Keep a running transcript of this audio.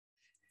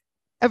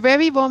A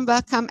very warm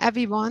welcome,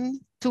 everyone,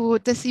 to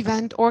this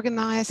event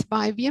organized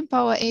by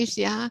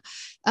WeEmpowerAsia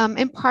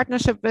in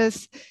partnership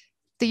with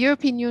the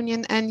European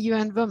Union and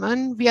UN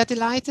Women. We are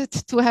delighted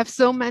to have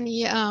so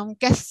many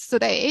guests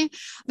today.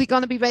 We're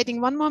going to be waiting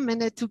one more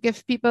minute to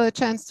give people a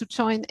chance to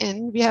join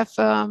in. We have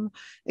a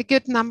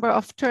good number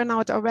of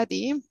turnout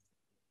already.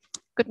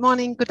 Good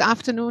morning, good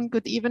afternoon,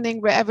 good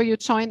evening, wherever you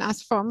join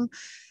us from.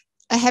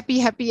 A happy,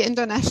 happy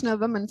International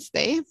Women's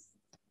Day.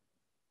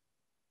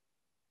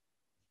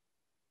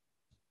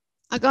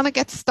 I'm going to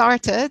get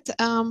started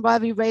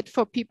while we wait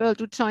for people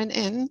to join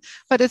in,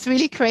 but it's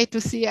really great to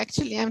see,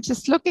 actually. I'm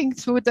just looking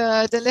through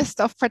the list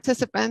of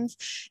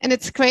participants, and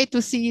it's great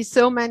to see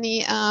so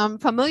many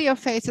familiar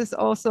faces,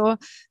 also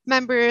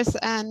members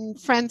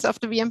and friends of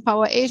the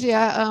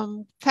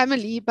WeEmpowerAsia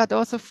family, but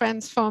also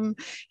friends from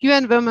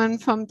UN Women,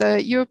 from the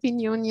European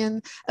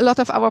Union. A lot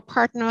of our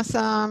partners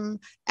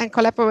and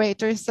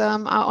collaborators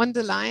are on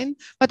the line,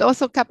 but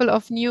also a couple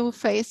of new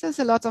faces,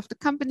 a lot of the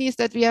companies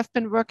that we have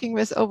been working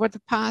with over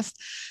the past.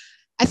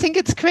 I think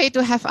it's great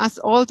to have us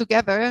all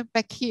together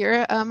back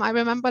here. I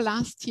remember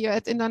last year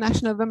at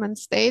International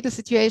Women's Day, the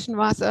situation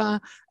was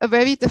a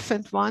very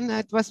different one.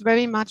 It was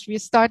very much, we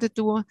started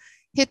to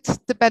hit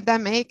the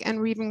pandemic and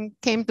we even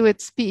came to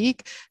its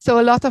peak. So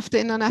a lot of the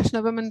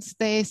International Women's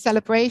Day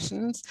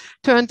celebrations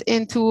turned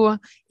into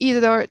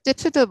either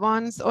digital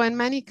ones, or in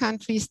many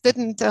countries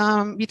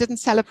we didn't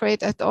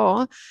celebrate at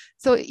all.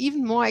 So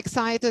even more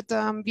excited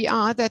we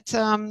are that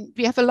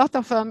we have a lot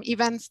of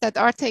events that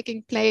are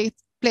taking place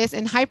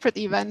in hybrid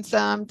events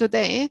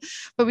today,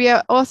 but we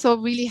are also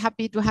really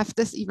happy to have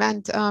this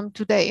event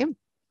today.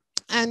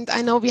 And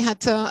I know we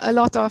had a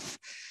lot of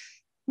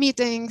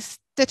meetings,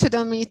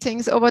 digital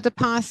meetings over the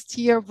past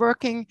year,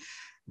 working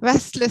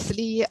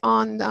restlessly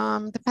on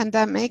the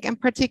pandemic, and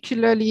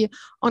particularly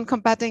on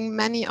combating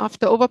many of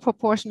the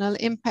overproportional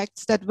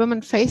impacts that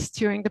women faced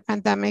during the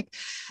pandemic.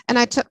 And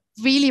I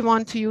really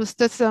want to use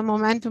this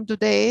momentum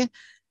today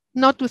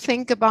not to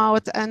think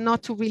about and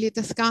not to really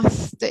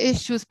discuss the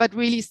issues, but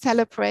really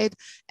celebrate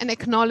and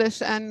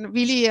acknowledge and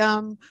really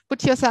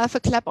put yourself a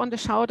clap on the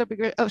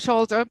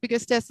shoulder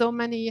because there's so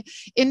many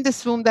in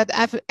this room that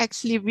have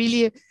actually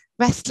really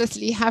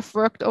restlessly have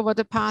worked over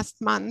the past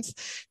months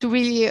to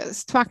really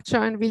structure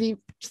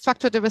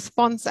the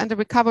response and the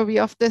recovery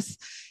of this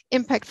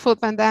impactful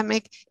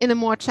pandemic in a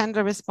more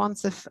gender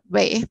responsive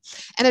way.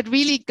 And it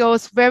really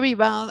goes very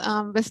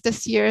well with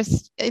this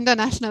year's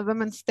International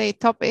Women's Day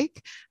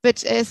topic,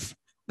 which is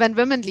When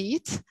Women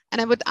Lead. And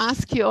I would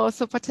ask you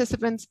also,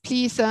 participants,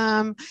 please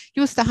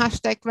use the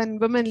hashtag When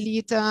Women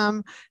Lead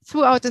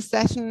throughout the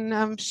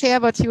session, share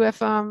what you have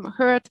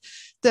heard.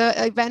 The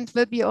event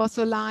will be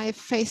also live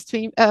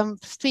streamed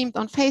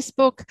on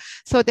Facebook.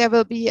 So there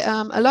will be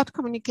a lot of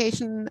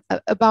communication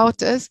about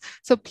this.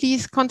 So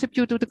please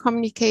contribute to the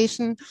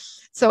communication.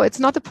 So it's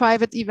not a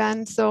private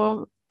event.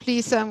 So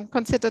please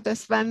consider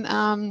this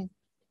when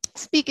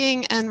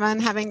speaking and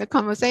when having the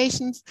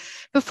conversations.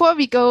 Before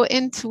we go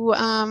into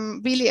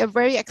really a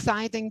very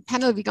exciting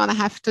panel we're going to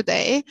have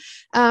today,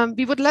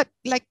 we would like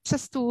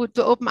just to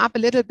open up a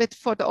little bit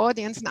for the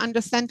audience and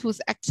understand who's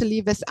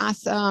actually with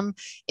us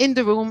in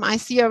the room. I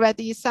see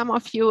already some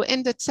of you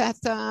in the chat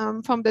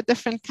from the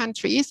different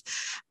countries,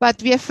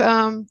 but we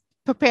have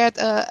prepared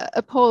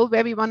a poll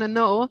where we want to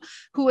know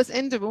who is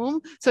in the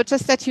room. So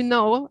just that you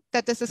know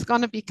that this is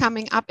going to be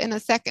coming up in a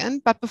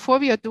second. But before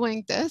we are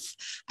doing this,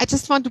 I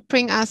just want to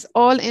bring us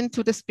all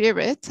into the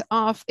spirit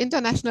of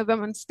International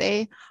Women's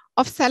Day,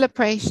 of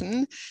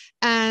celebration.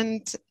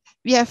 And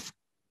we have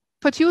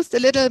produced a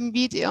little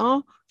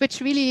video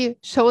which really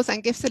shows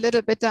and gives a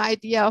little bit the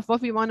idea of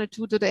what we want to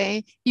do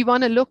today. We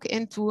want to look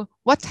into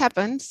what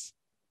happens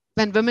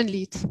when women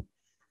lead.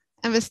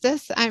 And with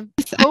this, I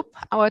hope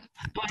our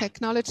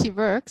technology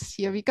works.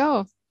 Here we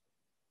go.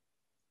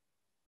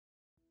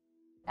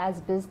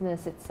 As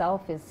business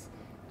itself is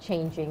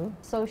changing,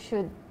 so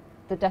should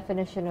the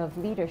definition of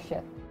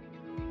leadership.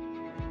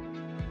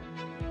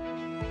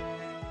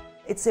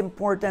 It's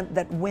important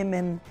that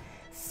women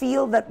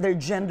feel that their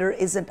gender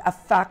isn't a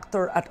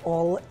factor at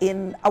all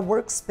in a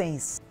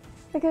workspace.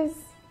 Because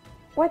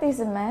what is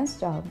a man's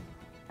job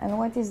and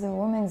what is the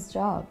woman's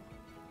job?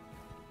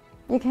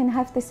 You can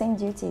have the same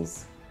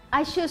duties.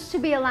 I choose to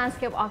be a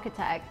landscape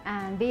architect,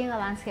 and being a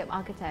landscape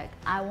architect,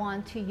 I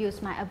want to use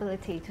my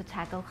ability to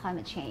tackle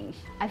climate change.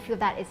 I feel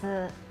that it's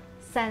a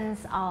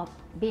sense of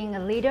being a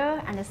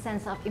leader and a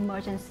sense of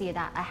emergency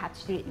that I have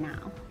to do it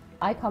now.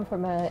 I come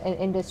from an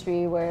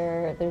industry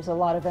where there's a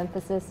lot of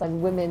emphasis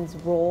on women's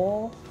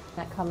role.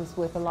 That comes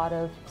with a lot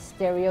of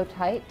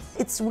stereotypes.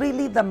 It's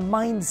really the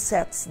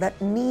mindsets that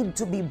need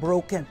to be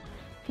broken.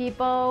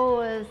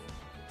 People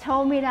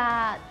told me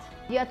that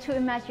you're too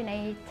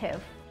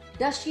imaginative.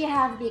 Does she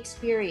have the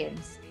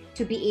experience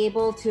to be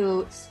able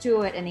to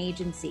steward an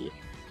agency?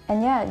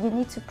 And yeah, you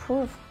need to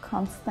prove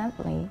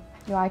constantly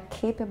you are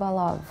capable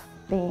of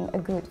being a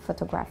good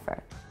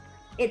photographer.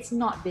 It's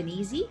not been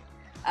easy.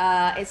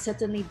 It's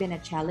certainly been a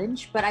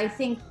challenge, but I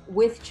think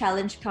with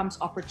challenge comes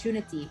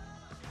opportunity.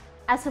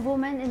 As a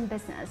woman in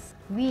business,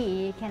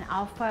 we can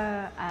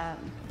offer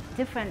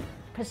different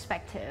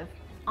perspective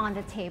on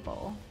the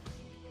table.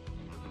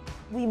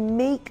 We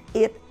make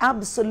it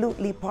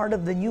absolutely part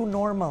of the new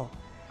normal.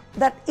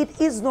 That it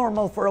is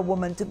normal for a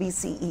woman to be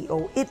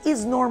CEO. It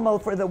is normal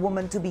for the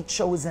woman to be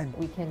chosen.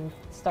 We can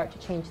start to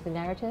change the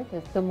narrative.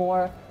 The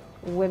more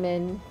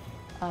women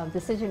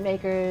decision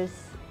makers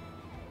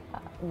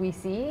we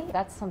see,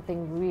 that's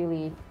something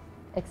really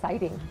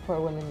exciting for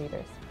women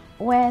leaders.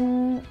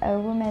 When a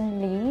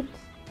woman leads,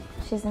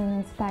 she's an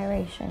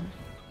inspiration.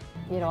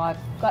 You know, I've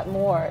got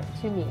more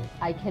to me.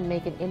 I can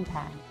make an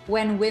impact.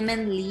 When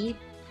women lead,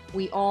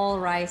 we all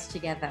rise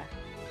together.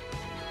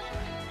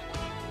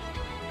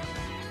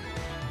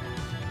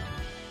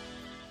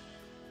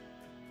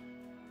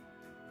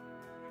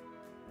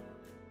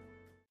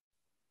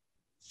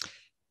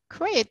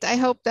 Great. I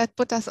hope that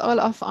put us all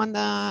off on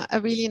a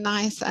really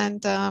nice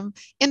and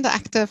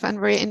interactive and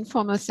very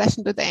informal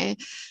session today.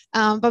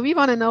 But we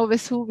want to know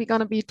with who we're going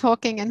to be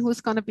talking and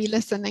who's going to be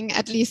listening,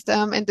 at least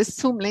in this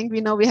Zoom link.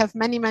 We know we have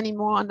many, many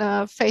more on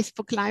the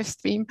Facebook live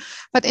stream.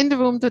 But in the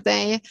room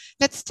today,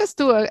 let's just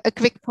do a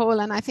quick poll.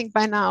 And I think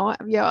by now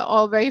we are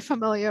all very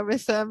familiar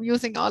with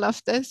using all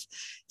of this.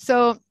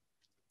 So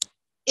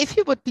if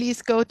you would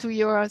please go to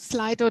your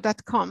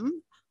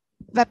slido.com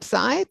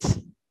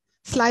website,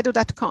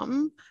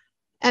 slido.com,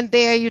 and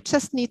there you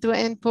just need to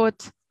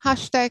input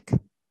hashtag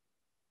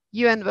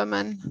UN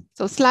Women.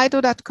 So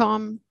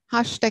slido.com,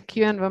 hashtag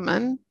UN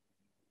Women.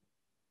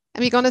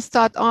 And we're going to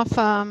start off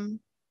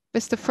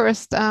with the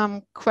first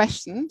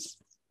questions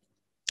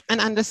and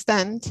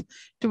understand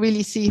to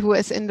really see who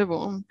is in the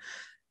room.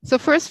 So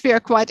first, we are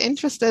quite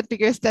interested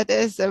because that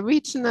is a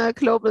regional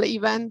global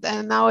event,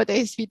 and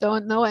nowadays we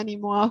don't know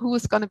anymore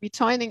who's going to be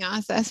joining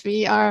us, as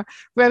we are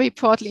very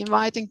proudly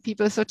inviting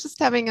people. So just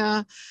having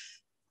a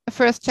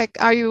first check,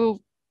 are you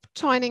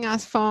joining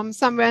us from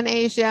somewhere in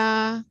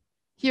Asia,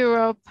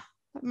 Europe,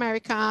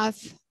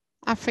 Americas,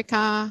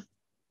 Africa?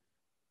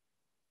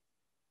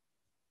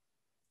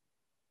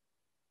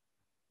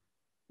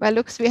 Well,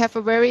 looks, we have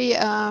a very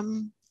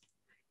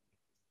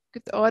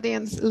good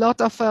audience, a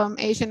lot of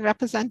Asian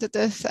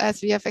representatives,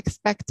 as we have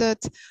expected.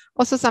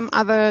 Also some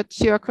other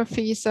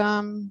geographies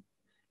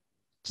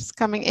just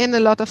coming in, a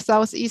lot of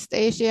Southeast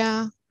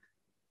Asia.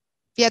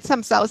 We had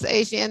some South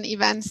Asian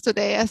events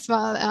today as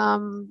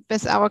well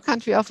with our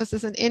country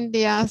offices in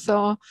India.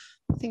 So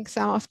I think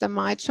some of them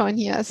might join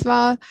here as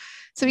well.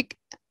 So I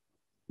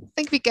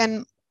think we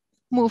can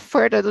move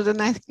further to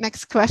the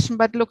next question,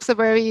 but looks a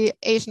very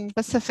Asian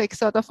Pacific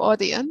sort of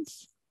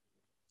audience.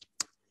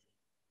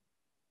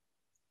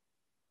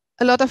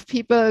 A lot of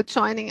people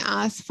joining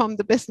us from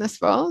the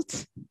business world.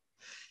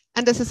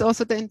 And this is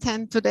also the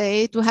intent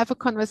today, to have a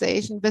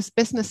conversation with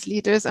business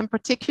leaders and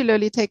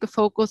particularly take a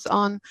focus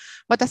on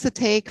what does it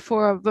take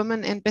for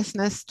women in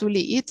business to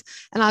lead.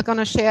 And I'm going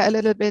to share a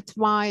little bit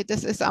why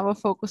this is our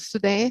focus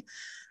today.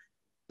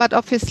 But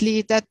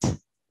obviously that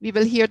we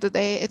will hear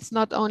today, it's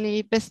not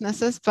only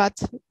businesses,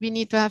 but we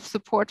need to have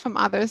support from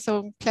others. So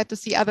I'm glad to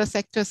see other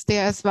sectors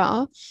there as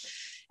well.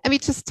 And we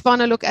just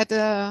want to look at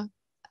a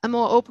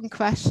more open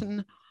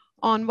question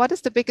on what is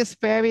the biggest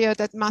barrier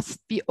that must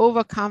be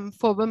overcome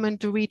for women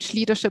to reach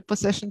leadership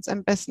positions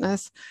in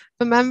business.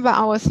 Remember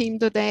our theme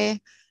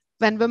today,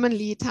 when women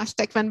lead,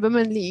 hashtag when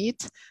women lead.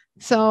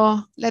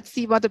 So let's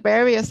see what the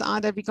barriers are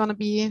that we're going to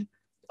be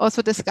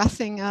also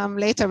discussing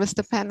later with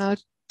the panel.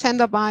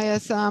 Gender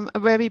bias, a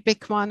very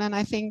big one, and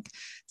I think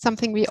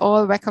something we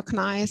all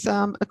recognize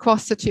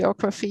across the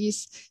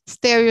geographies.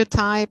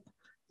 Stereotype,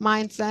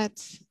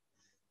 mindsets.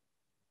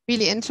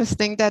 Really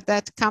interesting that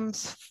that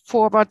comes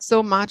forward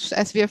so much,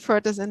 as we have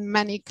heard this in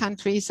many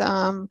countries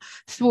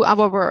through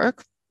our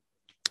work.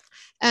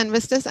 And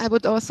with this, I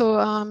would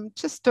also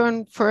just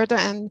turn further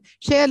and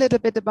share a little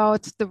bit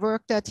about the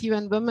work that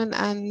UN Women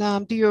and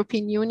the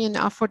European Union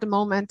are for the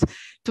moment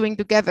doing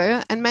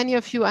together. And many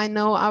of you I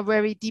know are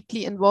very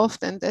deeply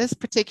involved in this,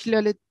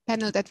 particularly the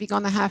panel that we're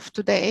going to have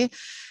today.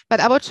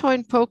 But our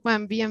joint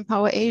program,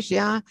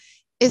 WeEmpowerAsia,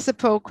 is a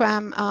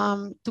program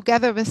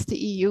together with the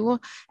EU,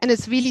 and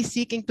it's really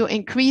seeking to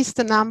increase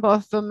the number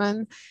of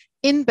women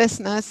in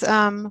business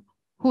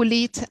who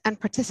lead and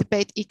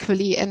participate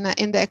equally in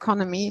the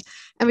economy.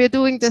 And we're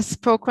doing this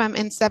program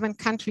in 7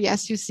 countries,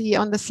 as you see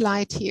on the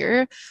slide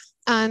here.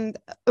 And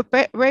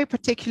a very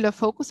particular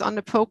focus on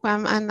the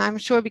program, and I'm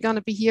sure we're going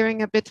to be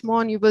hearing a bit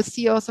more, and you will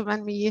see also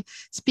when we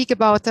speak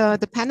about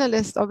the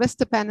panelists or with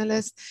the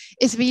panelists,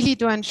 is really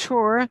to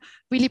ensure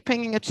really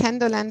bringing a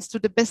gender lens to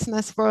the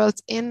business world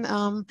in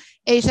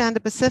Asia and the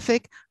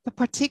Pacific, but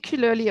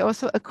particularly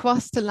also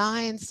across the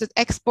lines, the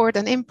export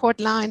and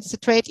import lines, the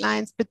trade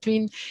lines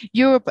between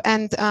Europe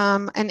and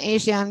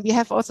Asia. And we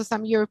have also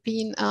some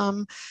European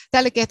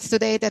delegates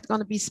today that are going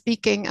to be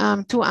speaking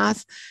to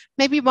us.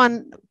 Maybe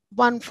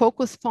one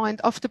focus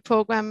point of the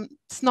program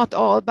that's not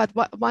all, but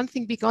one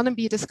thing we're going to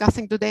be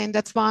discussing today, and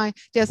that's why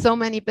there are so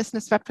many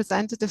business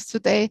representatives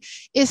today,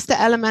 is the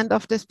element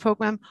of this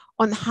program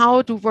on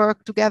how to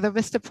work together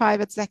with the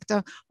private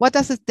sector. What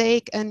does it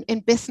take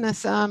in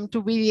business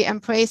to really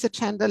embrace a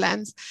gender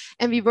lens?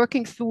 And we're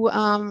working through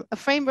a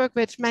framework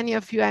which many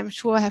of you, I'm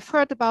sure, have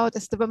heard about,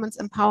 is the Women's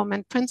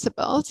Empowerment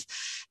Principles.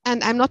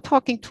 And I'm not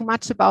talking too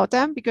much about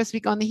them because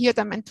we're going to hear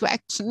them into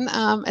action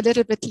a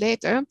little bit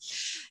later.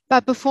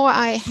 But before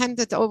I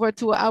hand it over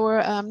to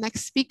our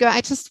next speaker,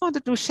 I just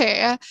wanted to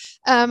share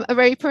a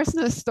very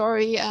personal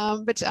story,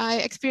 which I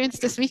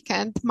experienced this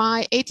weekend.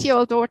 My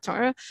 8-year-old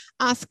daughter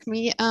asked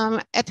me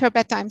at her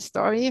bedtime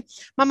story,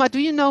 "Mama, do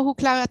you know who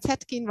Clara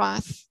Zetkin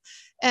was?"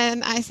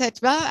 And I said,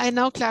 "Well, I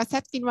know Clara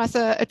Zetkin was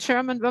a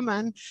German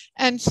woman."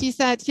 And she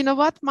said, "You know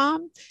what,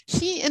 Mom?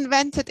 She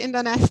invented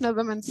International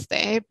Women's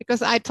Day,"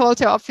 because I told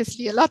her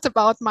obviously a lot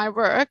about my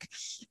work.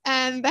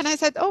 And then I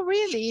said, "Oh,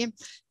 really?"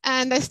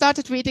 And I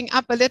started reading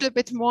up a little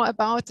bit more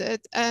about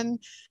it. And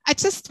I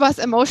just was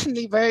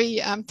emotionally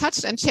very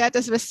touched and shared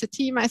this with the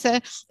team. I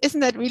said, "Isn't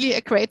that really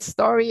a great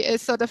story?"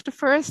 It's sort of the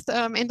first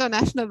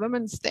International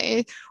Women's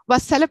Day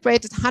was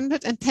celebrated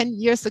 110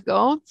 years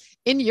ago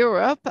in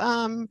Europe,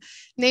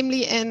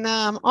 namely in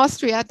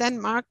Austria,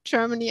 Denmark,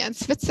 Germany, and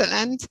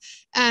Switzerland.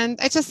 And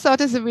I just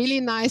thought it's a really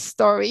nice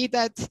story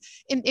that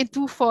in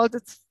twofold,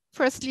 it's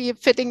firstly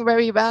fitting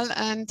very well.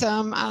 And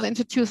I'll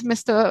introduce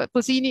Mr.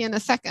 Bosini in a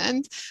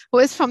second, who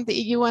is from the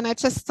EU. And I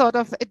just thought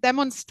of it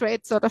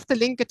demonstrates sort of the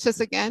linkages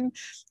again.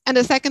 And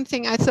the second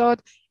thing I thought,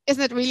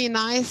 isn't it really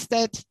nice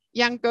that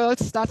young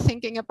girls start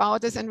thinking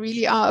about this and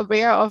really are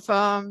aware of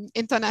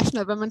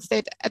International Women's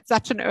Day at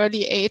such an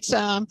early age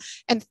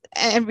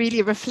and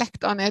really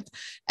reflect on it.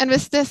 And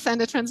with this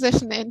and the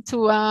transition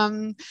into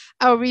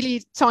our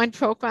really joint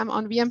program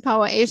on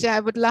WeEmpowerAsia, I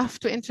would love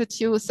to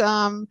introduce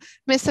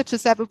Mr.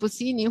 Giuseppe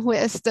Bosini, who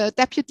is the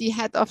deputy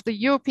head of the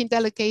European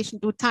delegation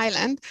to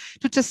Thailand,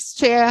 to just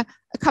share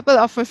a couple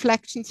of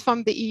reflections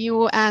from the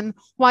EU and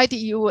why the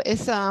EU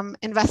is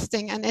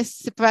investing and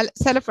is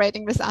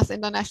celebrating with us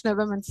International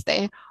Women's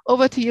Day.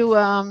 Over to you,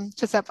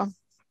 Giuseppe.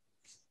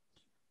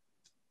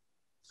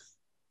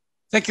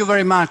 Thank you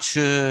very much,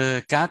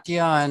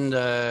 Katia. And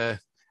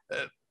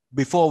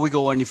before we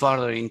go any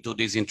further into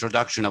this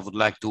introduction, I would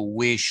like to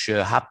wish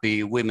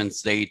happy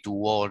Women's Day to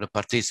all the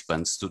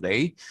participants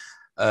today.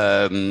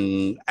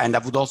 And I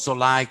would also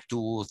like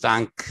to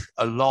thank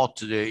a lot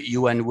the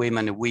UN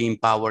Women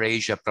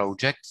WeEmpowerAsia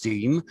project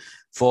team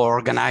for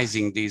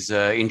organizing this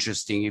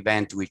interesting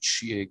event,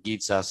 which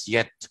gives us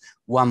yet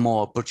one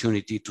more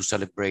opportunity to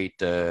celebrate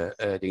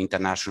the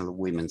International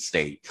Women's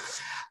Day.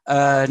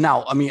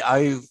 Now, I mean,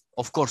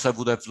 of course, I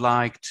would have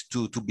liked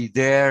to be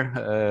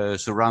there,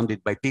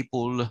 surrounded by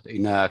people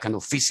in a kind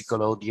of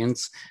physical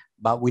audience,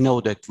 but we know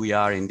that we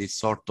are in this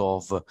sort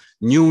of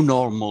new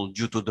normal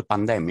due to the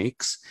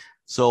pandemics.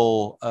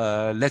 So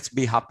let's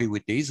be happy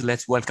with this.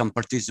 Let's welcome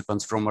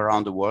participants from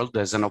around the world.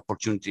 There's an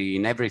opportunity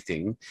in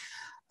everything.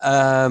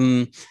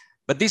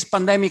 But this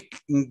pandemic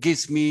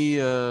gives me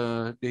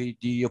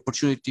the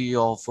opportunity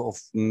of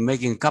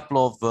making a couple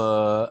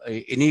of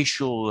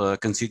initial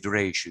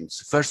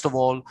considerations. First of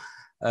all,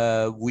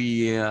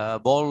 we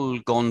have all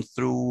gone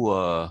through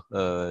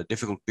a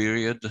difficult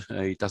period.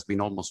 It has been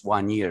almost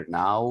 1 year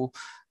now.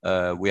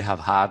 We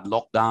have had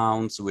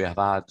lockdowns, we have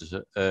had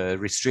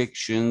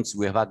restrictions,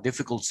 we have had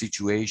difficult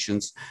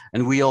situations,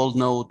 and we all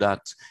know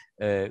that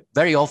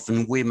very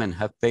often women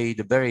have paid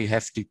a very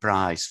hefty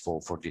price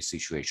for this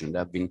situation.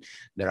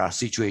 There are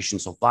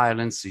situations of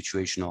violence,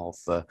 situations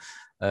of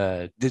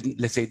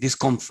let's say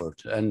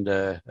discomfort, and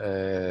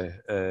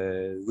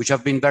which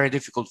have been very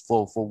difficult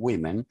for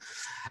women.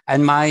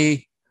 And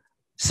my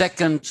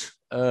second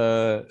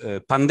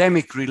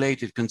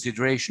pandemic-related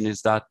consideration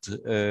is that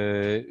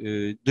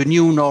the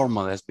new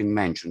normal has been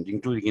mentioned,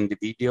 including in the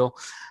video,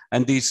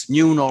 and this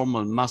new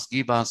normal must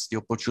give us the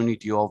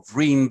opportunity of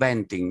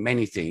reinventing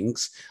many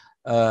things,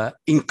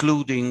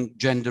 including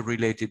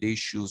gender-related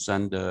issues,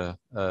 and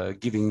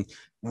giving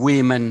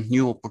women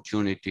new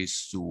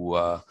opportunities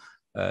to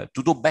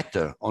do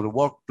better on the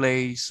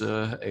workplace,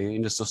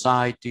 in the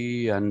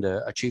society, and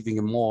achieving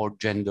a more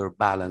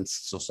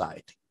gender-balanced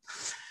society.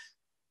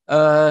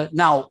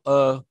 Now,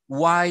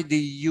 why the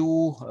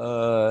EU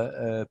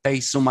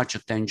pays so much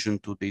attention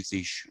to these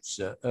issues?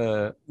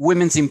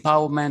 Women's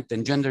empowerment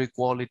and gender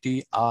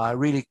equality are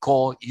really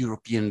core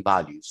European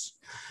values.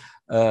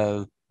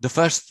 The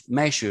first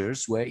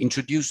measures were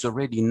introduced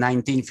already in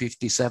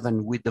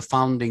 1957 with the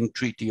founding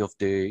treaty of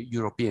the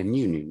European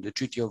Union, the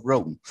Treaty of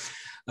Rome.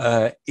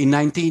 In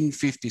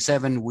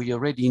 1957, we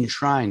already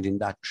enshrined in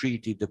that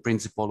treaty the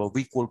principle of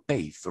equal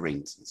pay, for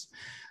instance.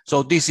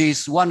 So this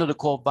is one of the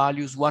core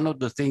values, one of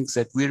the things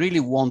that we really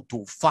want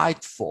to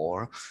fight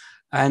for.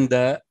 And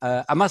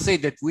I must say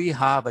that we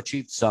have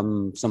achieved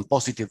some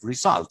positive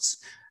results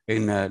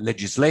in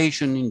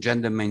legislation, in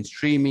gender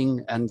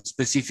mainstreaming, and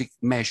specific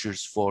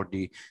measures for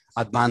the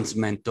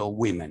advancement of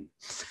women.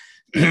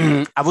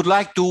 I would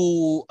like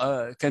to,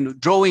 kind of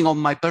drawing on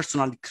my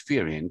personal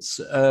experience,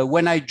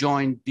 when I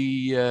joined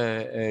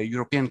the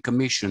European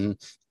Commission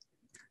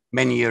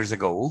many years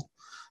ago.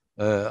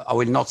 I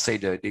will not say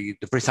the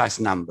precise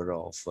number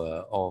of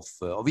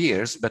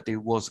years, but it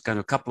was kind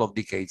of a couple of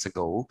decades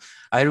ago.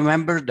 I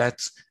remember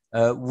that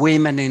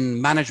women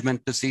in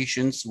management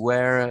positions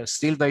were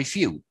still very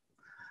few.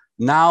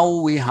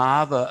 Now we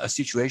have a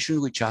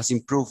situation which has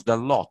improved a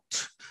lot.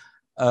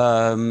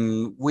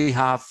 We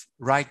have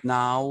right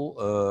now,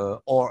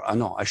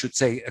 no, I should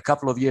say a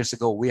couple of years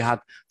ago, we had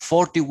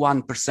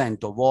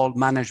 41% of all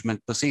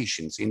management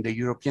positions in the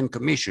European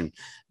Commission,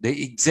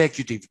 the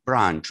executive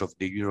branch of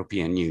the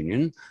European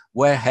Union,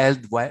 were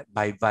held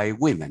by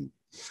women.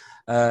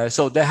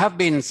 So there have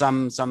been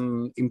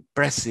some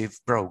impressive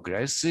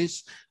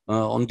progresses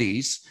on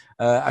these.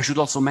 I should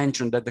also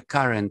mention that the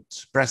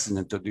current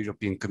president of the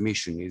European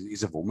Commission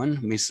is a woman,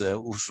 Ms.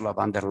 Ursula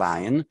von der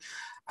Leyen,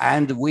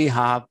 and we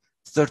have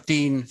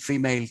 13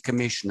 female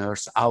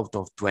commissioners out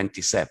of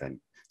 27.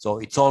 So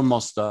it's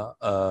almost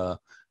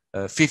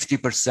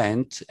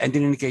 50%. And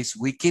in any case,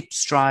 we keep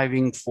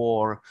striving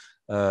for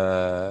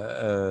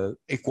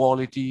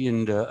equality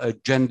and a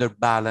gender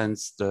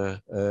balanced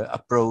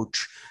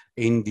approach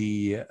in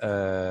the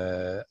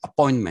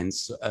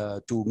appointments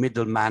to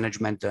middle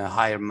management and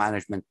higher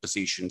management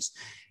positions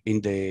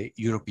in the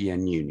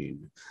European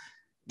Union.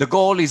 The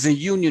goal is a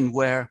union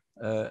where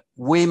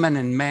women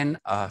and men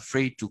are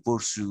free to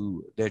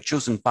pursue their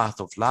chosen path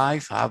of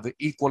life, have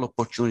equal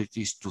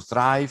opportunities to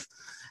thrive,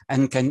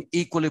 and can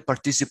equally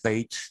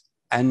participate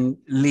and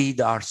lead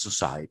our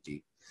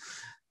society.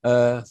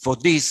 For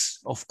this,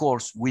 of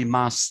course, we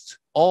must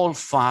all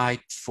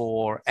fight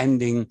for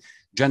ending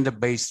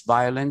gender-based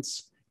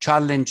violence,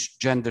 challenge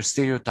gender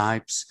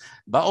stereotypes,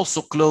 but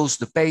also close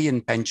the pay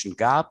and pension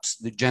gaps,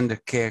 the gender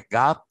care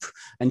gap,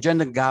 and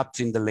gender gaps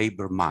in the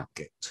labor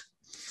market.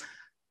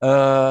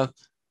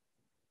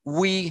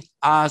 We,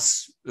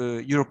 as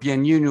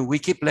European Union, we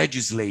keep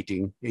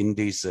legislating in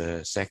this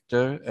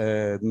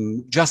sector.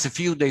 Just a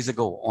few days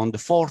ago, on the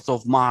 4th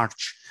of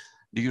March,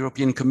 the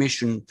European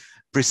Commission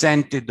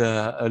presented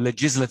a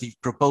legislative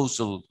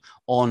proposal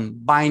on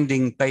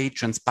binding pay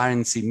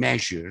transparency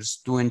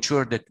measures to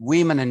ensure that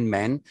women and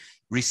men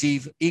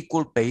receive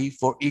equal pay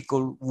for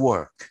equal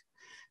work.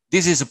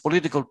 This is a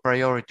political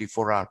priority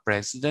for our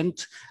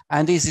president,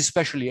 and is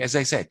especially, as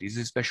I said, is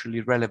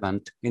especially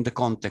relevant in the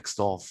context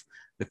of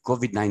the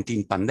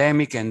COVID-19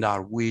 pandemic and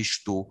our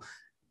wish to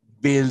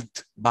build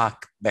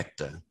back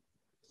better.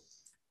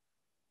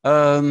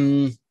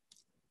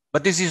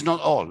 But this is not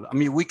all. I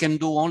mean, we can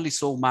do only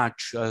so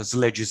much as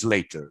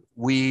legislator.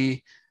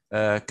 We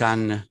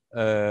can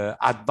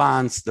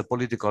advance the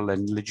political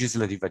and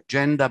legislative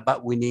agenda,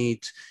 but we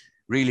need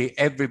really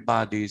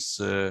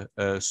everybody's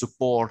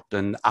support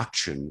and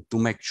action to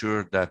make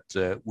sure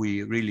that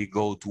we really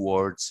go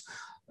towards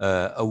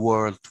a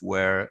world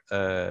where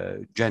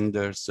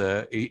genders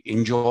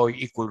enjoy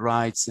equal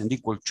rights and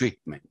equal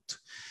treatment.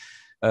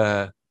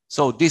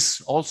 So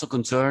this also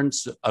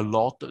concerns a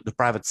lot the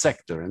private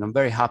sector, and I'm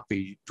very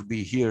happy to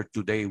be here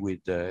today with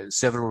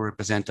several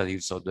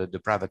representatives of the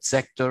private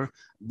sector,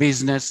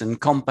 business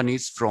and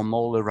companies from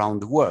all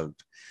around the world.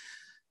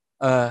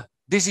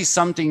 This is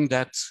something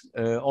that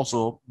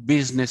also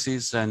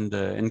businesses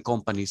and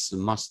companies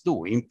must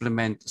do,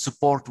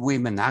 support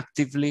women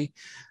actively,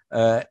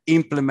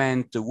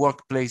 implement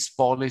workplace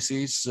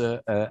policies,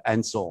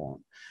 and so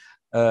on.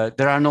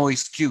 There are no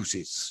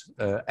excuses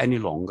any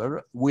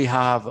longer. We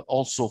have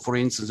also, for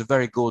instance, a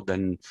very good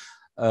and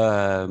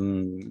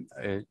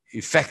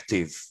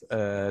effective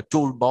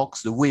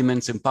toolbox, the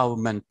Women's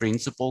Empowerment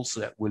Principles,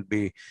 that will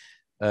be,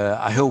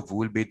 I hope,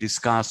 will be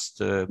discussed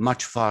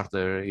much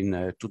further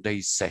in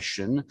today's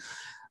session.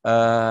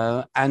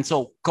 And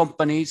so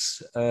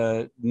companies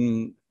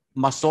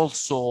must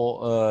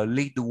also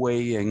lead the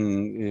way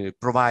and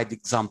provide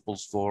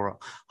examples for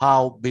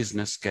how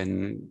business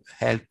can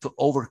help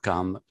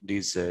overcome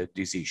these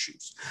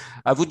issues.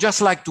 I would just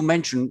like to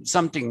mention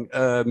something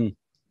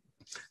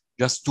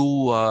just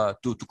to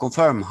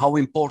confirm how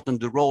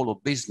important the role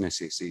of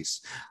businesses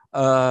is.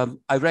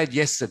 I read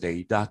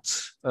yesterday that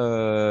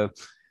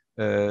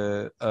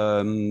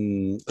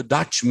a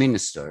Dutch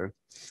minister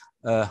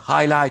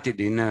highlighted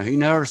in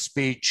her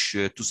speech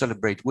to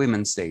celebrate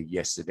Women's Day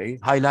yesterday,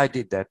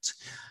 highlighted that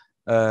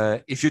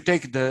if you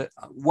take the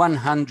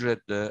 100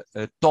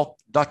 top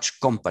Dutch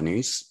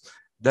companies,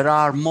 there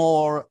are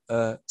more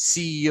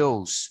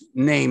CEOs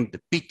named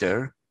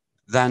Peter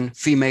than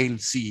female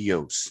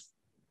CEOs.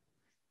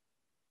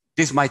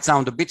 This might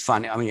sound a bit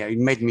funny. I mean, it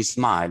made me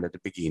smile at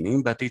the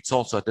beginning, but it's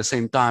also at the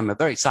same time a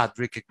very sad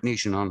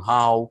recognition on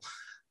how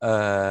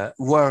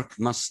work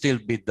must still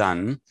be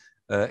done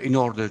in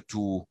order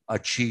to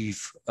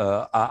achieve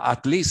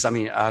at least, I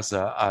mean, as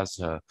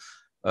a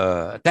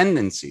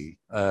tendency,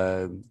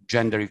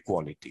 gender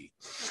equality.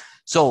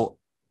 So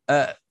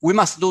we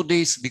must do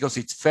this because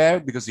it's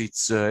fair, because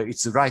it's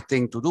the right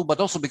thing to do,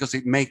 but also because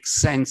it makes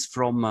sense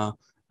from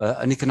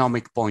an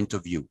economic point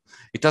of view.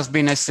 It has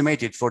been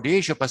estimated for the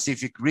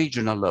Asia-Pacific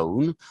region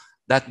alone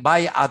that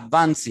by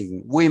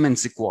advancing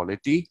women's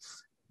equality,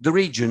 the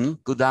region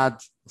could add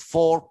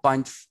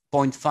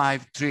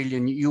 4.5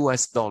 trillion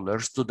US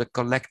dollars to the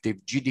collective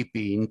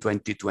GDP in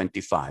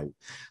 2025,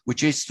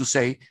 which is to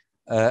say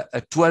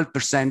a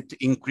 12%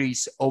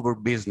 increase over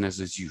business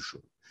as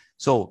usual.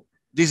 So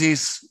this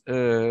is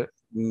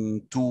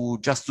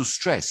just to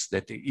stress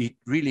that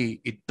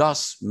it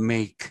does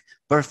make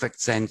perfect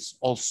sense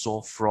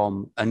also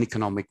from an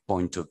economic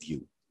point of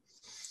view.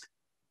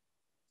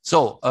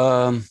 So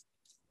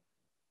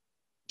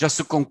just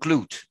to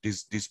conclude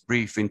this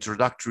brief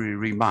introductory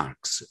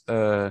remarks,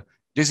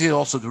 this is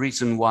also the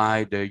reason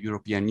why the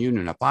European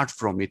Union, apart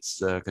from its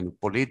kind of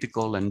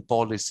political and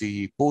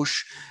policy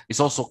push, is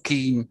also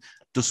keen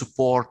to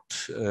support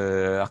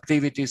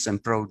activities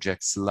and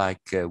projects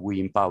like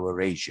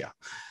WeEmpowerAsia.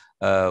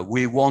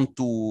 We want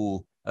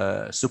to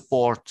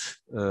support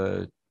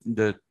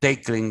the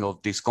tackling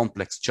of this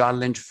complex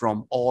challenge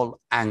from all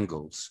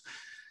angles.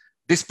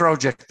 This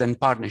project and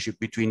partnership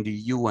between the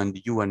EU and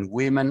UN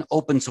Women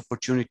opens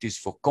opportunities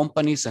for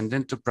companies and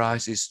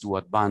enterprises to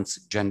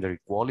advance gender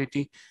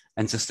equality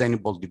and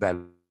sustainable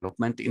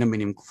development in a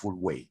meaningful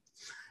way.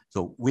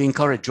 So we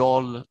encourage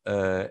all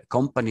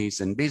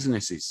companies and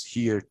businesses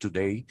here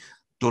today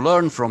to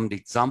learn from the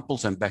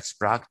examples and best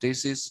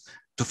practices,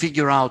 to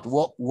figure out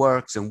what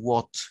works and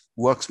what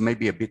works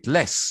maybe a bit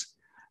less.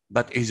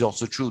 But it's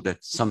also true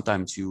that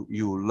sometimes you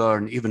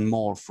learn even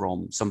more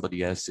from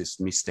somebody else's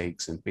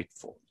mistakes and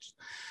pitfalls.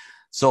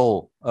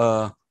 So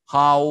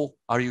how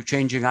are you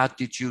changing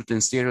attitude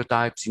and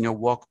stereotypes in your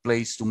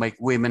workplace to make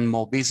women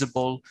more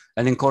visible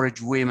and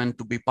encourage women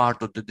to be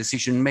part of the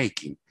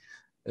decision-making?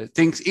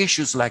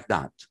 Issues like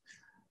that.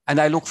 And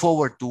I look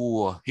forward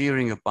to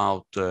hearing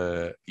about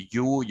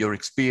your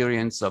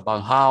experience,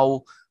 about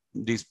how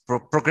these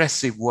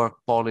progressive work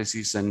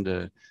policies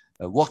and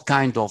what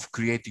kind of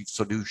creative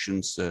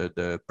solutions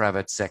the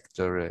private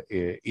sector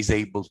is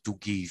able to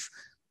give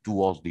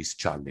to all these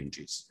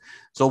challenges.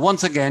 So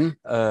once again,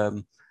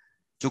 to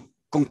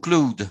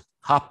conclude,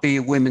 happy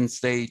Women's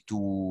Day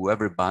to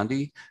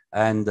everybody.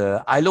 And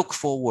I look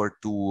forward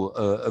to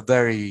a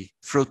very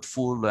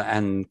fruitful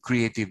and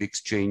creative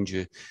exchange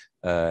in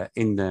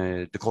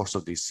the course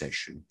of this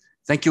session.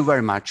 Thank you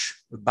very much.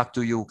 Back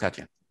to you,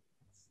 Katia.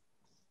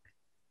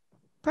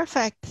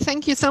 Perfect.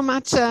 Thank you so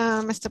much,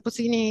 Mr.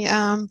 Puccini.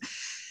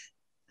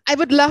 I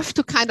would love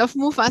to kind of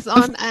move us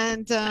on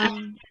and,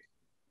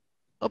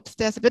 oops,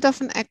 there's a bit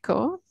of an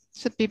echo,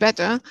 should be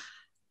better.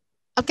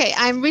 Okay,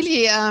 I'm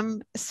really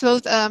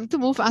thrilled to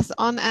move us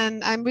on,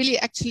 and I'm really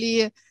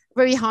actually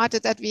very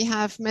heartened that we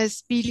have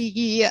Ms. Billy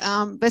Yi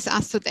with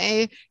us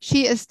today.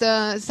 She is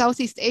the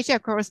Southeast Asia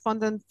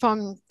correspondent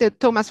from the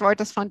Thomas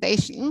Reuters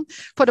Foundation.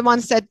 For the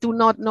ones that do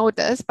not know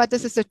this, but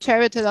this is a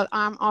charitable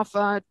arm of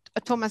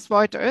Thomas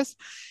Reuters.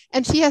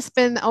 And she has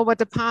been over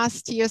the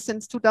past year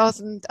since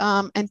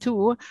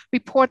 2002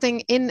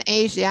 reporting in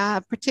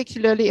Asia,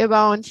 particularly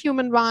around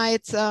human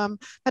rights,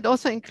 but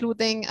also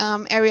including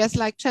areas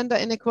like gender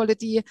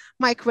inequality,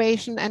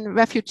 migration, and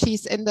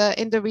refugees in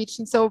the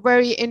region. So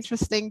very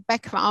interesting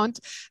background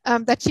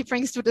that she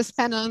brings to this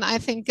panel, and I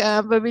think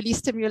will really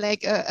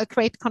stimulate a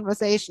great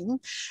conversation.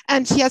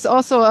 And she has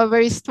also a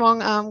very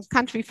strong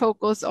country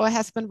focus, or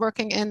has been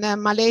working in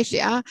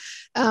Malaysia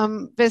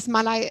with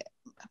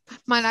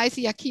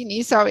Malaysia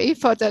Kini, sorry,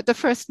 for the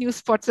first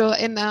news portal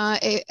in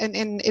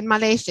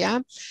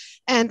Malaysia,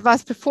 and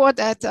was before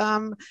that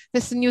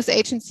with the news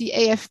agency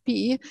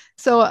AFP.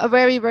 So a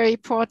very, very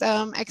broad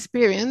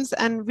experience,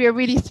 and we're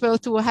really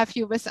thrilled to have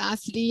you with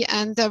us, Lee,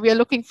 and we are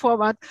looking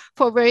forward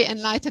for a very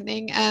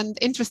enlightening and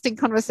interesting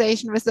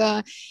conversation with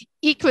an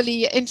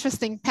equally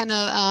interesting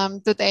panel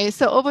today.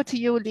 So over to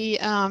you, Lee.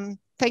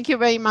 Thank you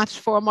very much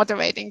for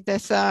moderating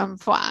this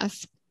for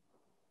us.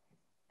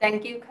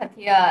 Thank you,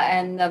 Katia,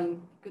 and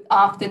good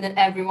afternoon,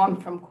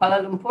 everyone from Kuala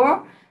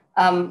Lumpur.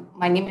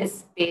 My name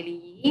is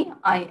Bailey Yi.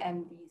 I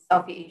am the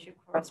Southeast Asia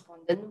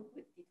correspondent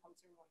with the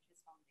Thomson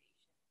Reuters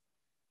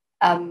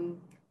Foundation.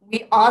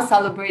 We are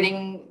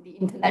celebrating the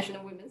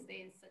International Women's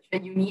Day in such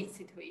a unique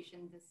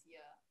situation this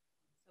year,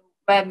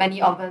 where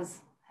many of us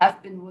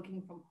have been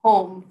working from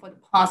home for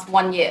the past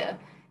 1 year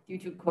due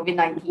to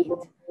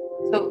COVID-19.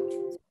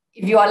 So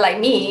if you are like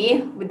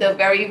me, with a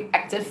very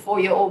active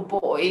 4-year-old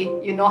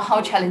boy, you know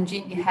how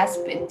challenging it has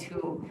been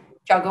to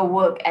juggle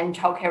work and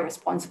childcare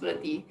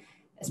responsibility,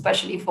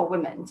 especially for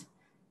women.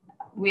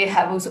 We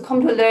have also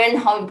come to learn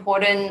how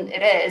important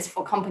it is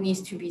for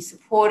companies to be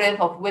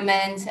supportive of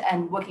women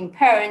and working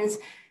parents,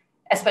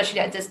 especially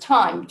at this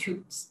time,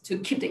 to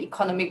keep the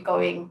economy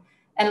going.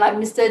 And like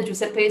Mr.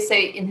 Giuseppe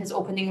said in his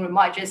opening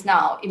remark just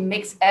now, it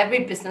makes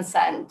every business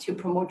sense to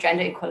promote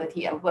gender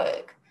equality at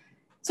work.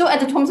 So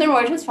at the Thomson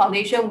Reuters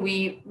Foundation,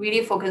 we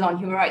really focus on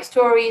human rights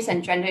stories,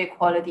 and gender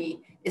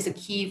equality is a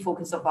key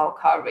focus of our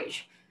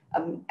coverage.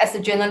 As a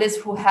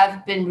journalist who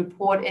have been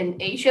reporting in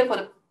Asia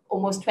for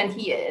almost 20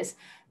 years,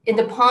 in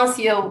the past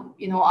year,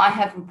 I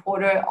have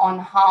reported on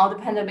how the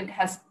pandemic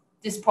has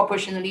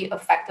disproportionately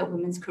affected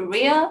women's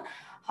career,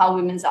 how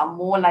women are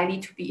more likely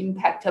to be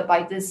impacted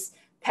by this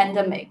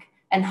pandemic,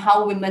 and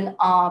how women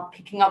are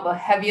picking up a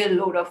heavier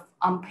load of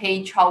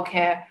unpaid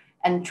childcare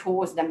and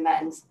chores than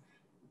men.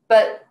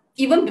 But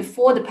even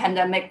before the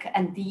pandemic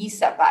and these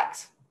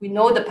setbacks, we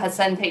know the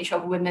percentage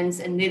of women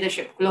in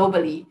leadership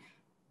globally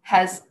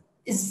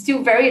is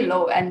still very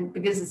low, and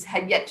because it's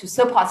had yet to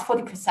surpass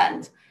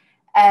 40%.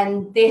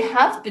 And there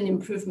have been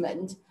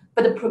improvement,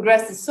 but the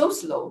progress is so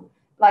slow.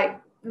 Like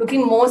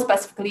looking more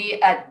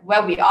specifically at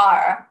where we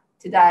are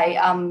today,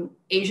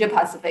 Asia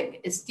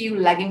Pacific is still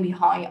lagging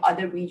behind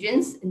other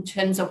regions in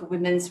terms of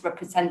women's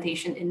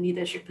representation in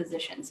leadership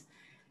positions.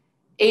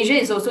 Asia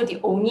is also the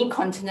only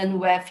continent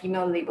where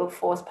female labor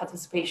force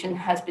participation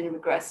has been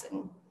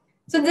regressing.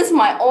 So this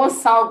might all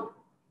sound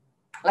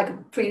like a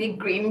pretty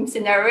grim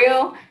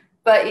scenario,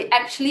 but it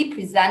actually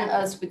presents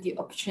us with the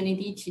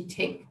opportunity to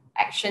take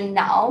action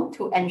now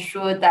to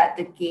ensure that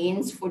the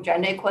gains for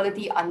gender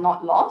equality are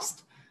not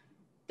lost.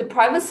 The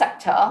private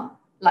sector,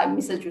 like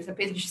Mr.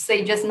 Giuseppe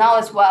said just now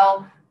as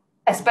well,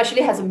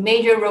 especially has a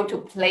major role to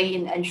play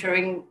in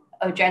ensuring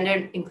a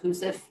gender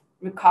inclusive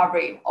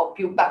recovery or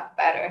build back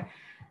better.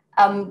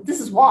 This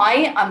is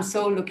why I'm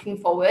so looking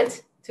forward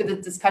to the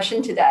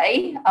discussion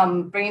today,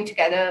 bringing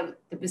together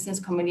the business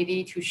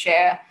community to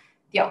share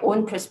their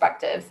own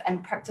perspective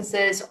and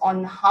practices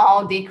on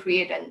how they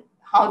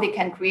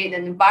can create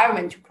an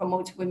environment to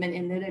promote women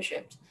in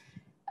leadership.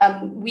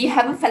 We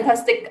have a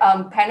fantastic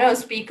panel of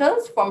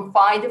speakers from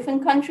 5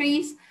 different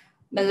countries: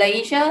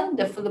 Malaysia,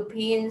 the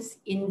Philippines,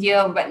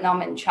 India,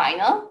 Vietnam, and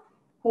China,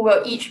 who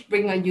will each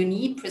bring a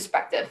unique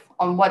perspective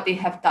on what they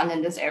have done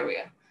in this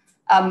area.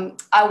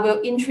 I will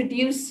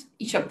introduce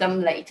each of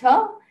them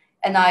later,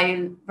 and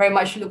I very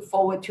much look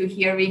forward to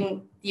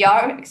hearing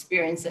their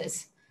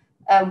experiences.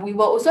 We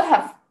will also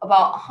have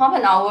about half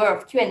an hour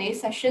of Q&A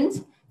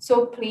sessions,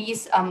 so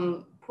please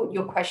put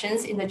your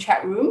questions in the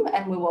chat room,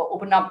 and we will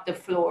open up the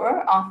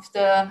floor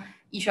after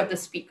each of the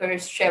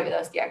speakers share with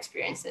us their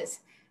experiences.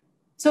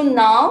 So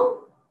now,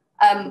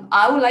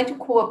 I would like to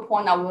call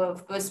upon our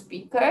first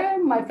speaker,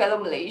 my fellow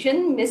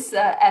Malaysian, Ms.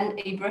 Anne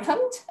Abraham,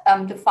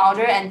 the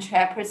founder and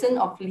chairperson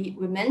of Lead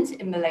Women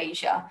in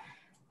Malaysia.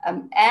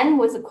 Anne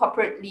was a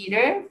corporate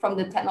leader from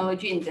the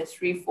technology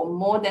industry for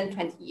more than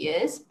 20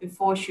 years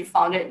before she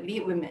founded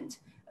Lead Women,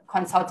 a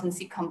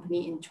consultancy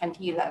company in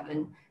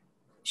 2011.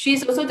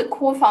 She's also the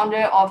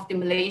co-founder of the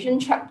Malaysian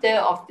chapter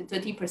of the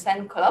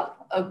 30% Club,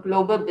 a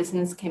global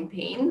business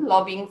campaign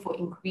lobbying for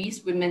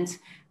increased women's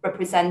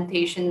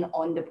representation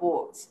on the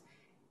boards.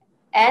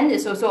 Anne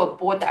is also a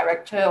board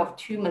director of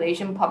 2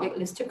 Malaysian public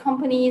listed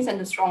companies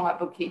and a strong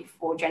advocate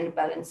for gender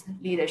balanced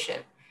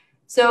leadership.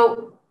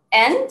 So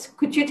Anne,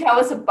 could you tell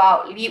us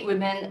about Lead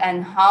Women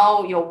and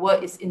how your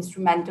work is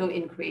instrumental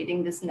in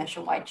creating this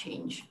nationwide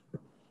change?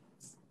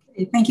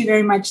 Thank you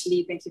very much,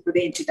 Lee. Thank you for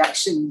the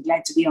introduction.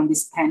 Glad to be on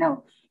this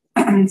panel.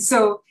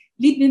 So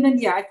Lead Women,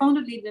 I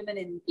founded Lead Women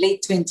in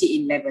late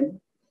 2011.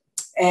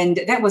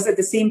 And that was at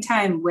the same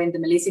time when the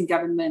Malaysian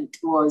government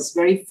was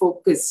very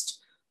focused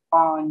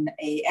on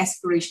an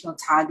aspirational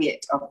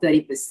target of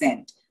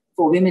 30%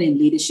 for women in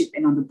leadership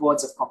and on the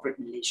boards of corporate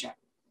Malaysia.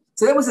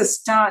 So that was a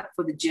start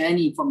for the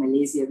journey for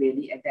Malaysia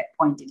really at that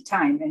point in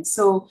time. And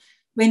so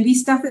when we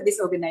started this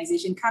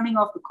organization, coming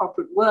off the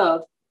corporate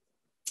world,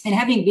 and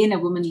having been a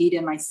woman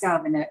leader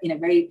myself in a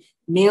very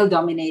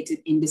male-dominated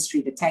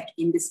industry, the tech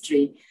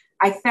industry,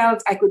 I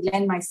felt I could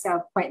lend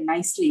myself quite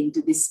nicely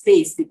into this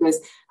space because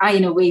I,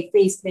 in a way,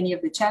 faced many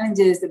of the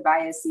challenges, the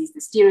biases, the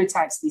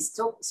stereotypes we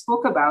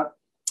spoke about.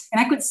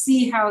 And I could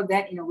see how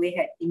that, in a way,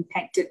 had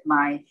impacted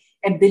my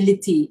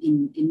ability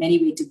in many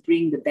ways to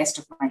bring the best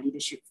of my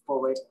leadership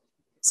forward.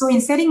 So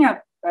in setting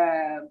up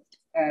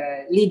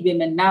Lead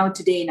Women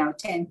today in our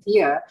 10th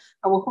year,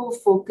 our whole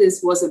focus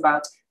was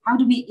about how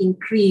do we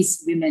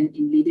increase women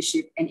in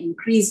leadership and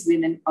increase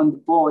women on the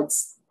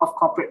boards of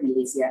corporate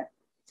Malaysia.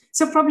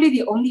 So probably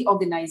the only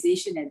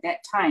organization at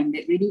that time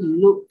that really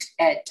looked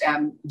at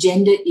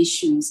gender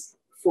issues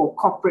for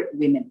corporate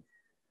women.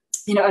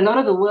 You know, a lot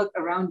of the work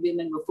around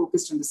women were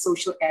focused on the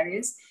social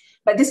areas,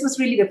 but this was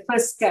really the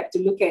first step to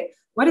look at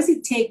what does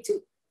it take to,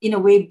 in a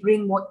way,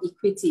 bring more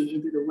equity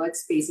into the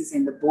workspaces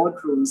and the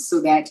boardrooms so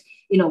that,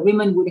 you know,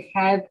 women would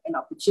have an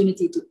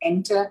opportunity to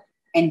enter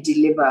and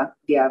deliver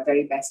their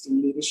very best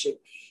in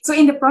leadership. So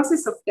in the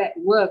process of that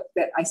work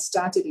that I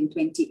started in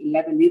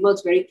 2011, we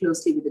worked very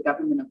closely with the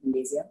government of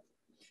Malaysia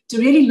to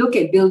really look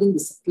at building the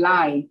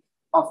supply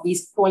of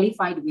these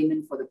qualified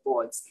women for the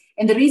boards.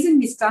 And the reason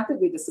we started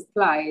with the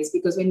supply is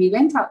because when we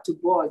went out to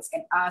boards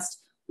and asked,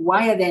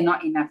 why are there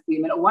not enough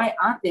women, or why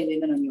aren't there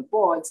women on your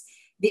boards?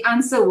 The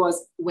answer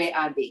was, where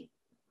are they?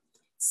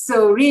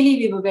 So really,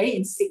 we were very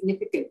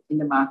insignificant in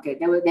the market.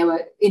 There were,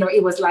 you know,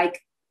 it was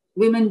like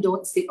women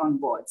don't sit on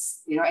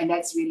boards, you know, and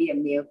that's really a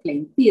male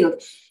playing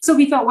field. So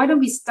we thought, why don't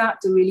we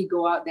start to really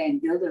go out there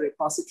and build a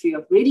repository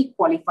of really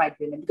qualified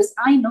women? Because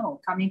I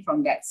know coming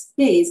from that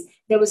space,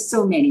 there were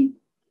so many.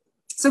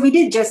 So we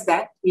did just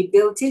that. We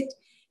built it.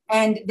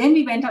 And then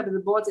we went out to the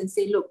boards and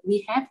said, look,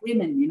 we have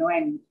women, you know,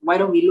 and why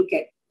don't we look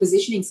at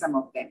positioning some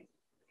of them?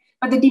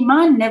 But the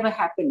demand never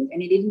happened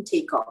and it didn't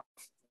take off.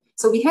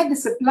 So we had the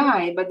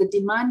supply, but the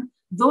demand,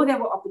 though there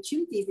were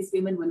opportunities, these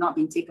women were not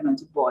being taken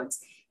onto boards.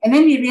 And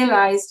then we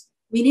realized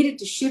we needed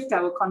to shift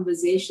our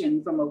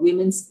conversation from a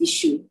women's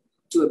issue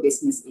to a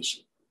business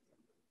issue.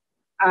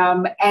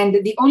 And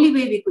the only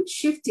way we could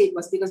shift it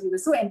was because we were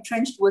so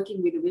entrenched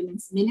working with the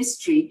women's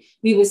ministry,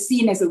 we were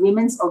seen as a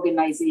women's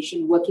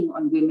organization working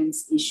on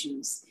women's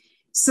issues.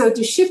 So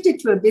to shift it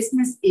to a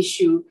business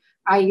issue,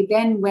 I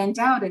then went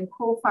out and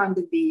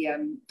co-founded the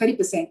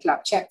 30%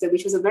 Club chapter,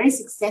 which was a very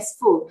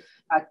successful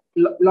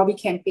lobby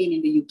campaign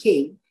in the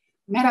UK.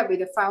 Met up with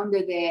the founder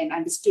there and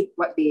understood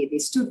what they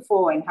stood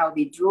for and how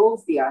they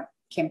drove their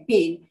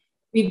campaign.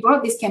 We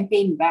brought this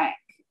campaign back,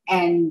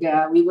 and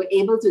we were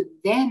able to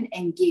then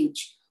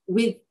engage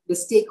with the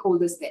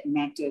stakeholders that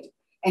mattered.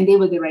 And they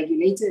were the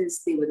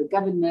regulators, they were the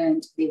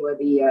government, they were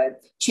the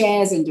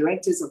chairs and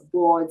directors of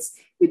boards,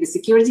 with the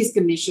Securities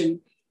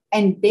Commission.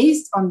 And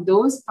based on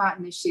those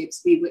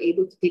partnerships, we were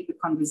able to take the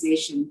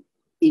conversation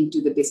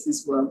into the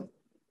business world.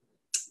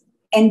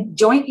 And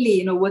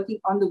jointly, working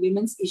on the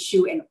women's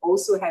issue and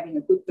also having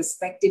a good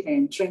perspective and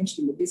entrenched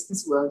in the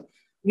business world,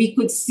 we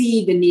could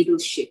see the needle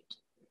shift.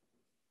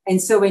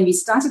 And so when we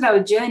started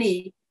our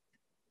journey,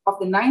 of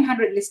the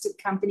 900 listed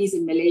companies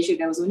in Malaysia,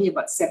 there was only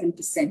about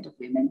 7% of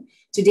women.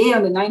 Today,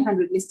 on the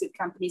 900 listed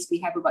companies, we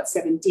have about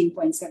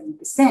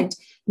 17.7%.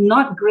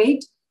 Not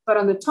great, but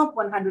on the top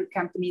 100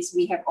 companies,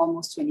 we have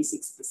almost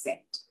 26%.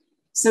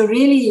 So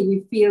really,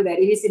 we feel that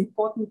it is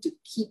important to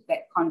keep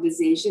that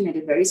conversation at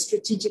a very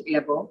strategic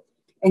level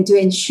and to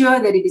ensure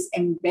that it is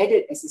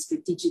embedded as a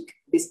strategic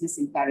business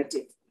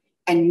imperative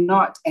and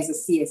not as a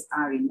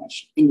CSR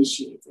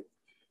initiative.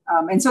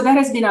 And so that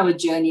has been our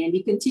journey, and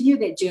we continue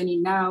that journey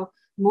now,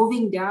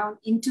 moving down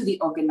into the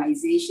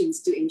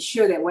organizations to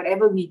ensure that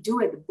whatever we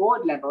do at the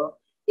board level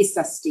is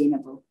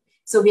sustainable.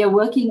 So we are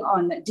working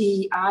on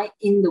DEI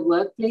in the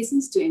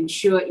workplaces to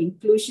ensure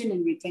inclusion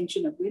and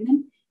retention of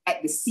women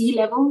at the C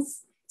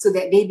levels so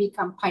that they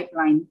become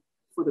pipeline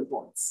for the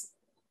boards.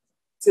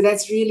 So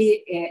that's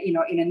really,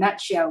 in a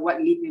nutshell, what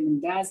Lead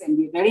Women does, and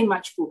we're very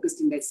much focused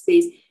in that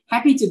space.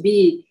 Happy to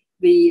be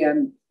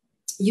the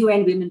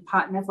UN Women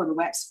Partner for the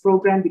WEPs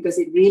program because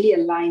it really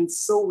aligns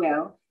so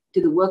well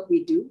to the work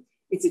we do.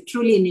 It's a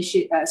truly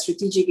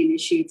strategic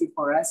initiative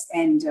for us,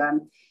 and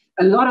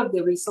a lot of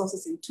the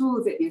resources and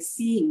tools that we're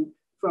seeing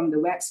from the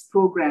WEPs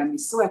program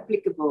is so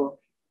applicable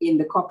in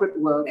the corporate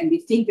world, and we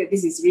think that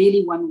this is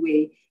really one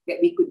way that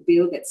we could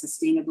build that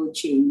sustainable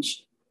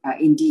change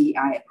in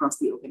DEI across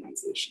the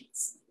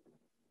organizations.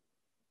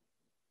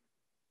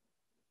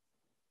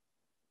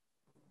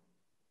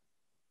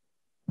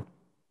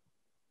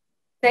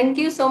 Thank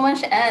you so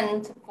much,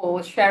 Anne,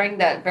 for sharing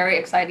that very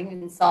exciting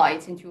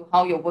insights into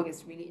how your work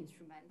is really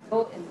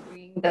instrumental in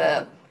bringing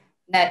the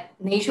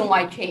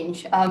nationwide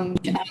change.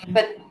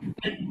 But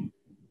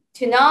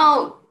to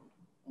now,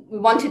 we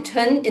want to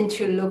turn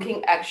into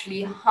looking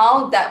actually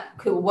how that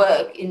could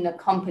work in a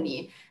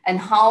company and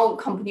how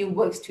company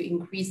works to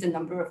increase the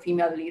number of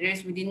female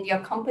leaders within their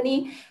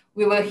company.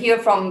 We will hear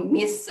from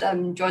Ms.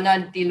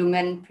 Jonna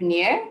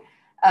Dilumen-Prunier.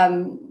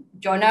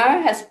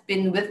 Jonna has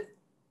been with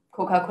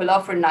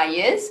Coca-Cola for 9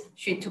 years.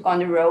 She took on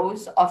the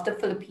roles of the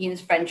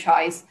Philippines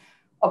franchise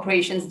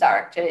operations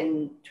director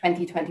in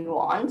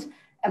 2021.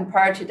 And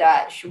prior to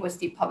that, she was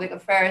the public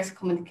affairs,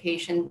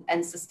 communication,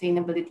 and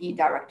sustainability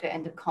director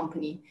in the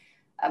company.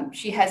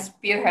 She has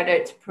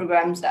spearheaded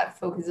programs that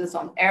focuses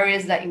on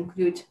areas that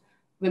include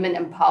women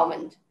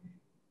empowerment.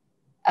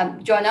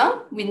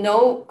 Jonna, we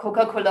know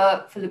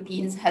Coca-Cola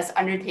Philippines has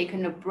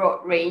undertaken a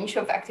broad range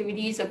of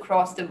activities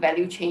across the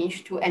value chain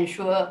to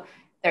ensure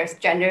there's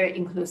gender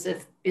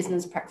inclusive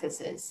business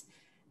practices.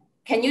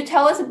 Can you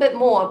tell us a bit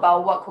more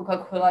about what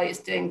Coca-Cola is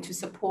doing to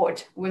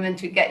support women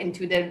to get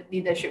into the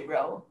leadership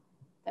role?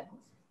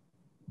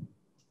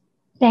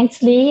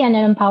 Thanks, Lee, and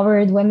an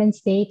Empowered Women's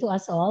Day to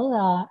us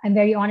all. I'm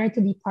very honored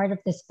to be part of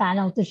this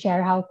panel to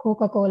share how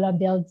Coca-Cola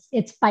builds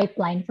its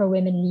pipeline for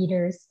women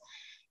leaders.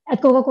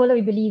 At Coca-Cola,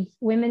 we believe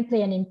women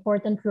play an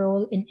important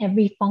role in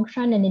every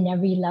function and in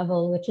every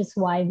level, which is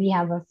why we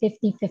have a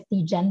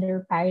 50-50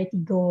 gender parity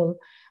goal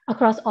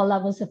across all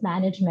levels of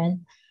management.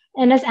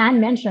 And as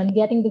Anne mentioned,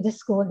 getting to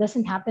this goal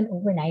doesn't happen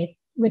overnight,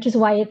 which is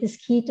why it is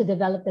key to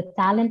develop the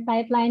talent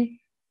pipeline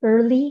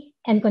early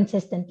and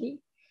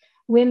consistently.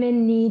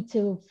 Women need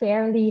to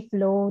fairly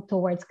flow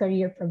towards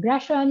career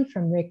progression,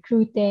 from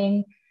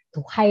recruiting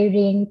to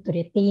hiring to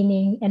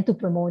retaining and to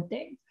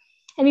promoting.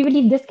 And we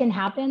believe this can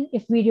happen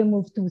if we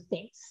remove two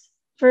things.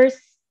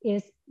 First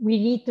is we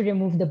need to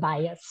remove the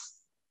bias.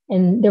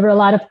 And there were a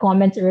lot of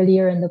comments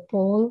earlier in the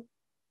poll.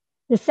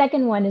 The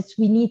second one is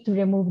we need to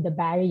remove the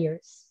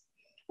barriers.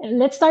 And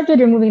let's start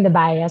with removing the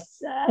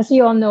bias. As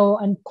you all know,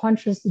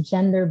 unconscious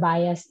gender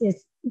bias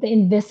is the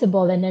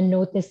invisible and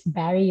unnoticed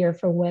barrier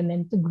for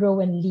women to grow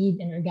and lead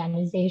in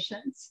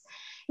organizations.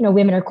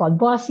 Women are called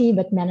bossy,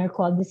 but men are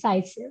called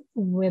decisive.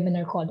 Women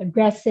are called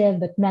aggressive,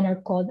 but men are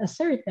called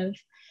assertive.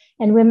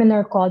 And women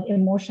are called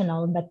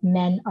emotional, but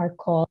men are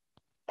called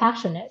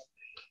passionate.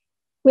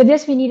 With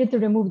this, we needed to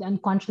remove the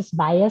unconscious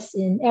bias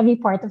in every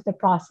part of the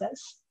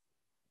process.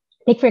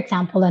 Take, for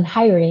example, on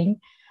hiring.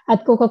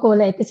 At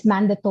Coca-Cola, it is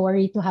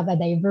mandatory to have a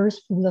diverse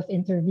pool of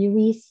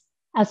interviewees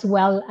as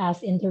well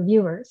as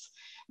interviewers.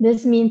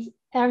 This means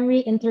every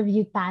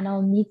interview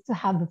panel needs to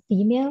have a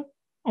female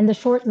and the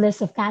short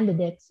list of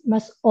candidates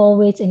must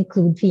always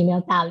include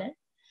female talent.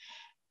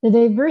 The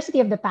diversity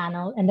of the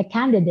panel and the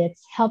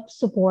candidates help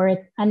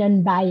support an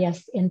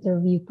unbiased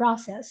interview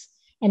process.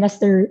 And as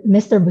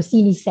Mr.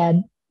 Busini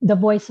said, the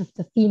voice of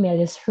the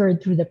female is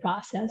heard through the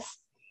process.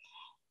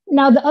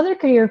 Now, the other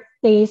career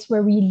phase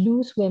where we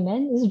lose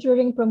women is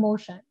during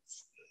promotions.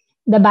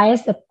 The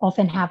bias that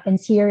often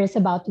happens here is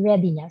about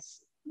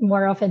readiness.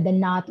 More often than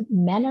not,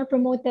 men are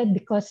promoted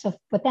because of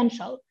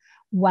potential,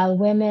 while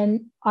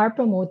women are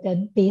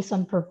promoted based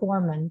on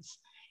performance.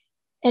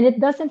 And it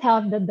doesn't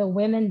help that the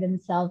women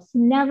themselves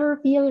never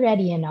feel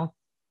ready enough.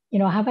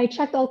 Have I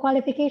checked all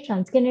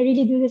qualifications? Can I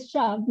really do this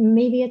job?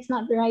 Maybe it's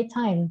not the right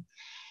time.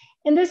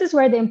 And this is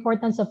where the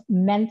importance of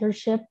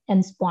mentorship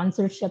and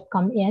sponsorship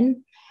come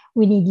in.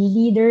 We need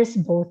leaders,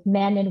 both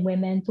men and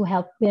women, to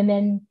help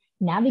women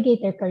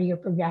navigate their career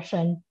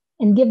progression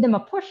and give them a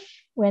push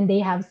when they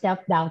have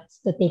self-doubts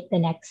to take the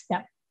next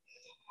step.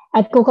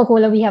 At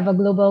Coca-Cola, we have a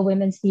Global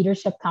Women's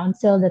Leadership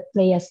Council that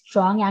play a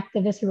strong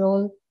activist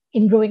role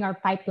in growing our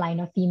pipeline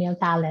of female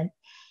talent.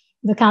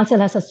 The council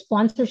has a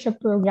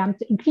sponsorship program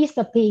to increase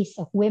the pace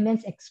of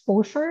women's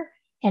exposure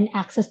and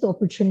access to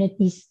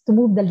opportunities to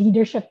move the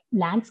leadership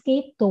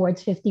landscape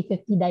towards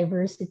 50-50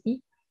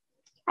 diversity.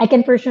 I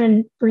can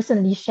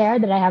personally share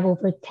that I have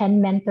over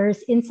 10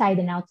 mentors inside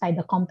and outside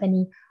the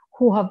company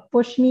who have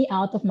pushed me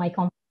out of my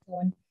comfort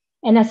zone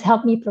and has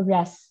helped me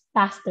progress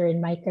faster in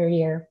my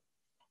career.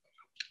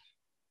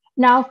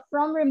 Now,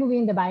 from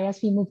removing the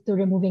bias, we move to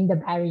removing the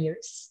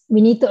barriers.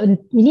 We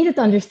needed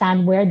to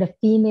understand where the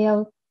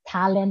female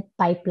talent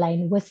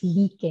pipeline was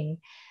leaking.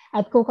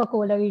 At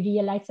Coca-Cola, we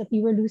realized that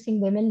we were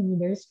losing women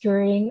leaders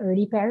during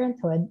early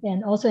parenthood,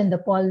 and also in the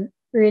poll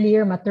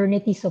earlier,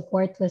 maternity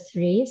support was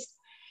raised.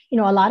 A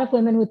lot of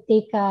women would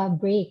take a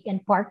break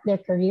and park their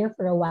career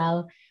for a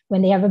while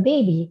when they have a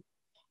baby.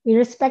 We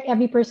respect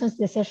every person's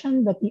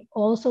decision, but we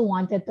also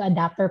wanted to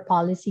adapt our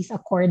policies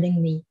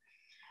accordingly.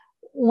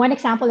 One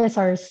example is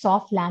our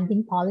soft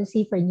landing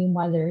policy for new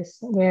mothers,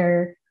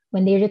 where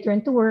when they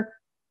return to work,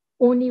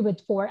 only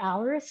with 4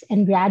 hours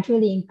and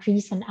gradually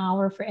increase an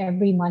hour for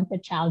every month the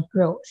child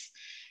grows.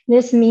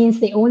 This means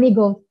they only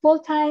go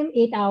full-time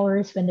 8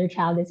 hours when their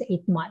child is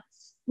 8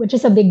 months, which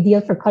is a big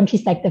deal for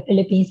countries like the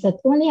Philippines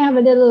that only have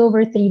a little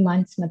over 3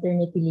 months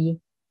maternity leave.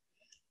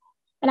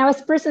 And I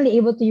was personally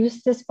able to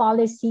use this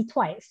policy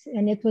twice,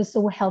 and it was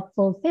so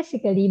helpful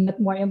physically, but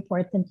more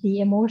importantly,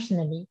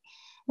 emotionally.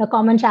 The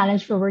common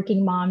challenge for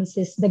working moms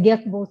is the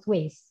guilt both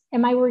ways.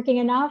 Am I working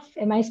enough?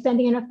 Am I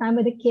spending enough time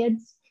with the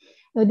kids?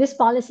 So this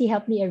policy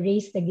helped me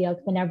erase the guilt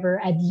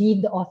whenever I'd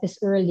leave the office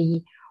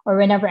early or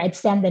whenever I'd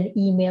send an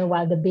email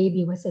while the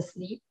baby was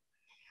asleep.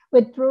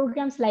 With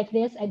programs like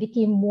this, I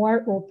became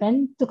more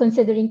open to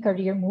considering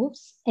career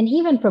moves and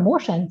even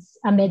promotions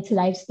amidst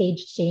life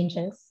stage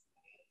changes.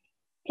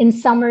 In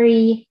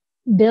summary,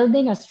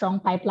 building a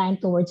strong pipeline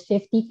towards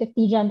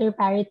 50-50 gender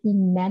parity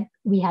meant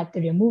we had to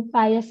remove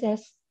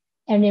biases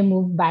and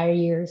remove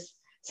barriers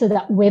so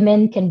that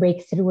women can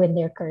break through in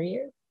their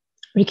career.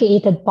 We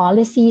created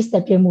policies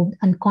that removed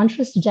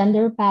unconscious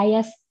gender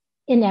bias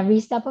in every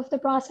step of the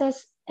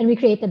process, and we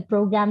created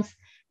programs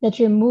that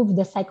remove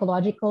the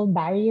psychological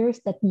barriers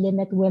that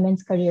limit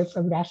women's career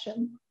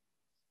progression.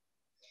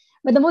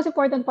 But the most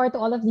important part to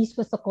all of these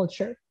was the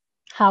culture,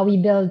 how we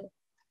build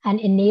an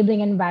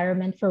enabling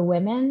environment for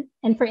women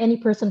and for any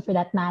person for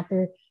that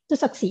matter to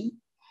succeed.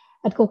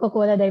 At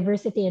Coca-Cola,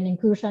 diversity and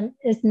inclusion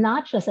is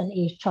not just an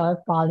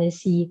HR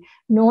policy,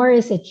 nor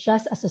is it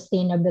just a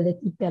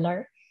sustainability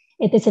pillar.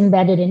 It is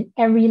embedded in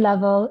every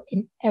level,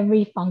 in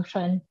every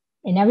function,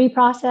 in every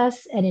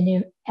process, and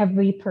in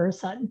every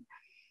person.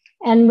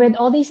 And with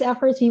all these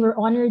efforts, we were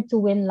honored to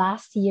win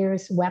last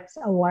year's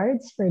WEPs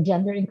Awards for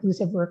Gender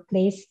Inclusive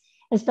Workplace,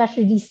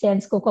 especially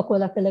since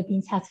Coca-Cola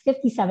Philippines has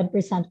 57%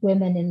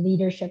 women in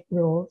leadership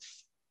roles.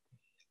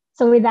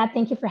 So with that,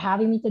 thank you for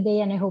having me today,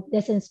 and I hope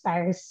this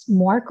inspires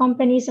more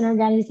companies and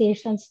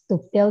organizations to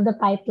fill the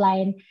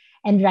pipeline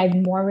and drive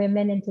more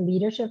women into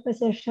leadership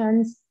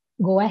positions.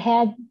 Go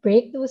ahead,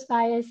 break those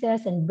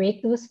biases and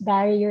break those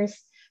barriers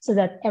so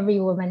that every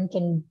woman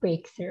can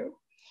break through.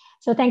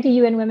 So thank you,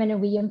 UN Women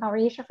and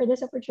WeEmpowerAsia for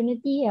this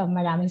opportunity.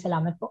 Maraming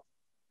salamat po.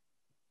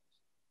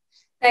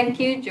 Thank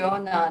you,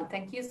 Jonah.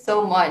 Thank you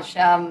so much.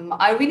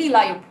 I really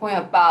like your point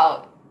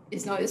about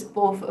it's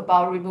both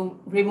about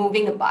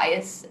removing the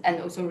bias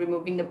and also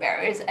removing the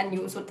barriers. And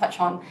you also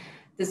touch on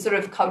the sort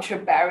of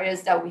cultural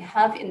barriers that we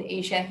have in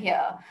Asia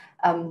here.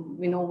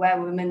 Where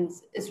women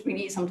is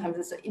really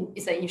sometimes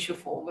it's an issue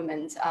for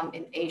women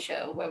in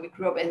Asia, where we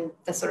grew up in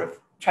the sort of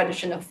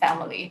tradition of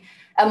family.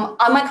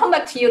 I might come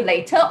back to you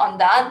later on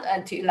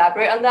that to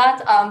elaborate on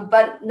that.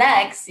 But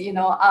next,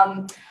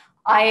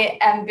 I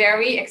am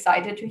very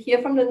excited to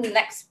hear from the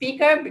next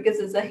speaker because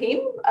it's a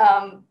him.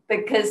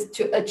 Because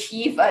to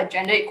achieve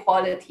gender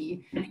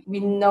equality, we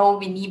know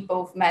we need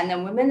both men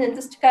and women in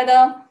this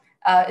together.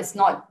 It's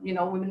not,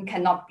 women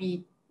cannot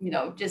be,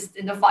 just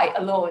in the fight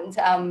alone.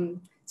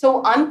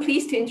 So I'm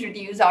pleased to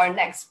introduce our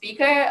next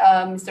speaker,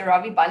 Mr.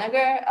 Ravi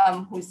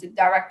Banagar, who's the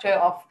Director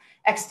of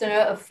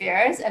External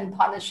Affairs and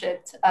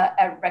Partnerships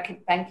at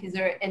Reckitt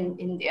Benckiser in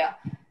India.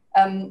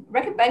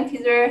 Reckitt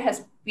Benckiser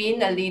has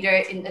been a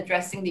leader in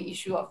addressing the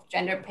issue of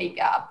gender pay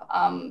gap.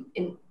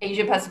 In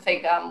Asia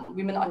Pacific,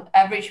 women on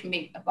average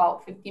make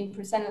about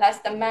 15% less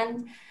than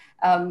men.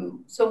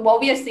 So while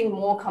we are seeing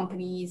more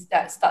companies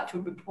that start to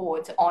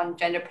report on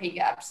gender pay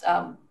gaps,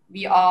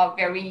 we are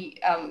very,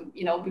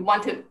 we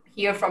want to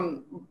hear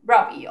from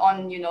Ravi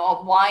on,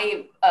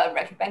 why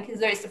Reckitt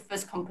Benckiser is the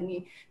first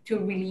company to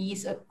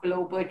release a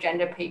global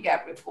gender pay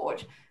gap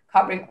report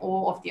covering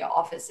all of their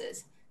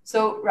offices.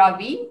 So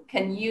Ravi,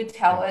 can you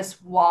tell us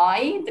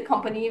why the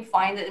company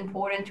finds it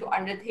important to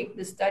undertake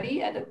the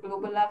study at a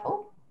global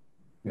level?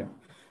 Yeah,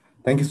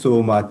 thank you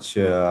so much.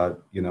 First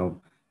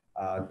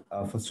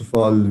of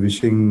all,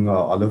 wishing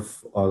all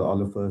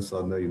of us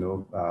on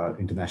the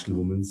International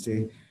Women's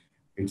Day.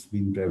 It's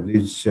been a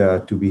privilege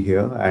to be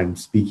here and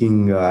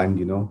speaking.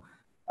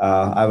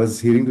 I was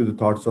hearing to the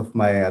thoughts of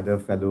my other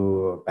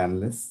fellow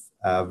panelists.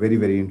 Very,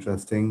 very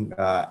interesting.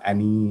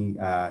 Annie,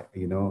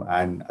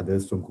 and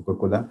others from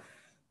Coca-Cola.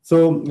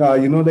 So,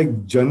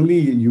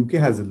 generally, UK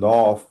has a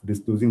law of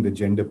disclosing the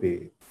gender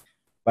pay,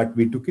 but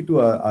we took it to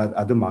our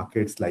other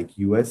markets like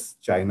US,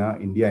 China,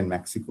 India, and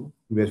Mexico,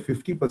 where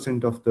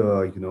 50% of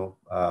the,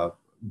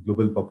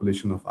 global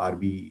population of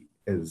RB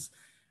is.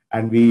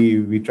 And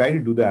we try to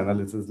do the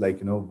analysis like,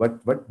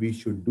 what we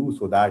should do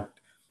so that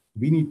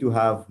we need to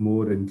have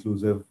more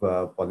inclusive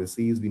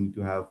policies. We need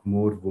to have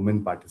more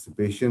women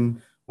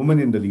participation, women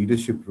in the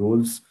leadership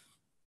roles.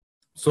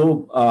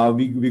 So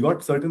we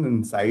got certain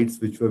insights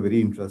which were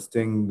very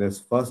interesting. This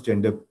first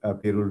gender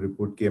payroll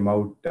report came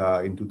out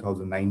in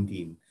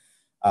 2019.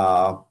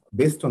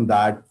 Based on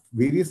that,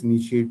 various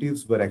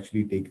initiatives were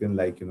actually taken.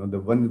 Like, the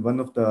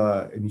one of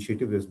the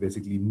initiatives is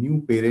basically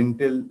new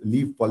parental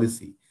leave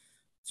policy.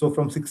 So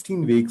from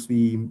 16 weeks,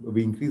 we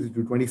increased it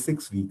to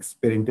 26 weeks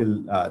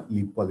parental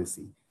leave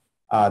policy.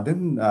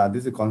 Then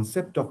there's a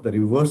concept of the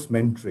reverse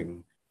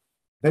mentoring.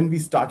 Then we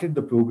started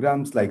the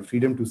programs like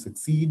Freedom to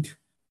Succeed,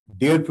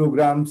 DARE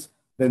programs,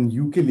 then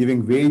UK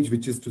Living Wage,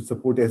 which is to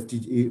support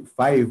SDG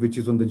 5, which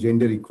is on the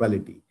gender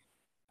equality.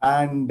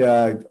 And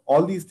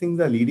all these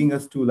things are leading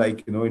us to,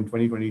 like, in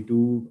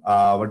 2022,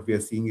 what we are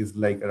seeing is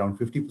like around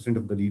 50%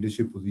 of the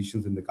leadership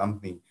positions in the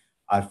company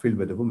are filled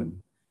by the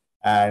women.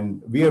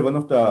 And we are one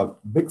of the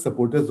big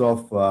supporters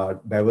of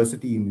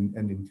diversity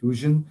and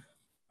inclusion.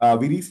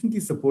 We recently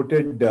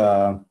supported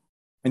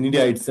in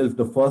India itself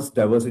the first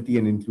diversity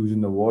and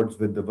inclusion awards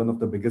with one of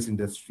the biggest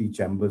industry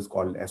chambers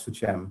called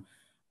ASSOCHAM,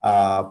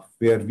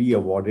 where we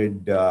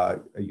awarded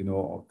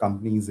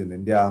companies in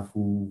India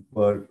who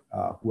are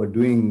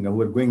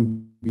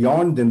going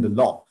beyond than the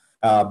law.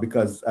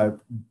 Because to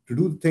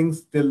do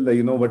things till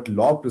what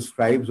law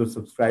prescribes or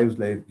subscribes,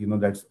 like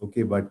that's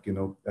okay, but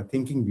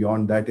thinking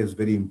beyond that is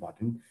very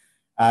important.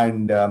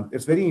 And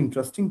it's very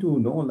interesting to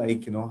know,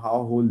 like,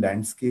 how whole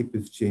landscape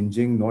is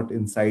changing, not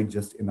inside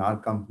just in our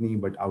company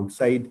but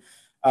outside.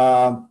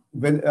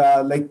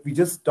 Like we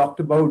just talked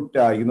about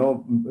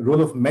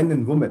role of men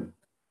and women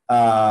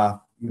on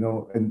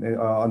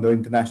the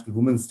International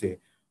Women's Day.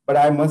 But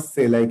I must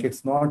say, like,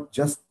 it's not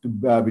just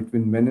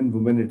between men and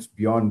women, it's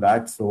beyond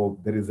that. So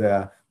there's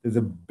a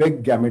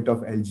big gamut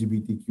of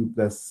LGBTQ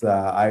plus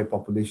I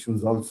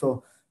populations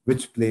also,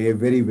 which play a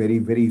very, very,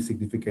 very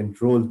significant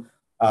role.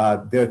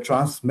 There are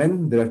trans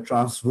men, there are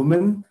trans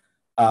women.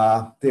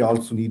 They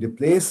also need a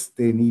place.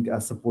 They need a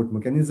support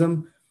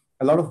mechanism.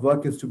 A lot of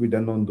work is to be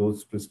done on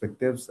those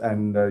perspectives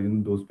and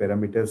those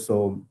parameters.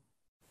 So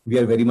we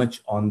are very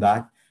much on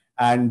that.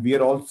 And we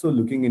are also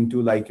looking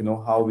into, like,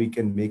 how we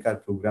can make our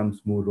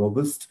programs more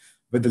robust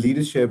with the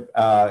leadership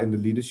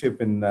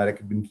in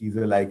Reckitt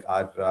Benckiser, like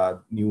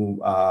our new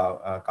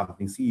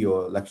company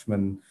CEO,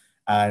 Lakshman,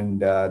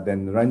 and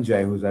then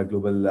Ranjay, who's our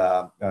global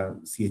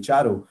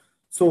CHRO.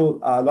 So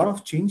a lot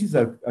of changes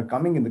are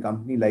coming in the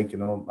company, like,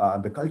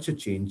 the culture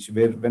change,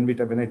 where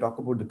when I talk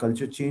about the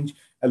culture change,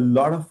 a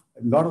lot of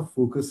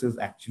focus is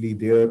actually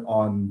there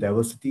on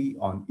diversity,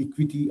 on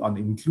equity, on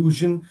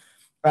inclusion.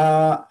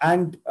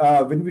 And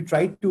when we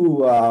try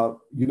to,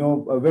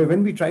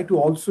 when we try to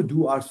also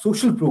do our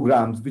social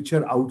programs, which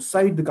are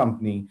outside the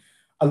company,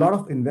 a lot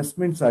of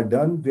investments are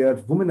done where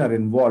women are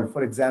involved.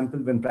 For example,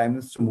 when Prime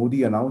Minister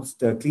Modi announced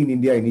Clean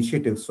India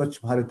initiative,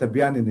 Swachh Bharat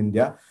Abhiyan in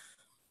India.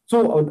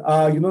 So,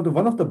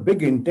 one of the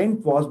big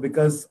intent was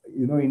because,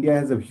 India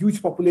has a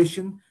huge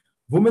population.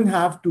 Women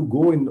have to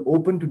go in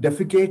open to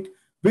defecate.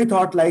 We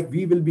thought, like,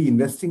 we will be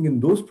investing in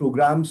those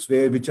programs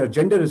which are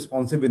gender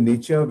responsive in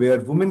nature, where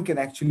women can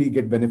actually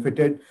get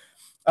benefited.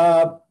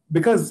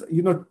 Because,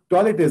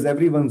 toilet is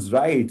everyone's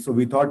right. So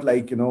we thought,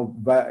 like,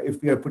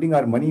 if we are putting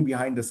our money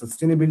behind the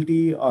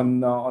sustainability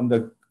on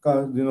the,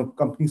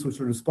 company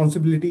social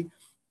responsibility,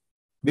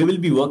 we will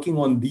be working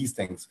on these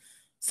things.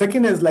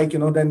 Second is, like,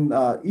 then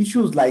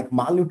issues like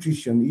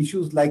malnutrition,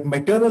 issues like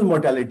maternal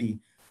mortality.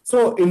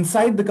 So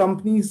inside the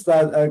company,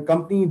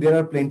 there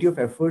are plenty of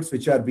efforts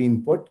which are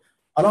being put.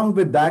 Along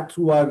with that,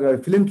 through our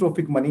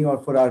philanthropic money or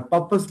for our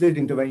purpose-led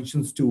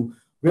interventions too,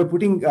 we are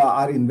putting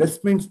our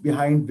investments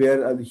behind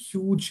where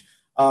huge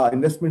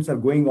investments are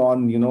going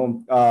on,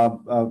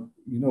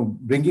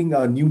 bringing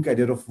a new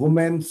cadre of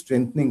women,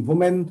 strengthening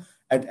women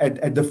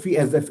at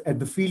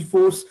the field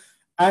force,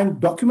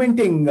 and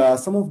documenting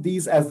some of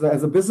these as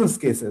a business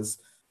cases.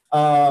 We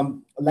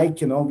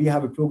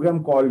have a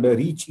program called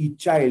Reach Each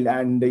Child,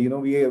 and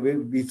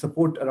we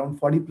support around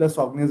 40 plus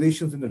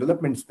organizations in the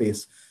development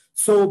space.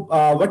 So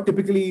what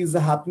typically is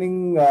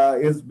happening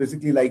is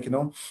basically a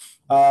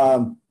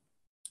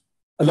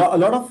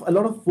lot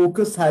of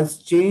focus has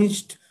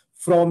changed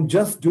from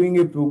just doing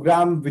a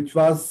program which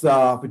was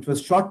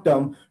short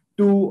term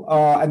to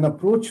an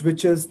approach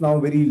which is now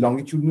very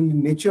longitudinal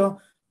in nature,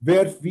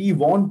 where we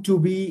want to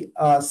be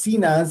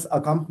seen as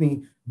a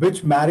company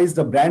which marries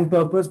the brand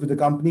purpose with the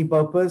company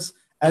purpose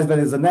as well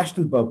as the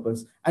national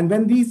purpose. And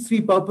when these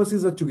three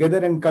purposes are together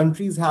and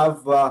countries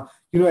have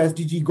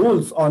SDG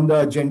goals on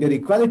the gender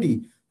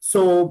equality,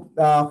 so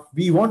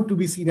we want to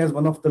be seen as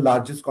one of the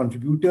largest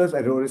contributors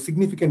or a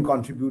significant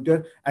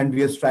contributor, and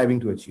we are striving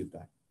to achieve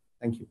that.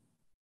 Thank you.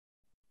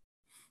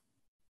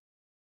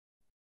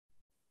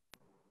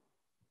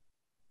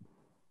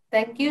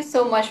 Thank you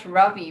so much,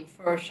 Ravi,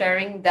 for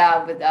sharing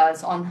that with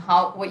us on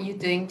what you're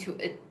doing to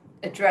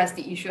address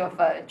the issue of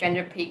a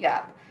gender pay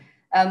gap.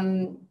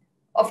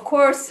 Of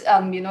course,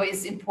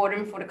 it's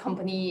important for the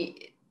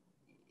company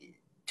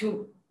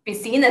to be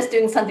seen as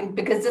doing something,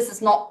 because this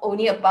is not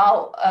only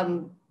about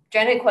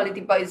gender equality,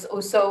 but it's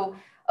also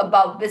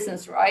about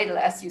business, right?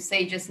 As you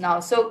say just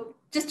now. So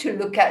just to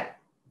look at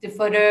the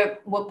further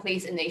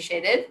workplace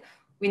initiative,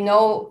 we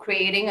know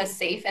creating a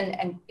safe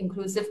and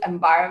inclusive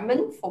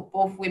environment for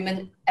both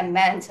women and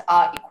men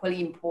are equally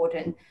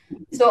important.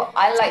 So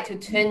I'd like to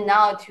turn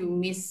now to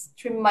Ms.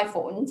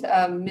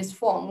 Ms.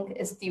 Fong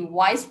is the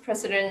Vice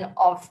President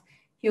of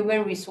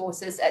Human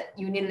Resources at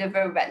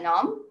Unilever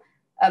Vietnam.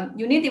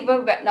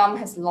 Unilever Vietnam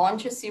has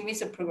launched a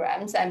series of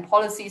programs and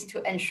policies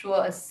to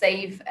ensure a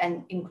safe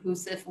and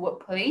inclusive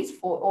workplace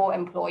for all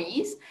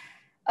employees.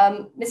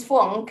 Ms.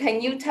 Fong,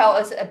 can you tell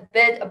us a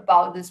bit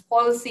about these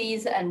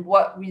policies and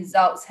what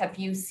results have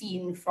you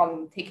seen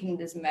from taking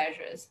these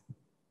measures?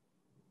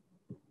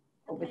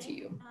 Over to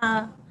you.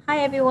 Hi,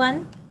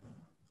 everyone.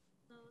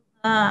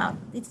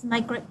 It's my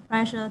great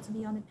pleasure to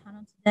be on the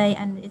panel today,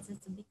 and it's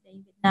a big day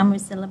in Vietnam we're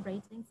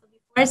celebrating. So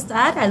before I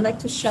start, I'd like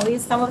to show you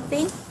some of the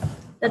things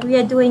that we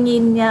are doing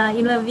in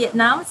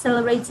Vietnam,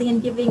 celebrating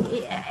and giving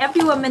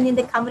every woman in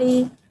the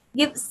company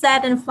gifts,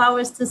 set and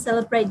flowers to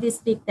celebrate this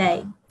big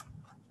day.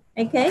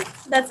 Okay,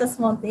 that's a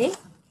small thing,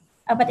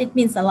 but it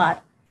means a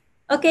lot.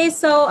 Okay,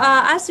 so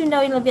as you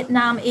know,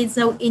 Vietnam is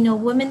a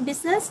women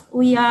business.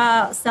 We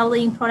are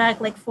selling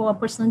product like for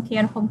personal care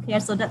and home care.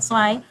 So that's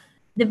why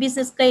the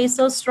business case is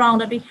so strong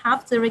that we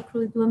have to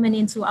recruit women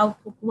into our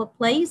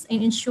workplace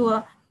and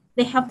ensure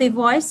they have their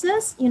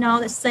voices,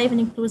 a safe and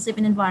inclusive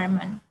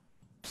environment.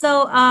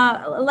 So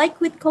like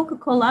with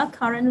Coca-Cola,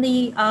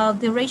 currently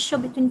the ratio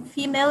between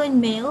female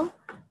and male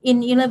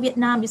in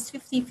Vietnam is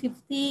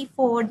 50-50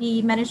 for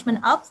the management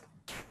ups.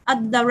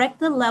 At the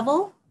director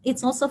level,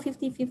 it's also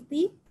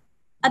 50-50.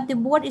 At the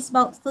board, it's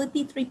about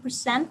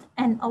 33%,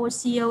 and our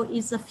CEO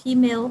is a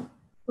female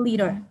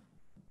leader.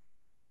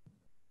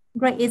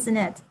 Great, isn't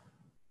it?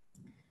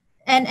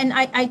 And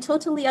I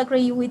totally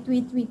agree with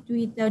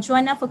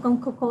Joanna for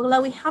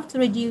Coca-Cola. We have to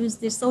reduce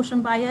the social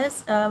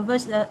bias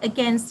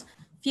against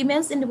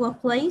females in the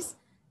workplace.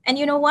 And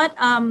you know what?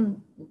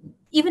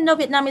 Even though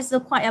Vietnam is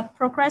quite a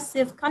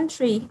progressive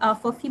country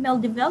for female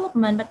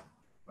development, but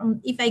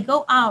if I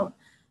go out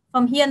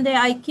from here and there,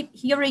 I keep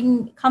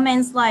hearing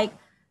comments like,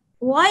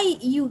 why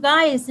you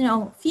guys,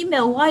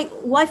 female,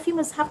 why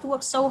females have to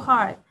work so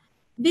hard?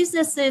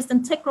 Businesses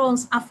and tech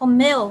roles are for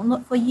male,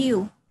 not for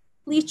you.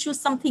 Please choose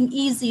something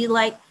easy,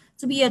 like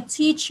to be a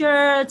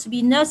teacher, to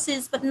be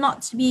nurses, but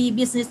not to be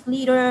business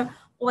leader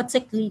or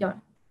tech leader.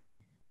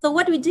 So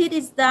what we did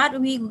is that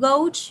we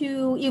go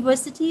to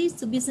universities,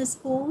 to business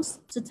schools,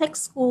 to tech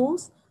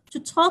schools, to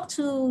talk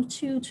to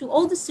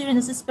all the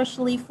students,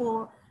 especially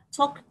for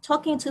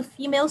talking to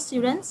female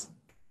students,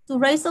 to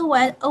raise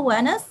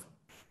awareness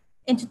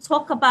and to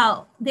talk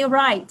about their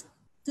right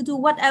to do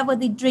whatever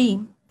they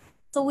dream.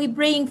 So we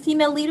bring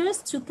female leaders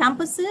to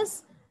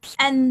campuses,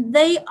 and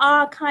they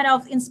are kind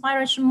of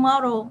inspiration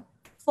model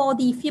for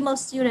the female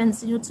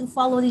students, to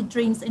follow their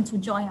dreams and to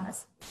join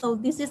us. So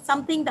this is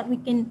something that we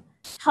can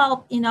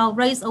help,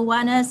 raise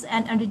awareness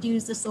and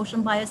reduce the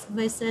social bias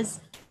versus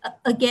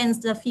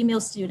against the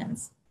female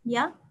students.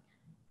 Yeah.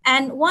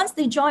 And once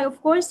they join,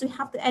 of course, we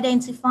have to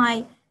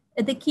identify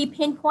the key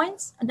pain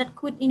points that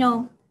could,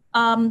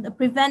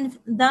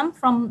 prevent them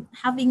from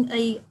having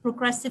a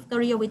progressive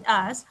career with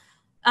us.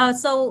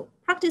 So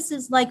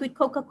practices like with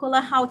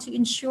Coca-Cola, how to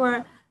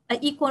ensure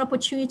equal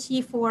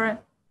opportunity for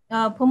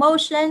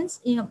promotions,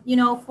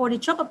 for the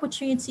job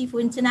opportunity, for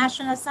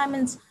international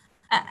assignments,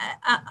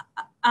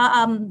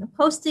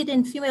 posted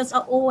and females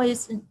are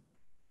always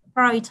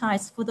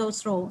prioritized for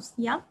those roles.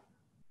 Yeah.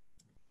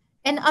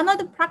 And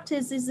another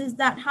practice is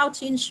that how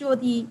to ensure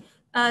the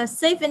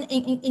safe and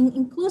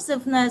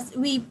inclusiveness,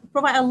 we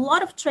provide a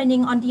lot of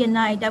training on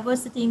D&I,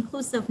 diversity,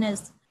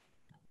 inclusiveness.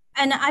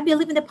 And I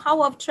believe in the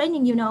power of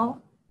training, you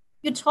know.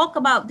 You talk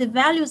about the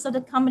values of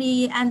the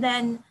company and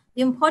then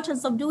the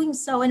importance of doing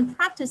so and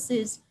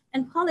practices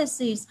and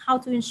policies, how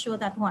to ensure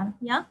that one,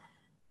 yeah?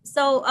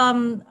 So,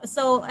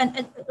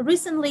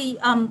 recently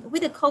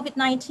with the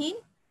COVID-19,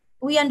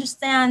 we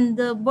understand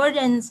the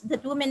burdens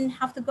that women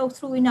have to go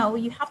through. You know,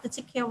 you have to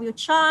take care of your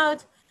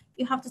child,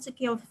 you have to take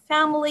care of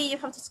family, you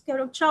have to take care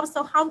of job.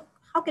 So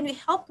how can we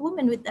help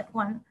women with that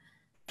one?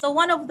 So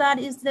one of that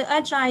is the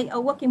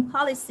agile working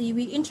policy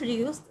we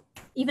introduced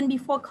even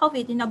before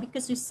COVID, you know,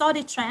 because we saw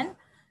the trend.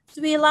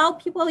 So we allow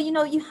people, you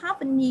know, you have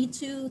a need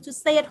to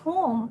stay at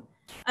home,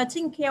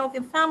 taking care of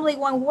your family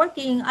while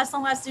working, as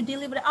long as you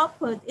deliver the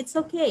output, it's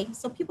okay.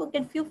 So people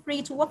can feel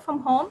free to work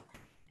from home.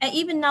 And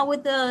even now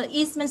with the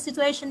easement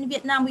situation in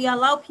Vietnam, we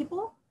allow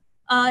people,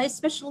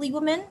 especially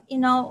women, you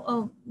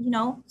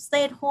know,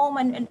 stay at home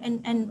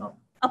and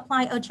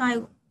apply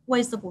agile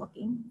ways of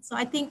working. So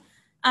I think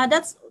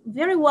that's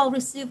very well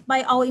received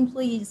by our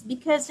employees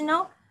because, you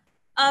know,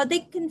 they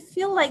can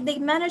feel like they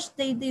manage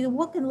the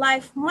work and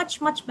life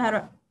much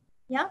better.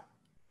 Yeah.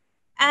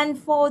 And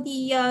for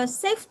the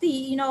safety,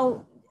 you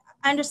know,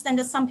 I understand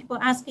that some people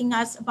asking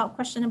us about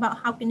question about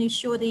how can you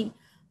ensure the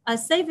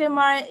safe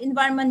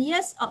environment.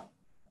 Yes,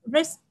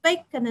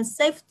 respect and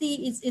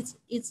safety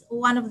it's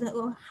one of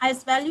the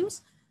highest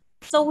values.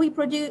 So we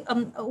produce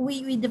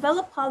we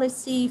develop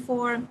policy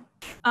for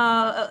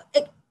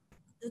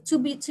to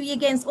be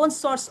against all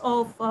sorts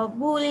of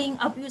bullying,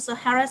 abuse, or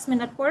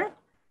harassment at work.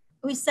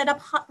 We set up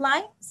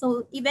hotline.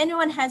 So if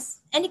anyone has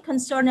any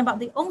concern about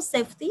their own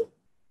safety,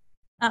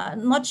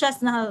 not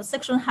just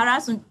sexual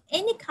harassment,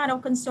 any kind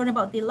of concern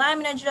about the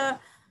line manager,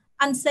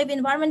 unsafe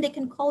environment, they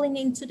can call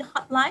into the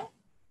hotline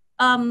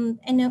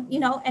and you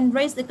know, and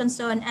raise the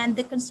concern. And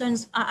the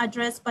concerns are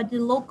addressed by the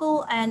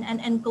local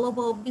and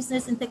global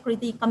business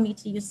integrity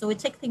committee. So we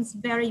take things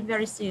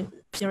very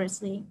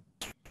seriously.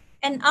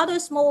 And other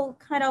small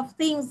kind of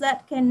things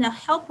that can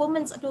help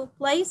women to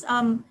place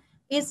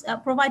is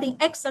providing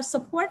extra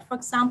support. For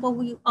example,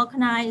 we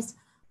organize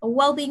a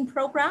well-being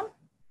program,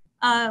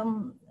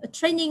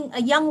 training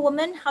a young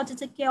woman how to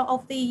take care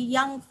of the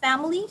young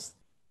families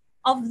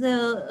of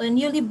the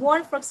newly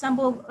born. For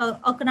example,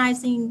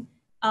 organizing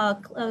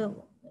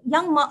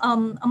young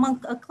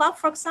among a club,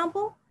 for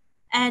example,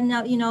 and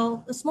you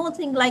know, a small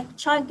thing like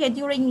childcare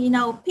during, you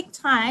know, peak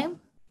time,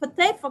 per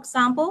day, for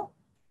example,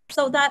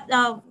 so that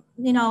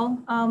you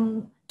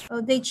know,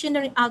 the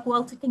children are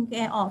well taken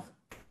care of.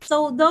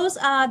 So those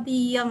are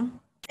the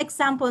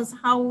examples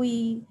how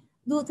we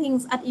do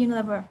things at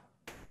Unilever.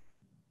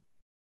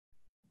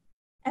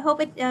 I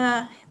hope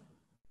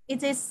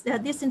it is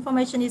this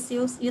information is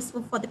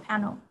useful for the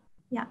panel.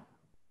 Yeah.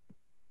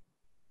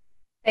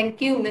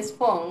 Thank you, Ms.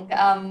 Fong.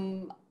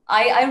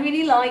 I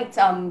really liked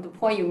the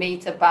point you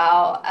made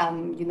about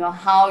you know,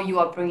 how you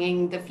are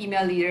bringing the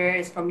female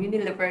leaders from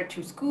Unilever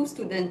to school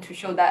students to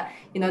show that,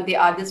 you know, they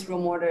are these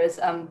role models.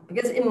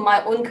 Because in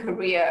my own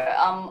career,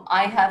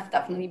 I have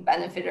definitely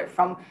benefited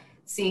from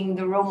seeing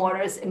the role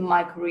models in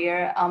my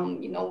career.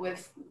 You know,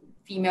 with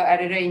female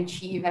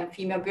editor-in-chief and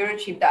female bureau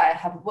chief that I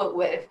have worked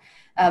with,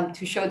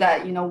 to show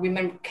that, you know,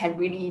 women can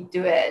really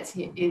do it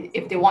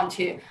if they want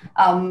to.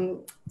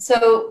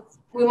 So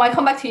we might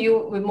come back to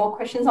you with more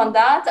questions on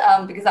that,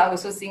 because I'm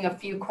also seeing a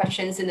few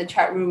questions in the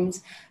chat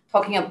rooms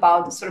talking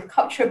about the sort of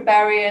cultural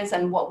barriers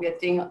and what we are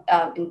doing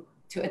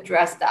to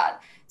address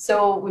that.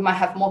 So we might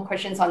have more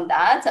questions on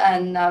that.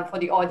 And for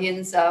the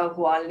audience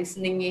who are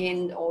listening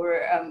in,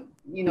 or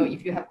you know,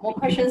 if you have more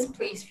questions,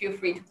 please feel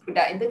free to put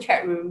that in the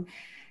chat room.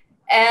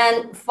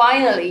 And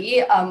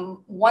finally,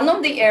 one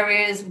of the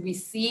areas we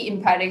see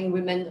impacting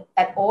women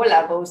at all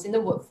levels in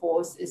the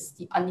workforce is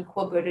the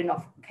unequal burden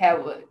of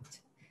care work.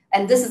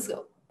 And this is,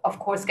 of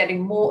course,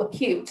 getting more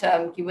acute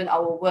given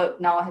our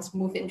work now has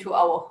moved into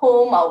our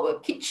home, our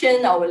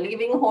kitchen, our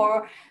living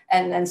hall,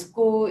 and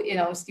school, you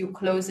know, still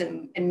closed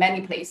in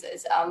many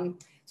places.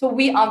 So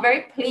we are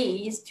very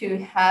pleased to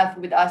have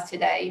with us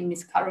today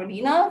Ms.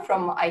 Carolina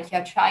from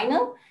IKEA China,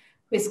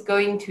 who is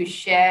going to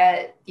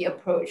share the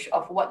approach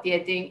of what they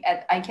are doing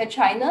at IKEA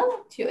China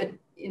to,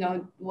 you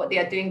know, what they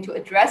are doing to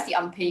address the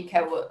unpaid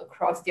care work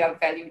across their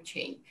value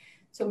chain.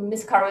 So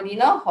Ms.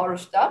 Carolina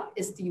Horstad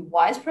is the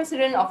Vice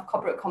President of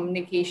Corporate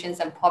Communications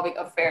and Public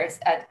Affairs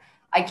at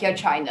IKEA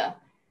China.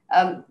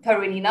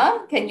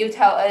 Carolina, can you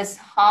tell us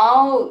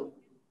how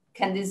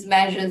can these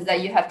measures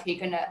that you have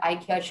taken at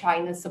IKEA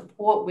China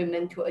support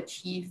women to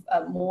achieve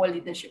more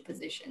leadership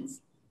positions?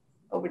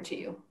 Over to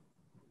you.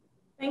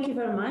 Thank you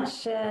very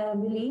much,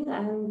 Billy,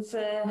 and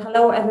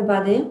hello,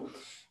 everybody.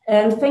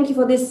 And thank you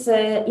for this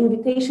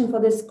invitation for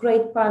this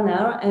great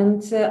panel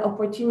and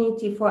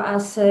opportunity for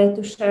us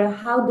to share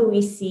how do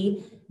we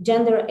see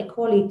gender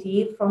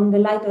equality from the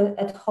light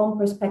at home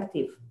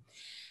perspective.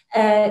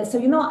 So,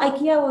 you know,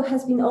 IKEA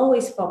has been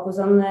always focused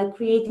on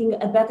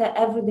creating a better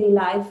everyday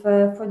life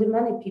for the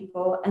many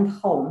people and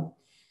home.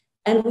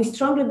 And we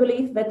strongly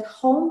believe that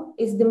home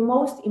is the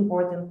most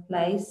important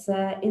place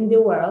in the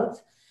world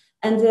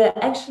And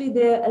actually,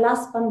 the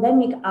last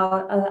pandemic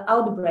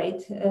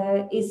outbreak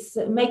is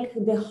make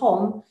the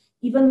home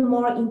even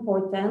more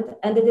important,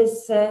 and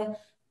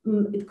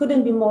it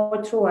couldn't be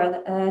more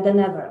truer than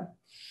ever.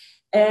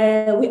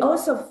 We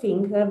also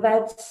think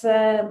that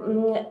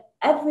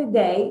every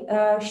day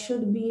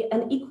should be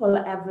an equal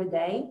every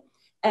day,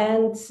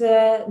 and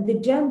the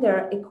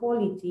gender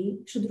equality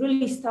should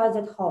really start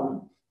at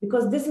home,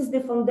 because this is the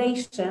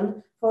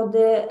foundation for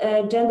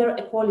the gender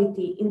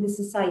equality in the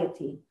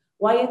society.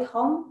 Why at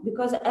home?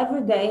 Because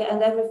every day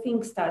and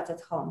everything starts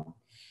at home.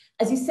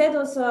 As you said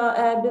also,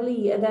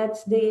 Billy,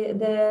 that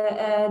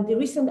the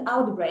recent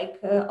outbreak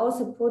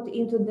also put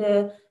into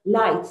the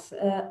light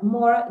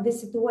more the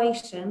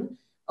situation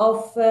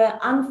of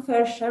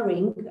unfair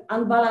sharing,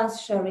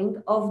 unbalanced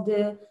sharing of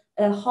the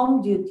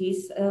home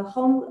duties,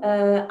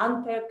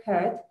 unfair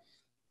care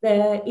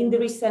in the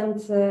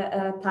recent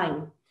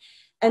time.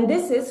 And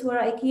this is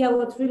where IKEA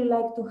would really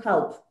like to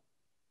help.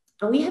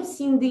 We have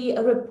seen the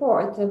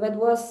report that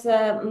was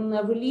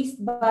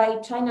released by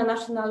China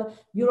National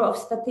Bureau of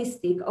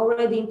Statistics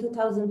already in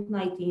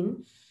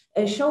 2019,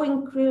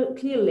 showing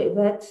clearly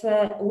that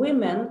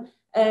women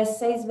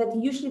says that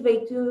usually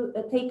they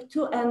take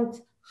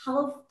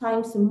 2.5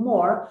 times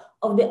more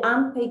of the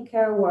unpaid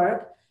care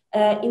work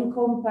in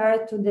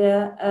compared to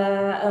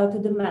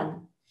the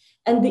men.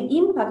 And the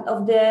impact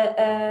of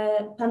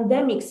the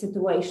pandemic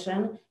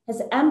situation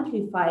has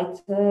amplified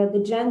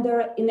the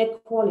gender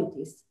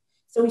inequalities.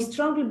 So we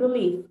strongly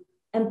believe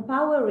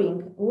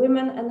empowering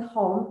women and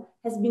home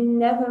has been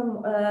never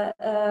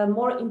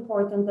more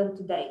important than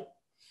today.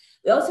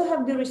 We also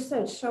have the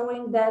research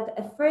showing that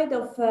a third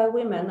of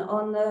women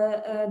on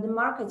the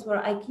markets where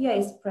IKEA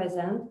is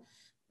present,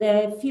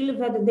 they feel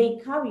that their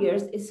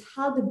careers is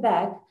held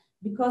back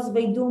because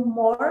they do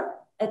more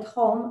at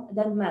home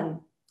than men.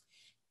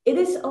 It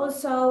is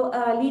also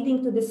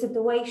leading to the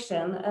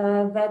situation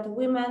that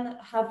women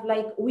have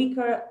like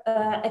weaker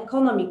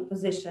economic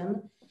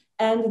position,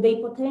 and their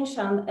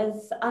potential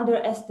is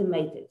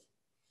underestimated.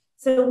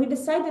 So we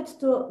decided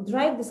to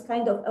drive this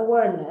kind of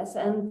awareness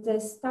and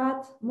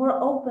start more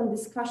open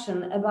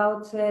discussion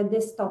about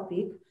this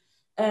topic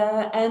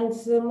and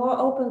more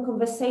open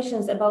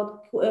conversations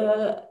about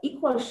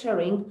equal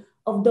sharing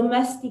of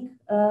domestic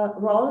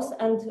roles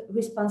and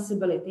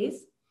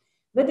responsibilities.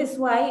 That is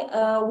why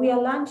we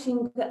are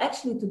launching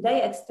actually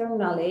today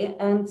externally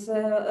and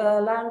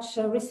launched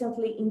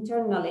recently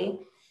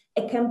internally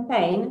a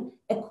campaign,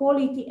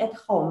 Equality at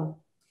Home.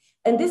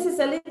 And this is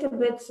a little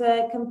bit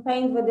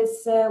campaign that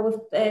is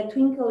with a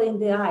twinkle in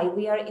the eye.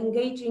 We are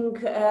engaging,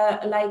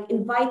 like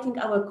inviting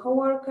our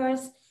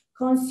coworkers,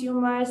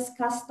 consumers,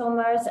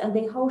 customers, and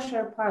the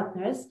wholesale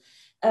partners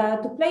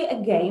to play a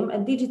game, a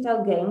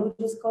digital game, which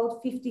is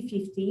called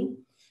 50-50,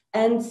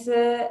 and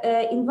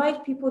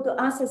invite people to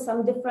answer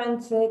some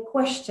different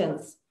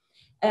questions.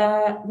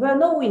 There are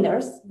no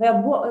winners.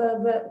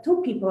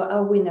 Two people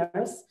are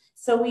winners.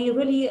 So we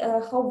really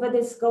hope that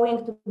it's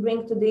going to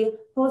bring to the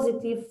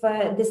positive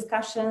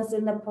discussions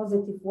in a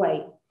positive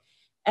way.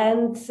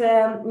 And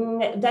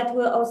that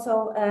will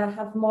also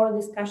have more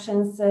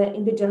discussions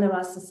in the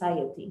general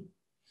society.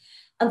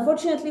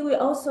 Unfortunately, we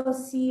also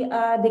see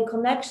the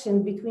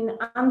connection between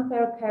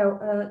unfair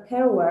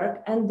care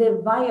work and the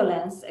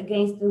violence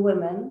against the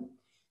women,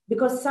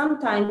 because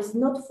sometimes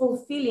not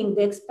fulfilling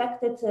the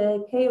expected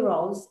care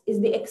roles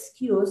is the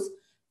excuse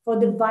for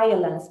the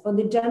violence, for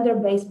the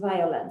gender-based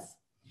violence.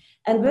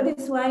 And that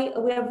is why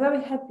we are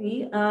very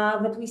happy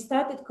that we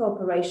started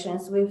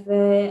cooperations with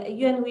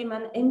UN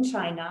Women in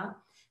China,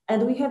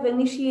 and we have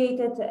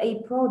initiated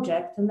a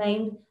project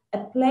named A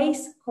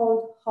Place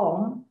Called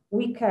Home,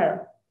 We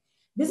Care.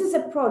 This is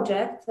a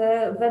project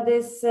that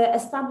is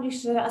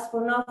established as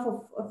for now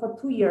for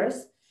 2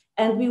 years,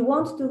 and we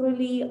want to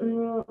really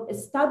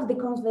start the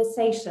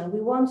conversation.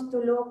 We want to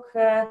look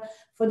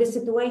for the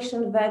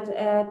situation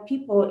that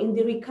people in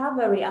the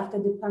recovery after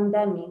the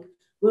pandemic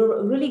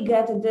will really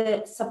get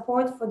the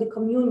support for the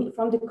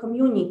from the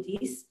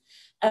communities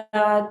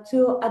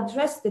to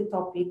address the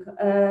topic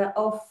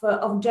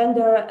of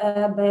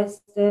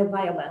gender-based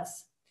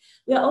violence.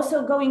 We are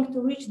also going to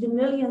reach the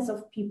millions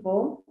of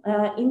people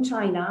in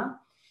China,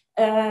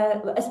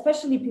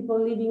 especially people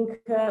living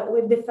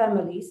with the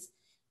families,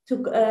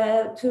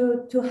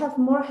 to have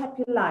more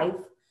happy life,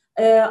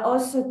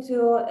 also to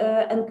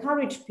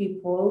encourage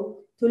people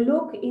to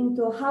look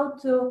into how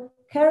to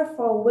care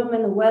for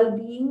women's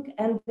well-being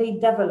and their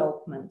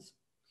development.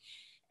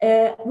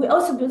 We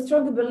also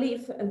strongly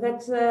believe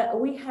that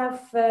we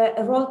have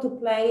a role to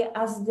play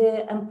as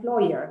the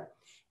employer.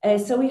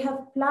 So we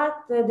have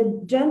plugged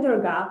the gender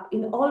gap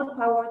in all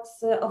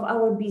parts of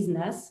our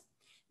business.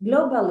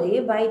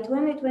 Globally, by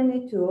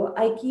 2022,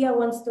 IKEA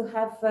wants to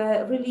have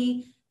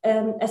really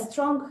a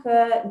strong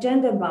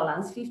gender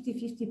balance,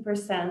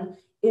 50-50%,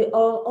 in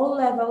all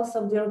levels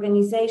of the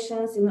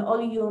organizations, in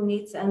all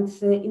units, and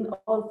in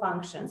all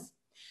functions.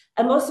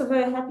 I'm also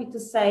very happy to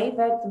say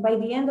that by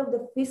the end of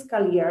the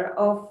fiscal year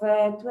of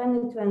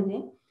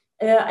 2020,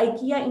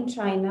 IKEA in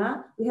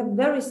China, we have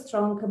very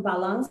strong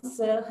balance,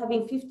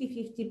 having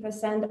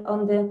 50-50%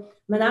 on the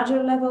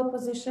manager level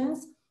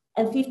positions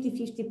and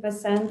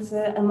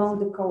 50-50% among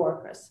the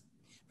coworkers.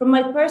 From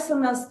my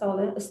personal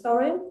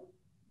story,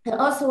 I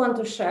also want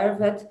to share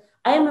that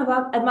I am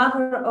a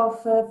mother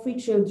of 3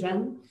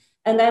 children,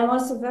 and I'm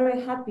also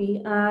very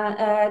happy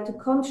to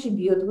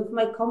contribute with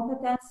my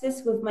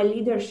competences, with my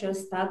leadership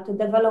staff to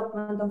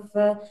development of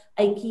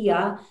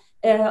IKEA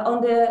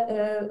on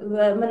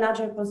the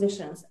manager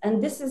positions.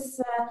 And this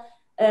is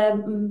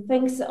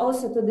thanks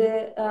also to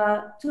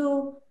the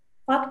 2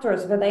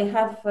 factors that I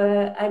have,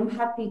 I'm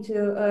happy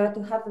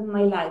to have in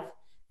my life.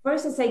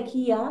 First is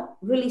IKEA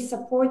really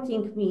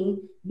supporting me,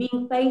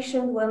 being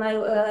patient when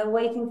I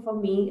waiting for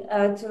me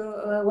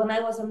when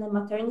I was on the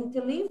maternity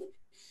leave,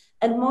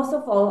 and most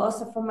of all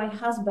also for my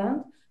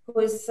husband, who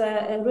is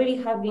really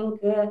having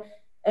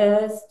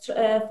a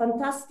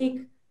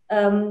fantastic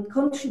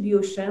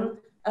contribution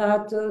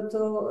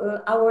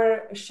to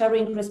our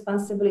sharing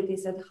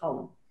responsibilities at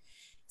home.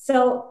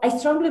 So I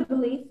strongly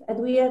believe, and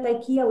we at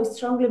IKEA, we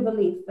strongly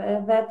believe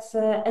that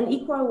an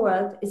equal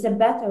world is a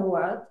better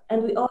world,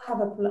 and we all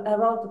have a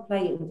role to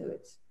play into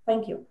it.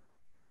 Thank you.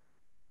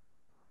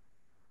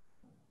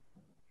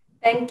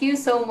 Thank you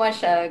so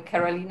much,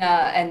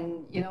 Carolina.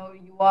 And you know,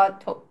 you are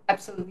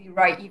absolutely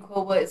right.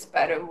 Equal work is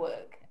better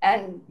work.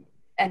 And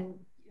you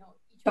know,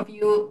 each of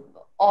you,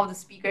 all the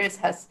speakers,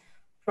 has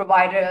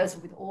provided us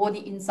with all the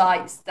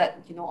insights that,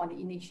 you know, on the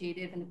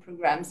initiative and the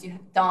programs you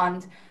have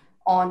done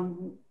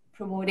on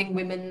promoting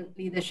women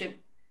leadership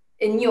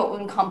in your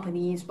own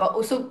companies, but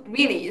also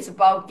really it's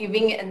about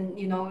giving and,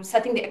 you know,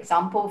 setting the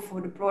example for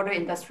the broader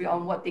industry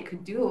on what they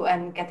could do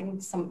and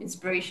getting some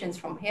inspirations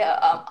from here.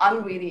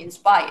 I'm really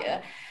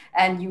inspired,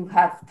 and you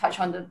have touched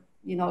on the,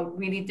 you know,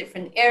 really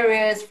different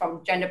areas,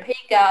 from gender pay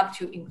gap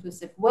to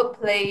inclusive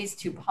workplace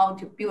to how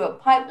to build a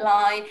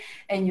pipeline,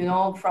 and, you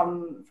know,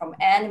 from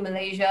Anne in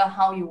Malaysia,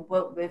 how you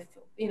work with,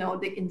 you know,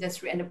 the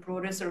industry and the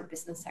broader sort of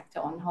business sector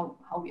on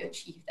how we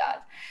achieve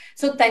that.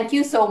 So thank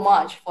you so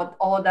much for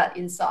all that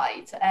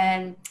insight.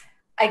 And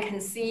I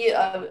can see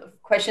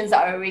questions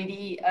are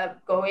already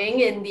going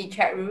in the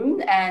chat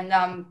room,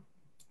 and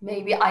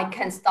maybe I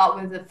can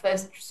start with the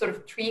first sort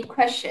of 3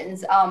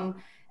 questions.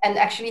 And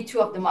actually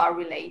 2 of them are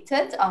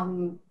related.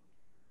 And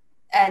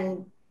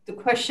the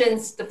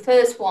questions, the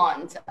first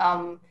one,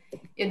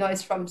 you know,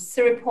 is from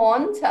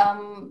Siripont,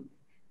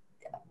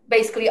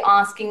 basically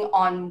asking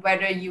on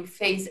whether you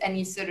face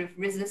any sort of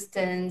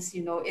resistance,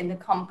 you know, in the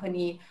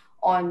company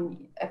on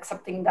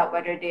accepting that,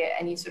 whether there are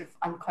any sort of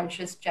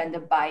unconscious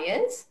gender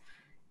bias.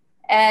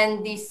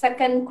 And the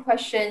second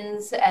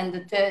questions and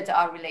the third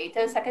are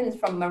related. Second is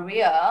from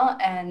Maria,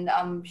 and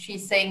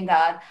she's saying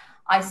that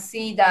I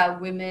see that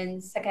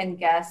women second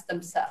guess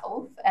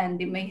themselves, and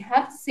they may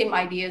have the same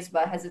ideas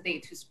but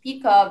hesitate to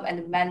speak up, and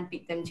the men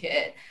beat them to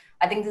it.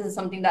 I think this is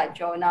something that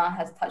Jonah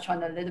has touched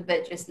on a little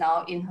bit just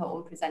now in her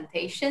own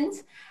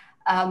presentations.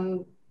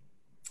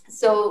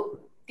 So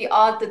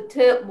the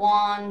third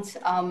one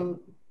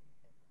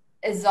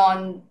is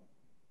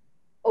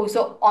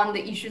also on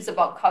the issues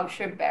about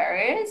cultural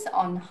barriers,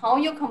 on how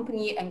your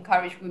company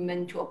encourage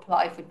women to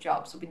apply for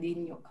jobs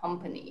within your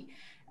company.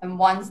 And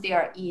once they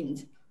are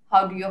in,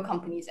 how do your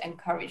companies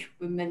encourage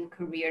women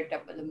career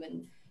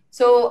development?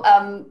 So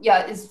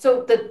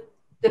so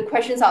the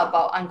questions are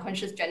about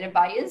unconscious gender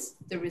bias,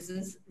 the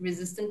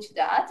resistance to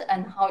that,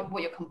 and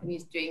what your company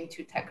is doing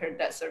to tackle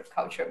that sort of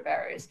cultural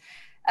barriers.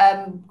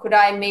 Could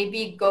I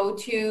maybe go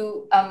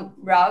to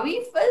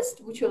Ravi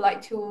first? Would you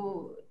like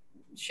to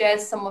share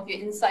some of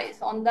your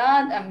insights on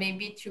that, and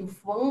maybe to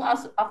Feng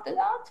after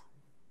that?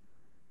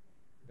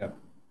 Yeah,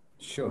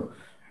 sure.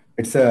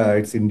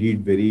 It's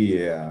indeed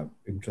very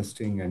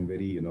interesting and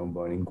very, you know,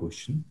 burning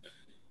question.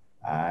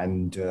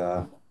 And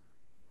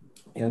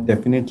yeah,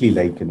 definitely,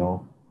 like, you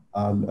know,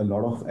 a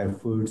lot of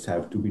efforts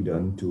have to be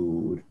done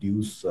to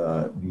reduce,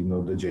 you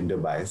know, the gender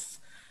bias,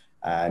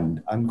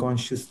 and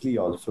unconsciously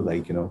also,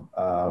 like, you know,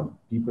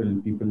 people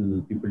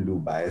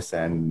do bias,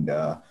 and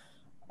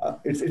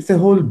it's a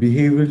whole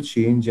behavioral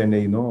change and a,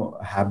 you know,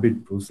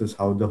 habit process,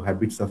 how the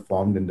habits are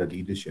formed in the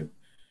leadership.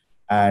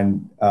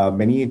 And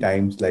many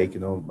times, like, you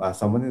know,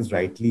 someone has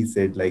rightly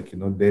said, like, you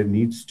know, there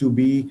needs to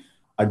be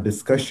a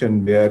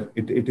discussion where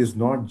it is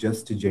not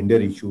just a gender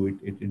issue,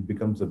 it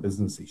becomes a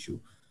business issue.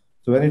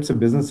 So when it's a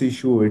business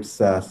issue,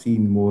 it's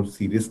seen more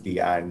seriously,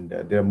 and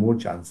there are more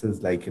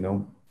chances, like, you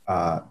know,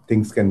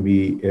 things can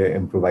be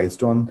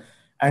improvised on.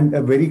 And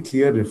a very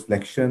clear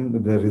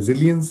reflection, the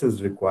resilience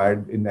is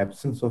required. In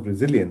absence of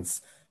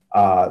resilience,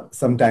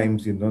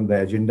 sometimes, you know, the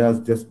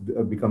agendas just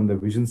become the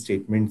vision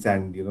statements,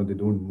 and, you know, they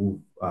don't move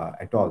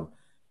at all.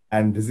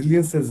 And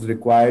resilience is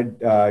required,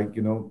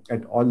 you know,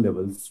 at all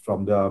levels,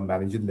 from the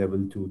manager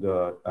level to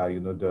the, you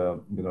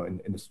know, in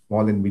the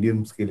small and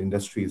medium scale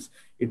industries.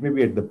 It may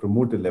be at the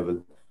promoter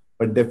level,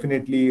 but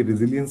definitely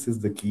resilience is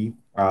the key.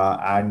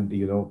 And,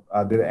 you know,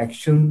 there are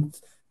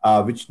actions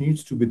which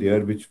needs to be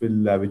there, which will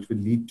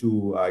lead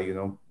to,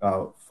 you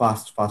know,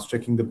 fast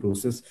tracking the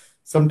process.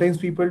 Sometimes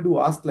people do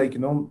ask, like, you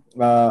know,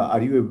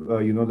 are you,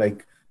 you know,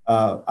 like,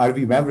 are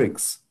we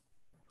mavericks?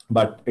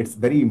 But it's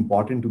very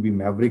important to be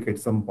maverick at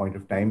some point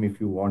of time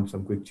if you want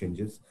some quick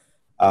changes.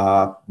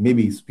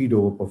 Maybe speed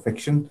over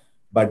perfection,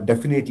 but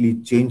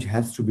definitely change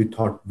has to be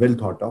well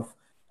thought of,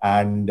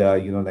 and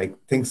like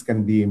things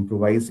can be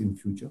improvised in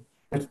future.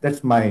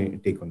 That's my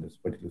take on this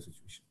particular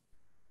situation.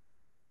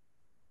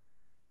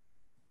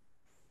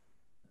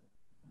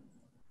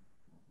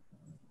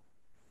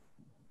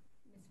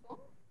 Ms. Fong,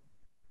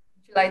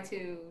 would you like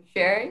to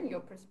share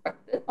your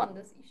perspective on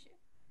this issue?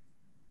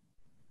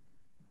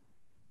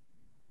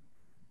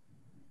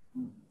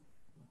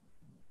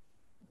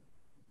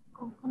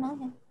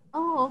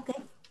 Oh,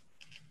 okay.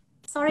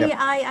 Sorry, Yep.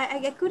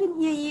 I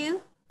couldn't hear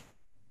you.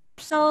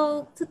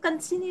 So to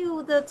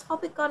continue the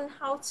topic on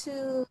how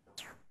to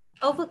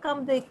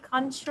overcome the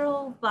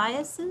cultural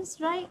biases,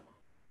 right?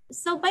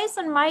 So based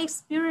on my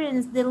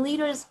experience, the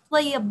leaders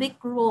play a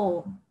big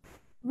role,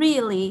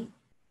 really.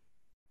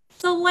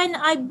 So when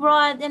I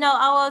brought,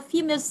 our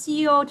female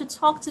CEO to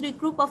talk to the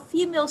group of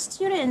female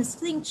students,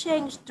 things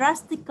changed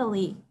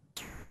drastically.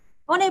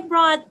 When I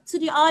brought to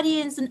the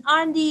audience an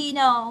R&D,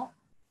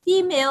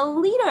 female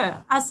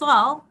leader as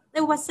well, they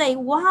would say,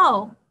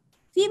 wow,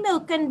 female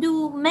can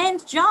do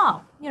man's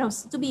job,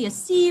 to be a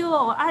CEO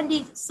or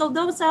R&D. So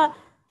those are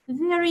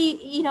very,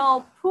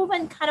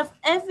 proven kind of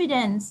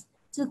evidence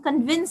to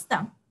convince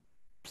them.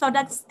 So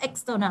that's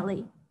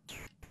externally.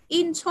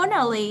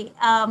 Internally,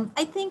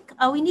 I think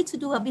we need to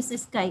do a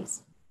business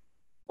case.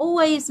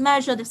 Always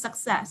measure the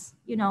success,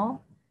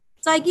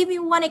 So I give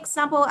you one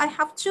example. I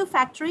have 2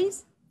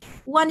 factories.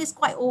 One is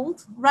quite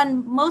old,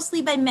 run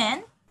mostly by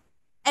men.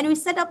 And we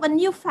set up a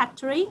new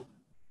factory.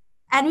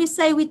 And we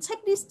say we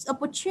take this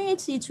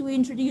opportunity to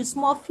introduce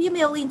more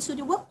female into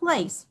the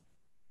workplace.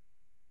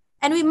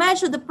 And we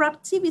measure the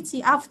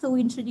productivity after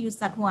we introduce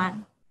that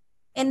one.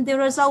 And the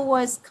result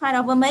was kind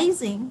of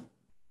amazing.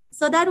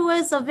 So that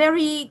was a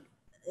very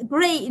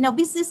great,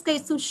 business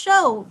case to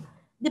show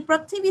the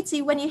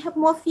productivity when you have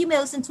more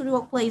females into the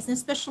workplace,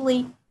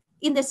 especially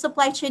in the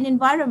supply chain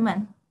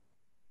environment.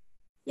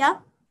 Yeah.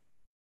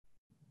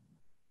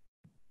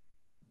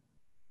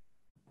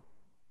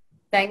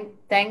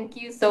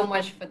 Thank you so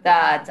much for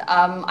that.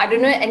 I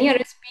don't know, any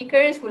other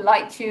speakers would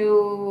like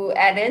to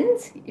add in?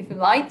 If you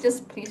like,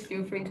 just please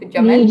feel free to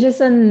jump in.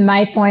 Just on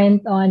my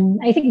point on,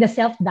 I think the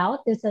self-doubt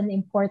is an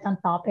important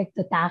topic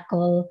to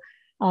tackle.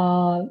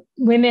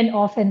 Women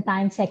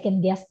oftentimes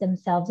second guess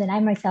themselves, and I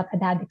myself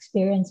had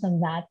experience on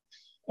that.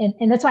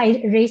 And that's why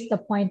I raised the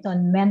point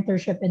on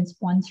mentorship and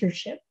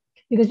sponsorship,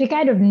 because we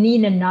kind of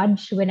need a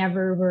nudge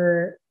whenever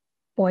we're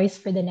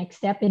poised for the next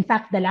step. In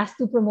fact, the last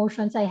 2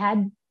 promotions I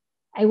had,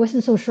 I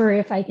wasn't so sure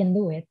if I can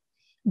do it,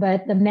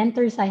 but the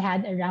mentors I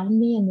had around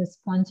me and the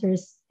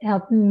sponsors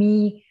helped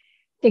me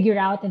figure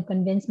out and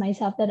convince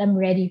myself that I'm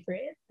ready for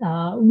it.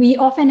 We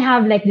often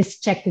have like this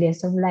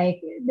checklist of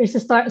like, there's a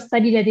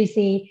study that they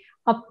say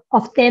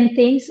of 10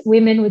 things,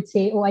 women would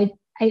say, oh, I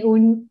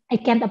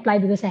can't apply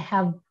because I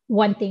have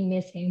one thing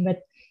missing.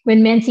 But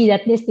when men see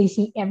that list, they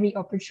see every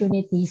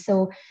opportunity.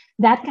 So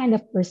that kind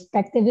of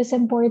perspective is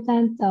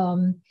important.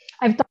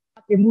 I've talked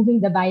about removing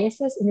the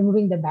biases and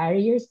removing the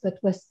barriers, but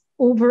what's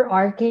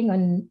overarching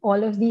on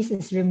all of these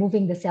is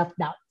removing the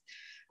self-doubt.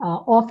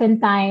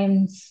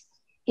 Oftentimes,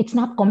 it's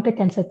not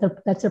competence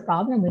that's a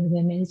problem with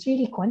women. It's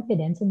really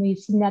confidence. And we've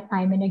seen that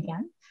time and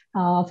again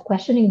of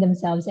questioning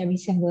themselves every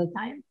single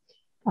time.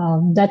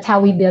 That's how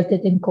we built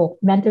it in Coke.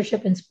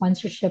 Mentorship and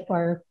sponsorship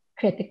are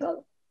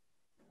critical.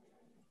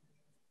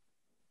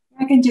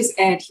 I can just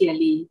add here,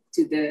 Lee,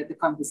 to the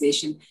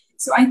conversation.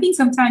 So I think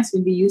sometimes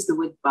when we use the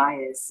word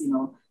bias,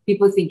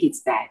 people think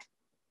it's bad.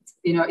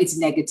 It's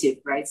negative,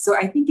 right? So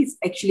I think it's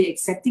actually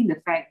accepting the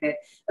fact that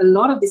a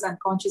lot of this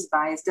unconscious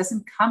bias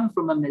doesn't come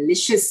from a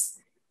malicious,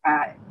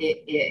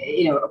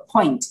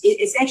 point.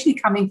 It's actually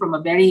coming from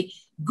a very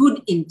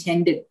good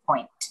intended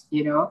point,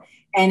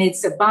 and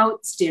it's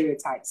about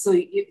stereotypes. So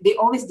they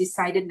always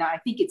decided, now I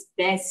think it's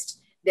best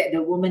that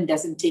the woman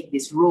doesn't take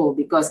this role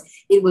because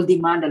it will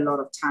demand a lot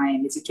of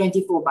time. It's a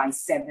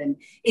 24/7.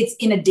 It's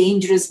in a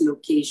dangerous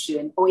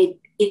location, or it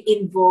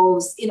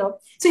involves,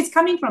 so it's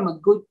coming from a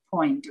good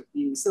point of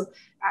view. So,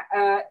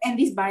 and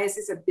these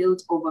biases are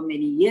built over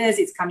many years.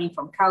 It's coming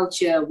from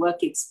culture,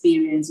 work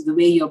experience, the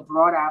way you're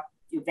brought up,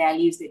 your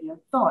values that you're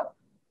taught.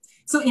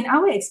 So in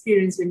our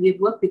experience, when we've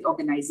worked with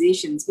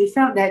organizations, we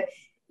felt that,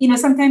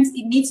 sometimes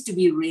it needs to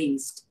be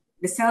raised.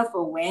 The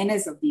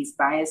self-awareness of these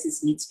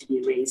biases needs to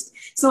be raised.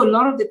 So a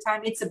lot of the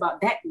time, it's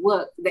about that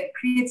work that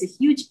creates a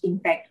huge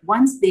impact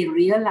once they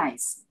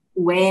realize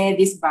where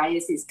this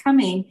bias is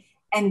coming.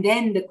 And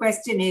then the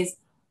question is,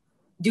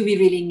 do we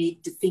really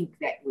need to think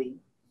that way?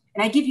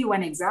 And I give you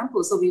one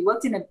example. So we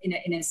worked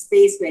in a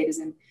space where it is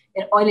an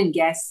oil and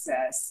gas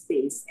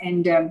space.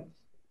 And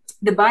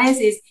the bias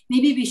is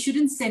maybe we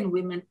shouldn't send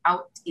women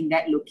out in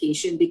that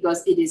location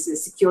because it is a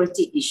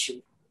security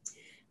issue.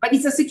 But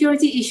it's a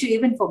security issue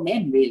even for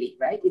men, really,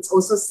 right? It's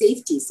also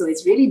safety. So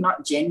it's really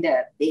not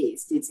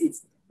gender-based.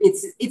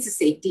 It's a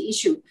safety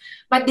issue.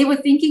 But they were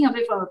thinking of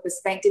it from a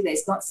perspective that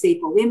it's not safe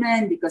for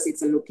women because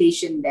it's a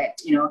location that,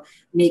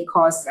 may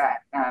cause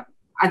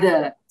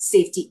other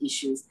safety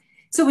issues.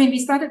 So when we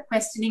started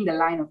questioning the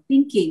line of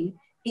thinking,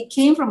 it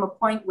came from a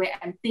point where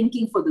I'm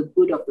thinking for the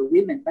good of the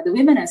women, but the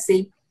women are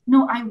saying,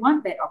 no, I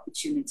want that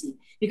opportunity,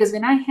 because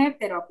when I have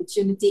that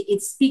opportunity,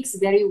 it speaks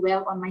very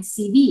well on my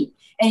CV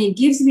and it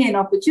gives me an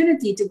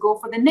opportunity to go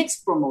for the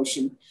next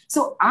promotion.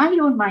 So I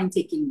don't mind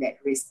taking that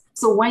risk.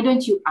 So why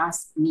don't you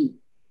ask me?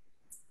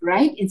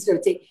 Right? Instead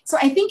of so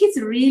I think it's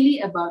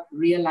really about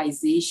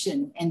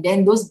realization, and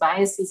then those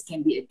biases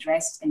can be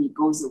addressed and it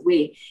goes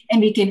away,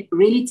 and we can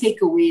really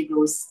take away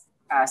those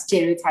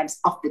stereotypes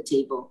off the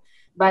table.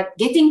 But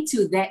getting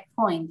to that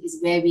point is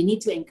where we need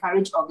to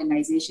encourage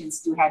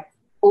organizations to have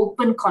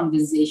open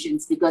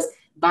conversations, because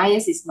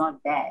bias is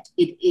not bad.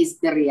 It is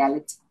the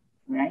reality,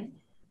 right?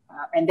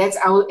 And that's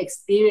our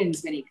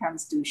experience when it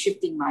comes to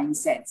shifting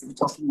mindsets and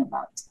talking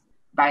about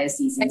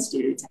biases and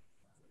stereotypes.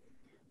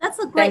 That's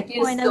a great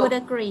point. I would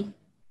agree.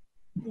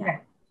 Yeah.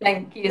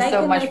 Thank you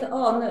so much. I can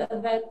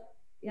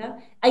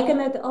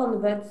add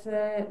on that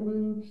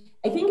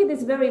I think it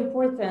is very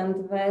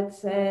important that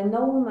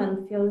no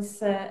woman feels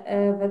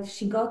that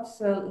she got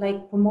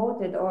like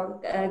promoted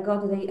or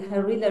got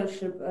her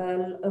leadership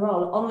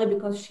role only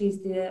because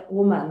she's the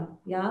woman.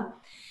 Yeah.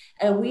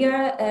 We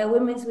are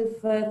women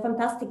with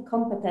fantastic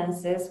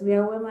competences. We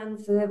are women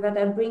that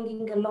are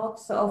bringing a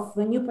lot of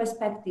new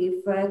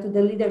perspective to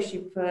the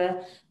leadership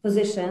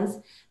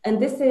positions.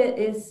 And this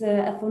is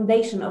a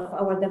foundation of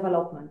our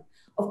development.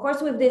 Of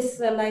course, with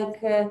this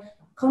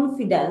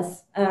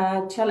confidence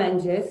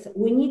challenges,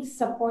 we need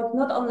support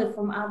not only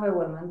from other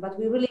women, but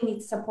we really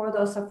need support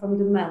also from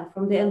the men,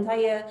 from the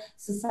entire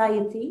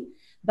society.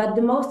 But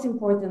the most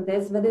important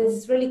is that it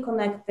is really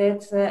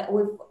connected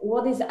with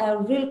what is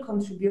our real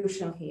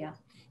contribution here.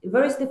 If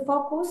there is the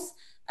focus,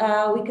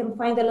 we can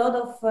find a lot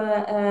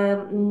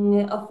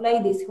of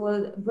ladies who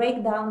will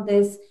break down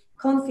these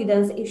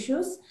confidence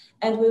issues,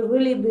 and will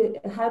really be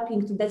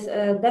helping to this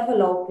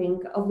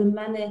developing of the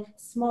many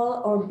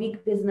small or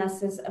big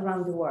businesses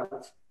around the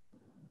world.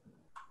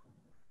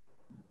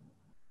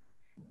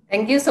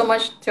 Thank you so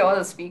much to all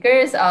the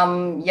speakers.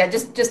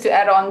 Just to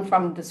add on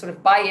from the sort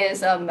of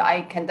bias,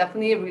 I can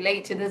definitely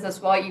relate to this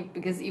as well,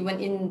 because even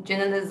in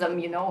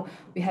journalism,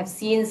 we have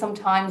seen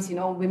sometimes,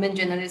 women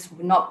journalists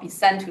would not be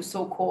sent to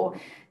so-called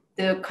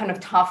the kind of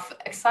tough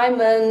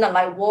assignment,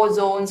 like war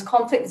zones,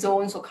 conflict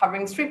zones, or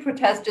covering street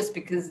protests just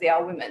because they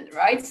are women,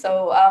 right? So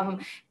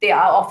they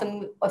are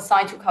often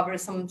assigned to cover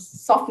some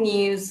soft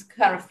news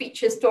kind of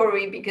feature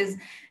story because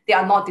they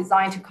are not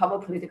designed to cover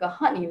political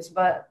hard news.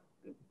 But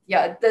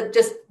yeah,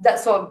 that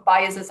sort of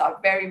biases are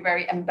very,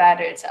 very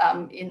embedded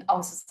in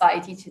our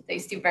society today,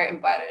 still very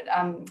embedded.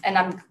 And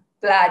I'm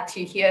glad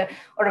to hear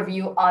all of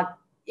you are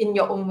in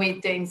your own way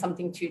doing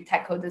something to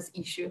tackle this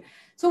issue.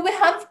 So we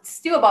have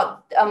still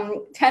about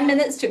 10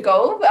 minutes to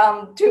go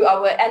to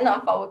our end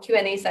of our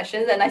Q&A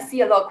sessions. And I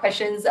see a lot of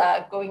questions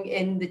going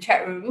in the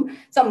chat room.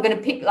 So I'm going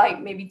to pick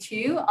like maybe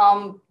two.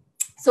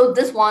 So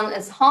this one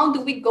is, how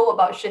do we go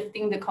about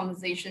shifting the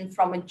conversation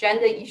from a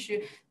gender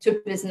issue to a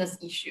business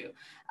issue?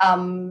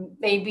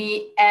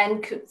 Maybe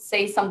Anne could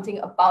say something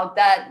about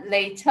that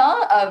later,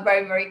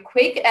 very, very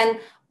quick.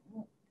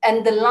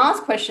 And the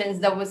last questions,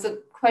 there was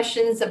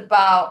questions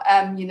about,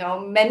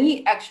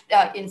 many,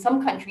 in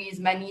some countries,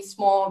 many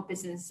small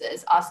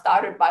businesses are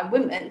started by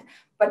women,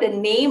 but the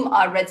name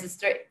are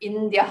registered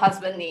in their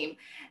husband's name.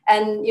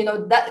 And,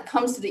 that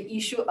comes to the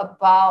issue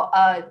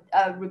about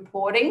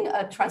reporting,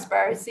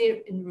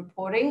 transparency in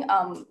reporting,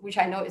 which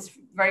I know is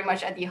very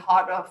much at the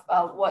heart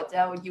of what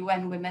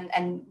UN Women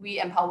and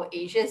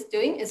WeEmpowerAsia is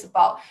doing, is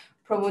about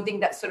promoting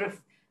that sort of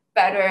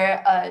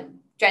better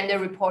gender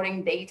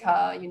reporting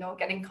data,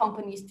 getting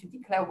companies to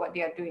declare what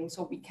they are doing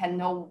so we can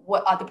know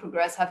what other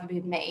progress have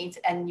been made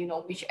and,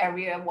 which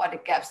area, what are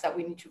the gaps that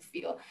we need to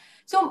fill.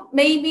 So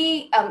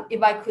maybe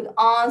if I could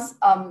ask,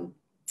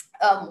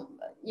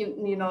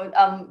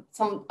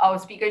 some of our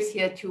speakers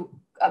here to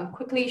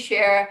quickly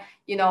share,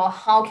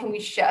 how can we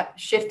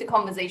shift the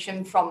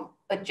conversation from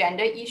a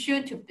gender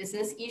issue to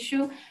business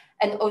issue?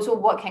 And also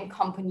what can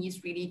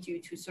companies really do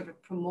to sort of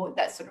promote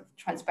that sort of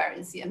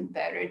transparency and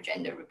better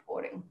gender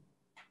reporting?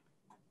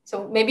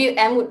 So maybe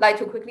Anne would like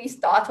to quickly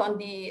start on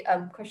the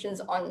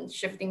questions on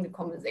shifting the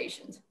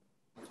conversations.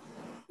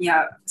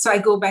 Yeah, so I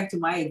go back to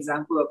my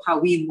example of how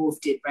we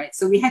moved it, right?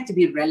 So we had to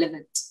be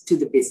relevant to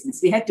the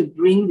business. We had to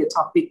bring the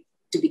topic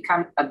to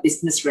become a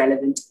business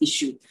relevant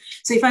issue.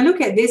 So if I look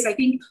at this, I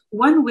think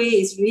one way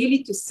is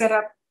really to set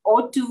up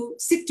or to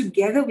sit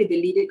together with the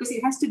leader, because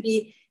it has to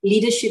be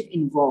leadership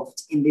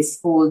involved in this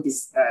whole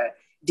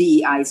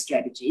DEI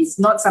strategy. It's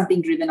not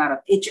something driven out of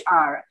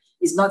HR.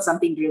 It's not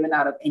something driven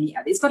out of any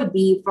other. It's got to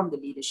be from the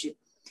leadership.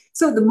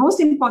 So the most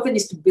important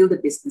is to build a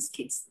business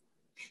case.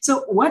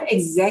 So what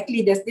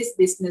exactly does this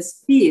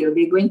business feel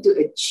they're going to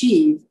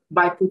achieve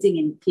by putting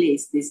in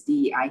place this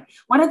DEI?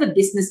 What are the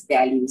business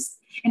values?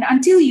 And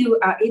until you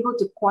are able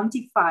to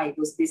quantify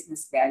those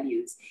business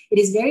values, it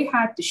is very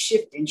hard to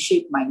shift and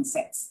shape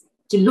mindsets,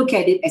 to look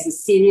at it as a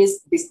serious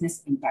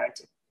business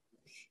imperative.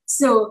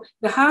 So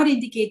the hard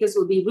indicators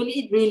will be, will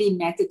it really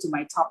matter to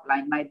my top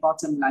line, my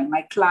bottom line,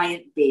 my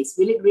client base?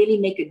 Will it really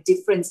make a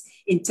difference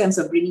in terms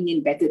of bringing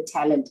in better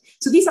talent?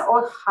 So these are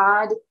all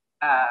hard,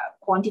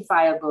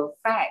 quantifiable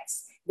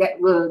facts that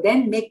will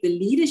then make the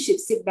leadership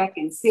sit back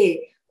and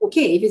say,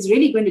 okay, if it's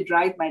really going to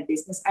drive my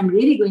business, I'm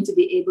really going to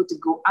be able to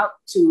go out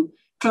to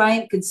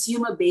client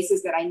consumer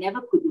bases that I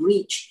never could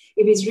reach.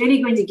 If it's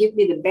really going to give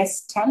me the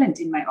best talent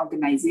in my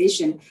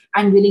organization,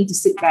 I'm willing to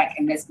sit back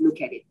and let's look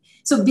at it.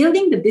 So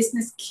building the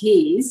business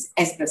case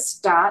as the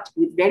start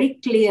with very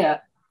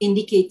clear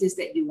indicators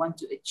that you want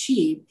to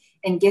achieve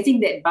and getting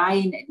that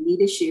buy-in at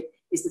leadership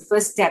is the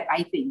first step,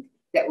 I think,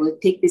 that will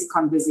take this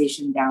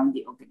conversation down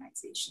the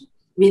organization.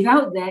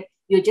 Without that,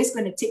 you're just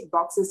going to tick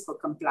boxes for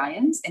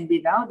compliance. And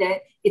without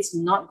that, it's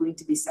not going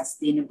to be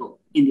sustainable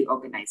in the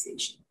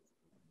organization.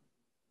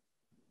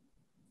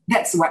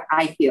 That's what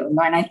I feel.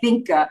 And I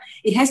think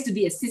it has to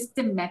be a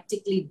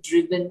systematically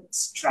driven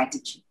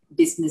strategy,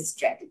 business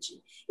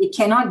strategy. It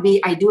cannot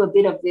be, I do a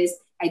bit of this,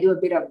 I do a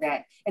bit of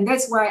that. And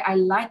that's why I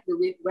like the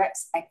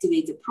WEPs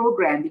Activator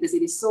program, because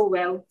it is so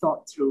well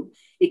thought through.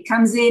 It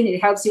comes in,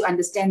 it helps you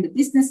understand the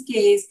business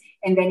case,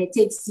 and then it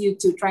takes you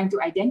to trying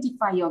to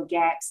identify your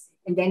gaps,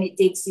 and then it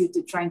takes you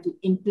to trying to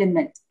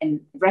implement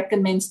and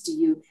recommends to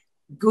you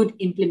good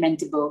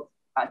implementable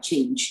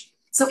change.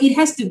 So it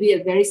has to be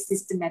a very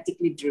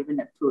systematically driven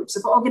approach.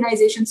 So for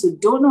organizations who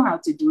don't know how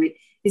to do it,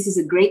 this is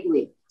a great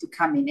way to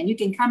come in. And you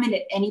can come in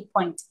at any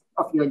point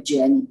of your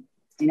journey,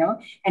 you know.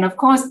 And of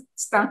course,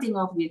 starting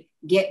off with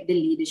get the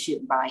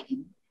leadership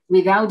buy-in.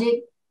 Without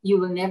it, you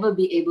will never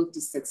be able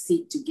to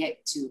succeed to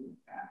get to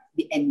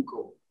the end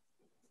goal.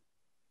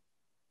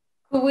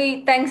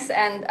 Thanks.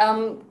 And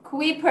could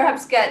we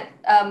perhaps get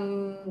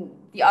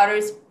the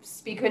other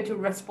speaker to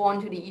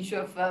respond to the issue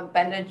of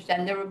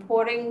gender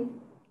reporting?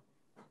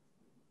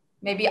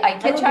 Maybe I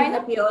can China.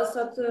 Happy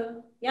also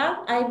to,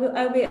 yeah, I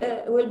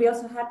will be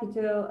also happy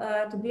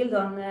to build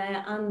on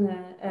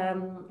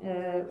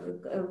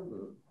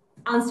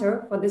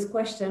answer for this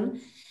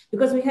question,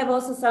 because we have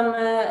also some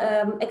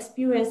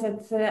experience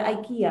at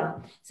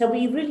IKEA. So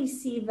we really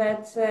see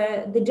that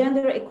the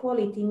gender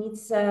equality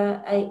needs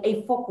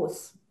a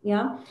focus.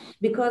 Yeah,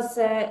 because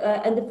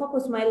and the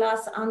focus might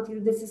last until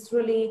this is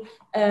really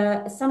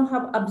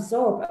somehow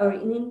absorbed or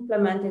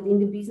implemented in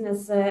the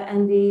business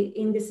and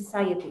in the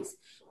societies.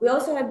 We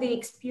also have the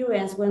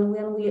experience when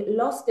we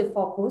lost the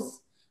focus,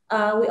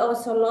 we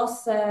also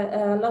lost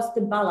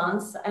the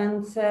balance,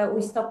 and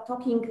we stopped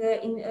talking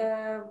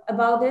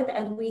about it,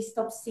 and we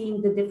stopped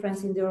seeing the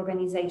difference in the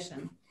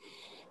organization.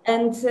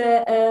 And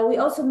we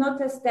also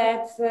noticed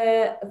that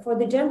for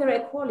the gender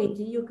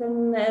equality, you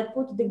can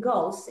put the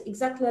goals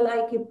exactly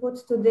like you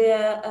put to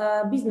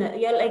the business,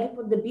 yeah, like you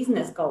put the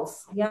business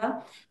goals,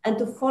 yeah, and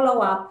to follow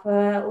up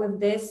with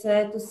this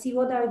to see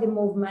what are the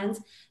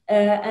movements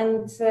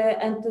and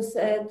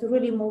to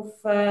really move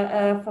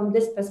from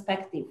this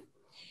perspective.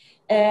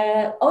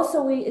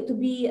 Also, to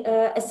be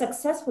a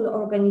successful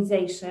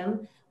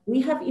organization, we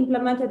have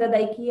implemented at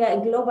IKEA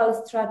a global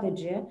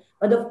strategy,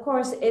 but of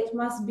course it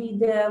must be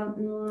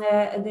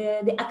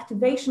the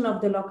activation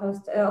of the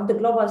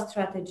global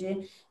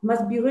strategy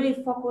must be really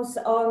focused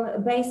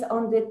on based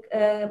on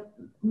the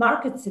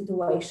market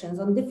situations,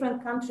 on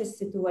different countries'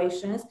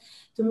 situations,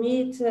 to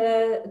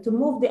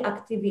move the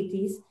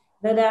activities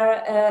that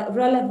are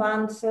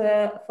relevant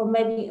for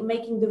maybe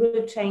making the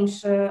real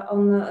change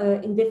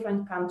in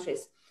different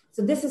countries.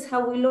 So this is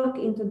how we look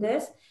into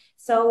this.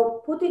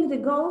 So putting the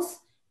goals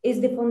is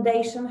the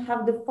foundation,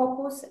 have the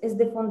focus is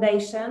the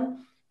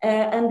foundation,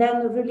 and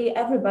then really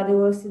everybody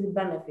will see the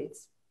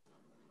benefits.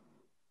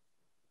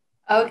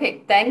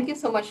 Okay, thank you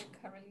so much,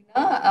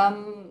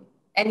 Carolina.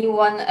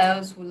 Anyone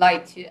else would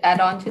like to add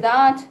on to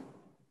that?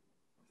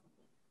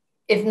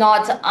 If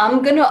not,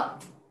 I'm gonna,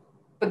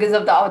 because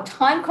of our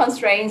time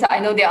constraints, I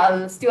know there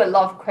are still a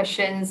lot of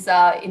questions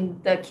in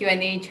the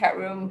Q&A chat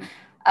room,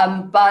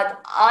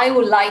 but I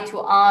would like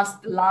to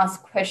ask the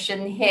last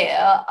question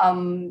here.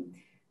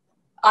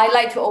 I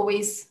like to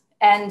always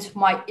end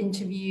my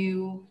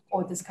interview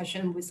or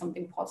discussion with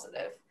something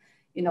positive,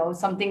 you know,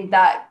 something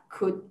that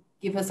could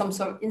give us some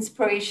sort of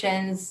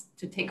inspirations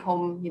to take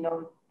home, you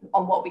know,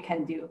 on what we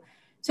can do.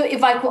 So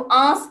if I could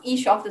ask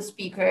each of the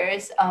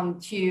speakers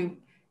to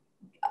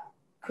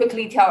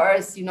quickly tell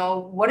us, you know,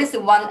 what is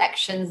the one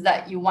actions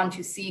that you want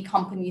to see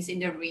companies in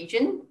the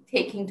region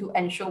taking to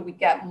ensure we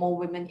get more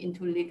women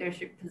into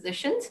leadership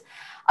positions?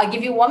 I'll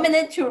give you 1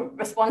 minute to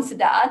respond to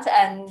that.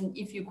 And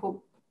if you could,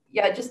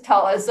 yeah, just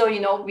tell us so,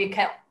 you know, we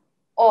can,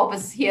 all of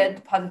us here,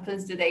 the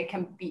participants today,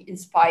 can be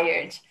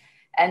inspired.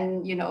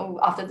 And, you know,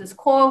 after this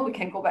call, we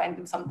can go back and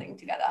do something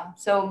together.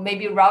 So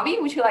maybe Ravi,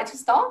 would you like to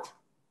start?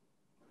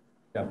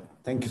 Yeah,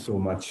 thank you so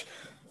much.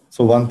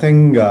 So one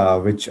thing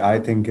which I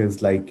think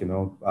is like, you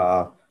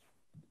know,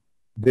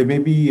 there may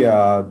be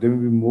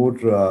more,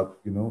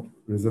 you know,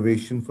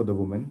 reservation for the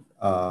women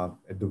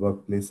at the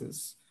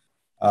workplaces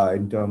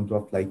in terms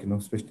of like, you know,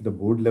 especially the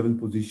board level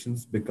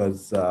positions,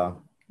 because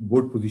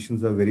board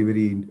positions are very,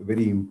 very,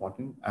 very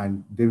important,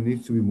 and there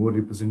needs to be more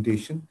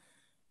representation.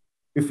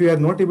 if we are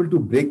not able to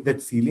break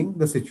that ceiling,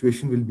 the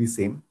situation will be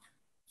same.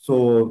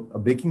 So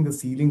breaking the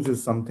ceilings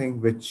is something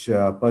which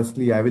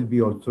personally I will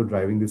be also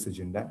driving this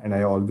agenda, and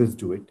I always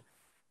do it.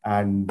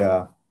 And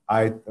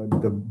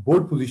the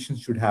board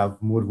positions should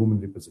have more women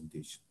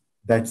representation.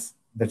 That's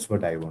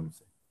what I want to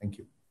say. Thank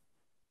you.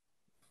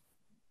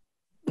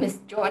 Ms.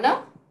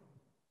 Joanna,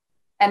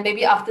 and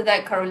maybe after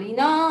that,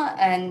 Carolina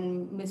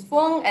and Ms.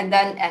 Fong, and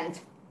then end.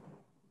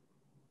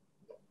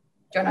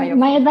 Joanna,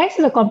 my advice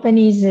to the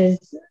companies is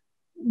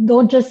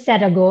don't just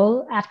set a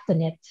goal, act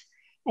on it.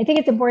 I think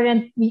it's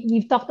important.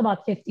 We've talked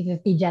about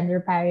 50-50 gender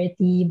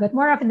parity, but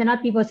more often than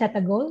not, people set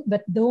a goal,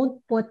 but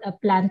don't put a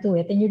plan to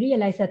it. And you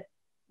realize that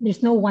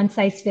there's no one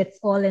size fits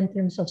all in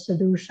terms of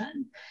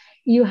solution.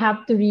 You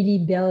have to really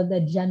build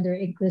a gender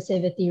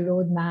inclusivity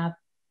roadmap,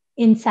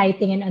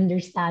 inciting and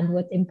understand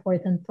what's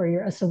important for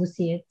your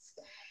associates.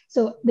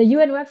 So the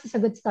UN WEPs is a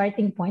good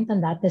starting point on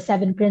that. The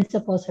 7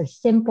 principles are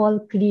simple,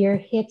 clear,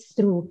 hits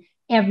through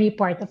every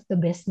part of the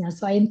business.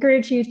 So I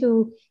encourage you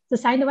to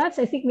sign the WEPs.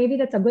 I think maybe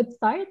that's a good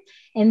start,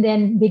 and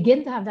then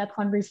begin to have that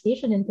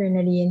conversation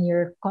internally in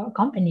your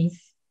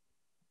companies.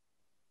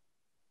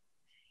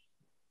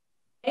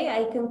 Okay,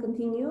 I can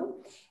continue.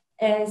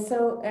 I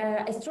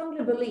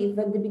strongly believe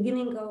that the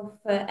beginning of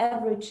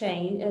every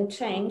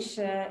change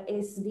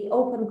is the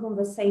open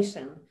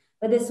conversation.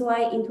 That is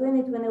why in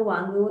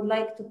 2021, we would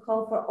like to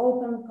call for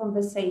open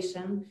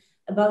conversation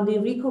about the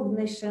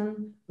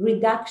recognition,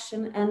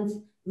 reduction,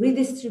 and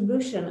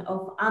redistribution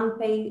of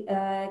unpaid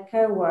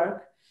care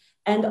work.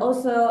 And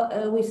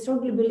also, we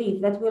strongly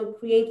believe that will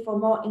create for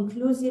more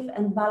inclusive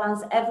and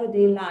balanced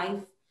everyday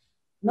life,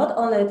 not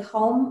only at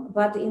home,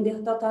 but in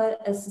the total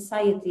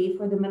society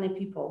for the many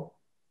people.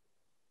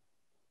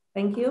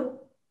 Thank you.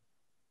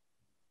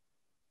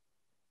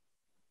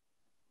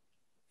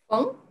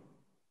 Fong?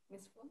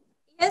 Ms. Fong?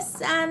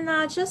 Yes,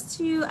 and just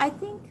to, I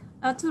think,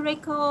 to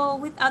recall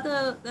with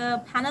other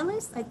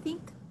panelists, I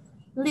think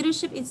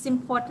leadership is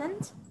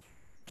important.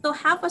 So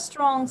have a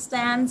strong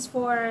stance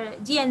for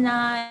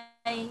D&I,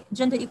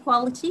 gender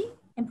equality,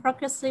 and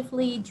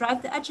progressively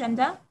drive the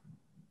agenda.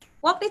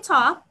 Walk the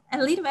talk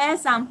and lead by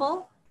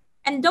example.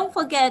 And don't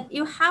forget,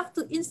 you have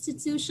to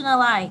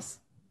institutionalize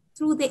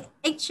through the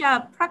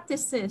HR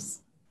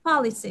practices,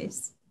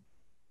 policies.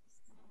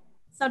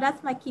 So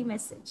that's my key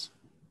message.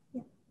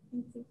 Yeah,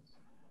 thank you.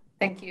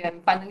 Thank you.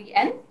 And finally,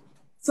 Anne?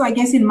 So I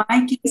guess in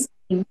my case,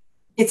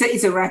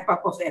 it's a wrap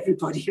up of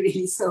everybody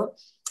really. So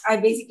I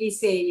basically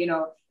say,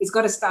 it's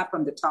got to start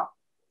from the top.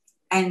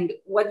 And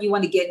what you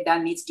want to get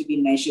done needs to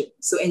be measured.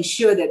 So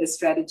ensure that the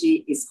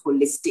strategy is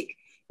holistic.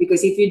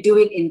 Because if you do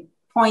it in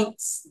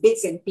points,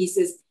 bits and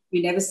pieces,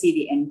 you never see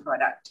the end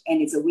product.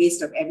 And it's a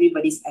waste of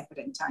everybody's effort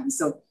and time.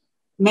 So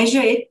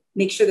measure it,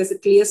 make sure there's a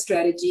clear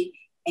strategy,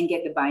 and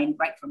get the buy-in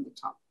right from the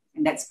top.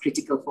 And that's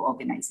critical for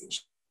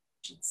organizations.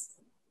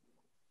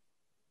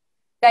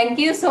 Thank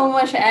you so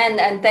much, Anne,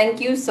 and thank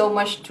you so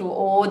much to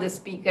all the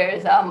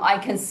speakers. I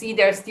can see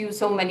there's still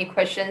so many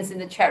questions in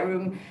the chat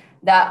room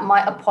that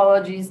my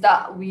apologies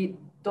that we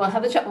don't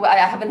have I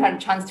haven't had a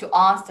chance to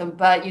ask them,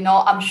 but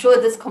I'm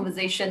sure this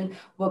conversation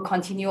will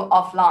continue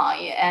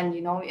offline,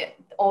 and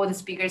all the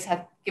speakers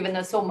have given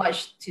us so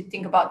much to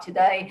think about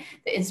today,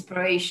 the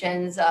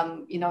inspirations,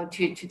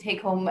 to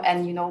take home,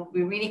 and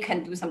we really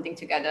can do something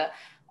together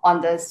on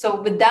this.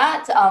 So with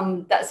that,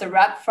 that's a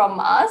wrap from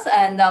us,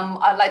 and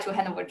I'd like to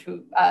hand over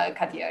to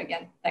Katia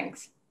again.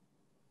 Thanks.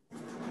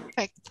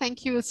 Perfect.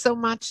 Thank you so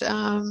much,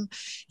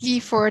 Lee,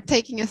 for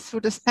taking us through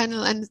this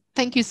panel, and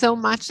thank you so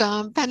much,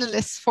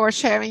 panelists, for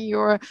sharing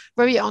your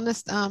very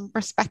honest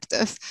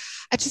perspectives.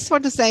 I just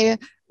want to say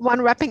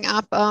one wrapping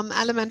up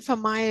element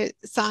from my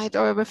side,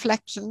 or a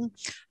reflection.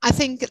 I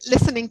think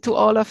listening to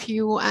all of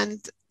you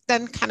and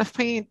then kind of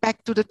bringing it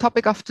back to the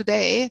topic of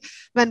today,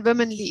 when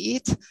women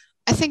lead,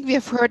 I think we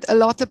have heard a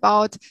lot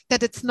about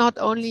that it's not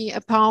only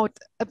about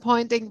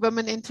appointing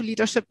women into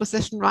leadership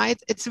position, right?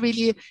 It's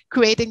really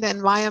creating the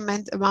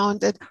environment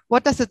around it.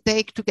 What does it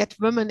take to get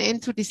women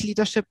into this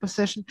leadership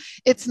position?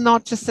 It's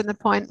not just an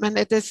appointment,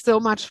 it is so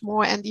much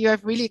more. And you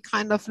have really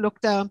kind of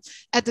looked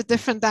at the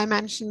different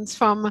dimensions,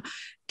 from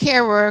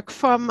care work,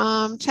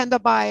 from gender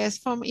bias,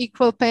 from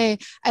equal pay.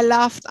 I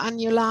loved on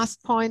your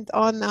last point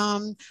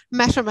on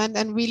measurement,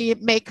 and really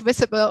make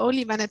visible.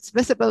 Only when it's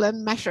visible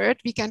and measured,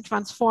 we can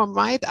transform,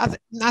 right?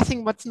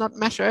 Nothing what's not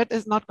measured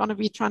is not going to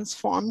be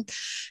transformed.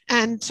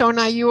 And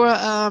Shona, your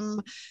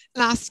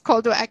last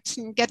call to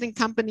action, getting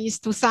companies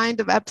to sign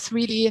the WEPs,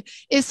 really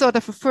is sort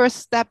of a first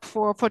step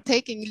for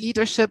taking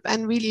leadership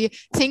and really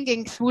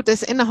thinking through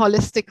this in a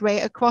holistic way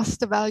across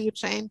the value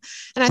chain.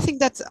 And I think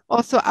that's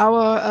also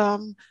our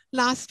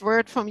last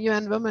word from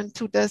UN Women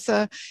to this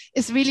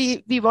is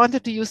really, we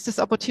wanted to use this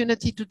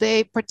opportunity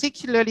today,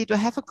 particularly to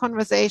have a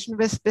conversation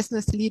with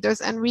business leaders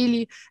and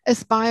really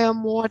aspire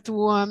more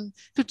to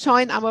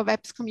join our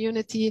WEPs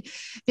community.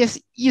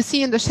 You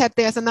see in the chat,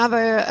 there's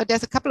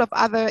a couple of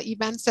other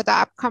events that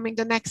are upcoming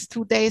the next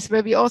 2 days,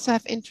 where we also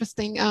have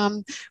interesting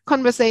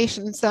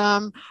conversations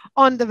on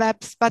the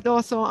WEPs, but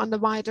also on the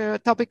wider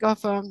topic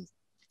of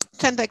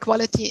gender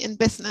equality in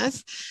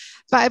business.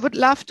 But I would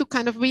love to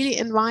kind of really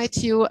invite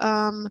you,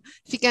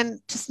 if you can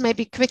just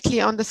maybe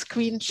quickly on the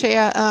screen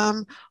share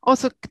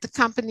also the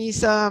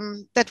companies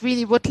that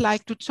really would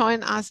like to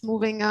join us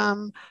moving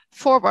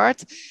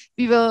forward.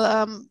 We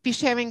will be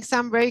sharing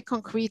some very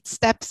concrete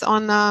steps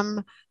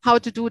on how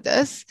to do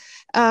this.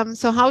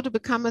 So how to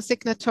become a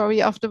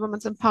signatory of the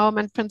Women's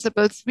Empowerment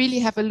Principles. Really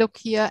have a look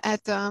here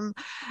at the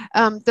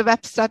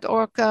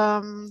WEPs.org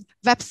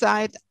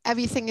website.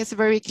 Everything is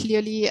very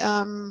clearly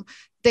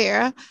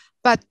there.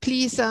 But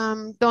please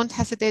don't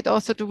hesitate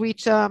also to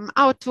reach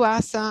out to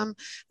us.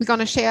 We're going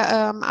to share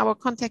our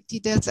contact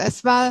details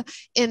as well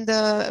in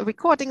the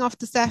recording of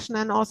the session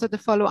and also the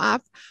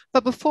follow-up.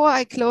 But before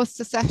I close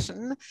the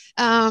session,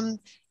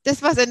 this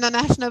was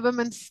International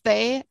Women's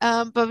Day,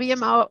 but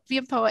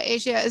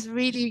WeEmpowerAsia is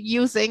really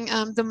using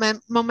the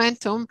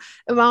momentum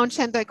around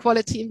gender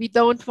equality, and we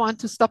don't want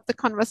to stop the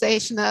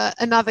conversation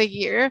another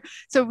year.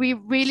 So we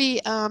really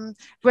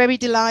very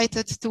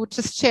delighted to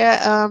just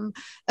share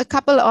a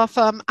couple of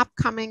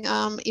upcoming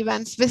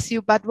events with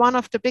you, but one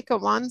of the bigger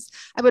ones,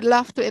 I would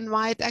love to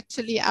invite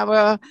actually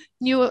our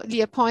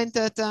newly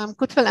appointed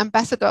Goodwill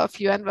Ambassador of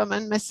UN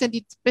Women, Ms.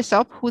 Cindy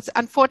Bishop, who's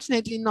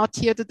unfortunately not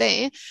here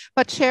today,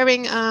 but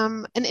sharing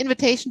an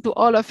invitation to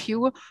all of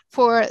you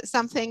for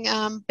something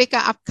bigger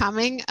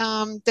upcoming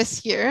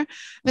this year.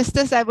 With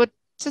this, I would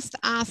just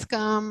ask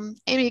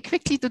Amy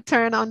quickly to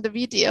turn on the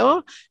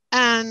video,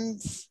 and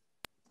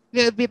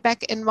we'll be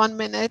back in 1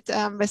 minute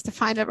with the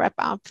final wrap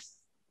up.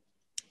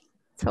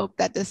 Let's hope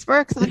that this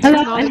works on Hello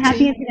technology. and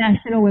happy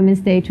International Women's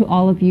Day to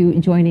all of you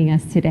joining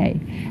us today.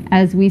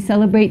 As we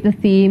celebrate the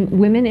theme,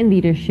 Women in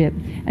Leadership,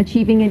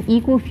 Achieving an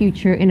Equal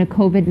Future in a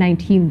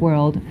COVID-19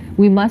 World,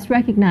 we must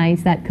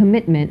recognize that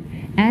commitment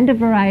and a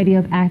variety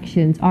of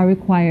actions are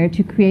required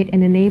to create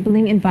an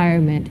enabling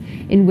environment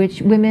in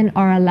which women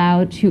are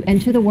allowed to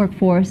enter the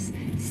workforce,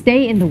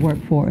 stay in the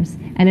workforce,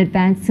 and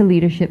advance to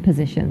leadership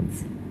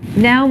positions.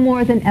 Now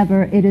more than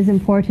ever, it is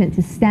important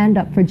to stand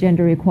up for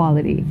gender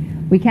equality.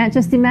 We can't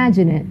just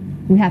imagine it,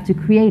 we have to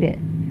create it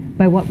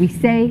by what we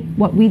say,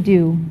 what we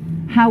do,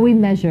 how we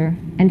measure,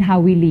 and how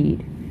we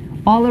lead.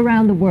 All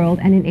around the world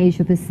and in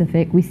Asia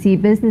Pacific, we see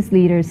business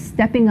leaders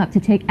stepping up to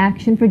take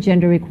action for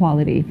gender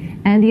equality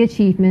and the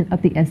achievement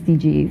of the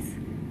SDGs.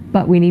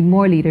 But we need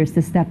more leaders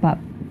to step up.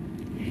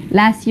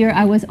 Last year,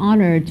 I was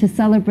honored to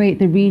celebrate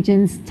the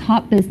region's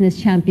top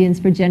business champions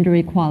for gender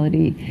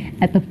equality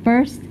at the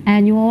first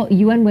annual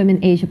UN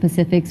Women Asia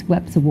Pacific's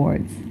WEPs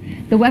Awards.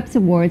 The WEPs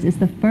Awards is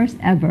the first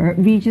ever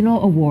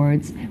regional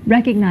awards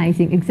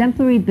recognizing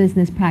exemplary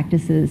business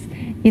practices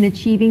in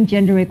achieving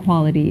gender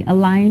equality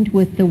aligned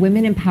with the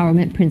Women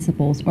Empowerment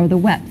Principles, or the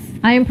WEPs.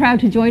 I am proud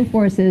to join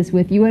forces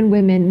with UN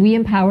Women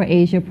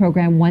WeEmpowerAsia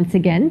program once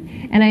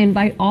again, and I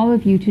invite all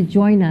of you to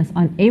join us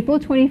on April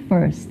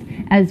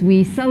 21st as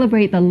we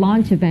celebrate the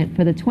launch event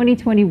for the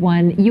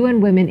 2021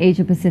 UN Women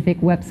Asia Pacific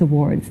WEPs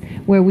Awards,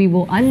 where we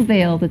will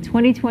unveil the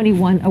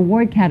 2021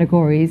 award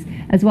categories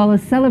as well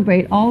as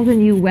celebrate all the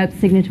new WEPs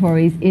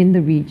signatories in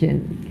the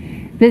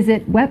region.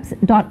 Visit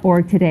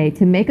WEPs.org today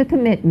to make a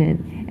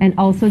commitment and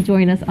also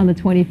join us on the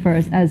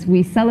 21st as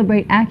we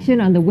celebrate action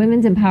on the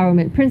Women's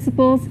Empowerment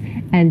Principles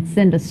and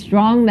send a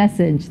strong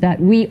message that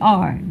we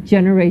are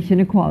Generation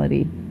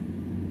Equality.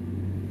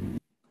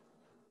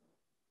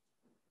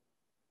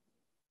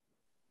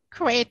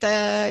 Great.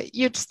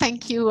 Huge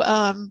thank you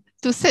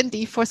to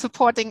Cindy for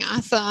supporting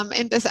us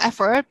in this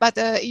effort, but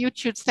a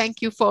huge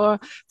thank you for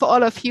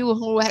all of you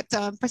who had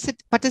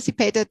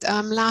participated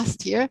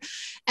last year.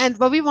 And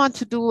what we want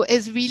to do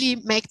is really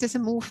make this a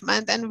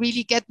movement and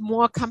really get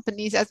more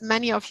companies, as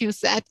many of you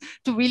said,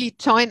 to really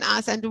join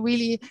us and to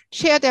really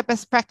share their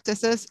best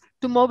practices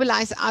to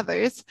mobilize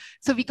others.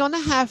 So we're going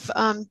to have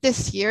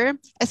this year,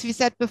 as we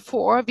said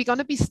before, we're going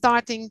to be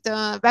starting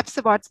the WEPs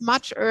Awards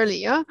much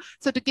earlier.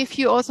 So to give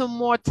you also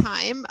more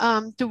time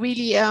to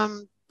really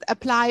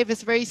apply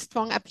with very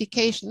strong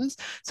applications.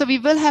 So we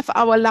will have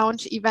our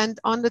launch event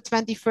on the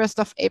 21st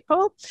of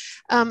April.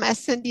 As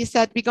Cindy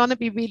said, we're going to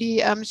be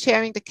really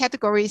sharing the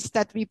categories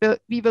that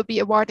we will be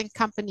awarding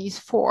companies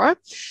for.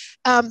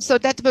 So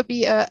that will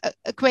be a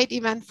great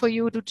event for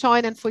you to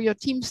join and for your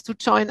teams to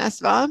join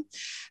as well.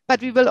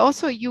 But we will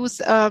also use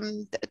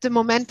the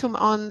momentum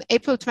on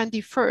April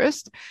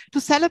 21st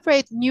to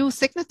celebrate new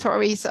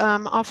signatories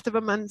of the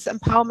Women's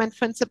Empowerment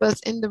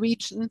Principles in the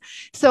region.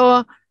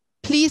 So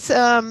please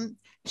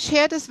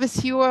share this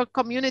with your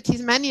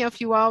communities. Many of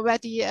you are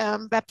already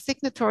WEP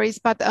signatories,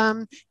 but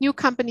new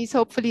companies,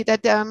 hopefully,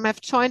 that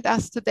have joined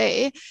us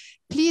today.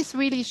 Please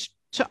really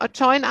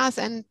join us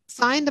and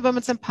sign the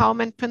Women's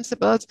Empowerment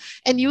Principles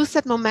and use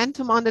that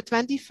momentum on the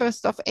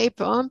 21st of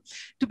April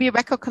to be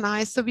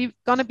recognized. So we're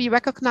going to be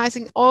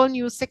recognizing all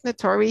new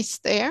signatories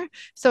there.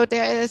 So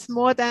there is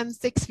more than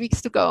 6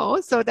 weeks to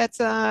go. So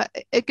that's a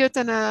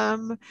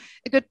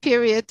good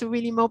period to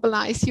really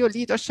mobilize your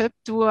leadership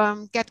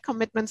to get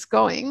commitments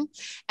going.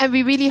 And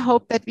we really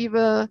hope that we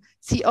will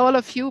see all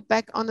of you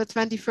back on the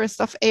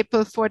 21st of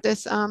April for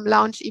this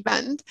launch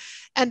event.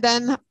 And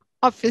then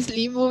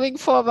obviously moving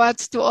forward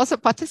to also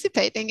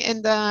participating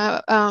in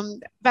the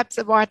WEPs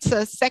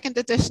Awards second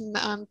edition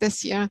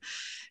this year.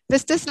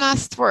 With this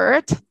last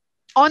word,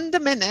 on the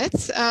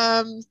minute,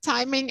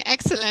 timing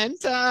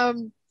excellent.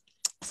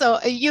 So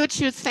a huge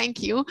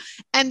thank you,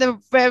 and a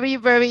very,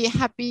 very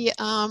happy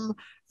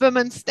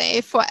Women's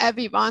Day for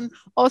everyone,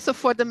 also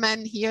for the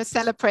men here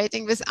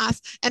celebrating with us.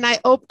 And I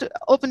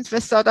opened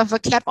with sort of a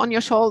clap on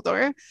your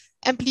shoulder.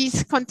 And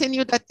please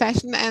continue that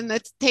passion, and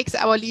it takes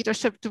our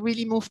leadership to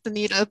really move the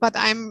needle. But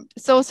I'm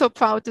so, so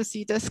proud to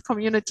see this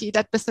community,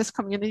 that business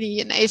community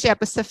in Asia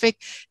Pacific,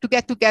 to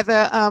get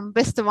together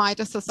with the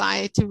wider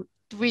society to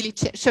really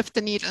shift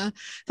the needle.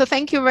 So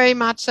thank you very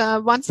much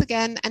once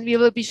again, and we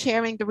will be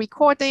sharing the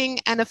recording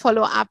and a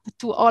follow-up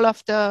to all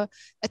of the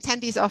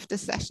attendees of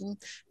this session.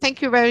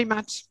 Thank you very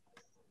much.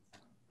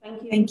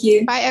 Thank you. Thank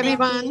you. Bye,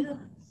 everyone. Thank you.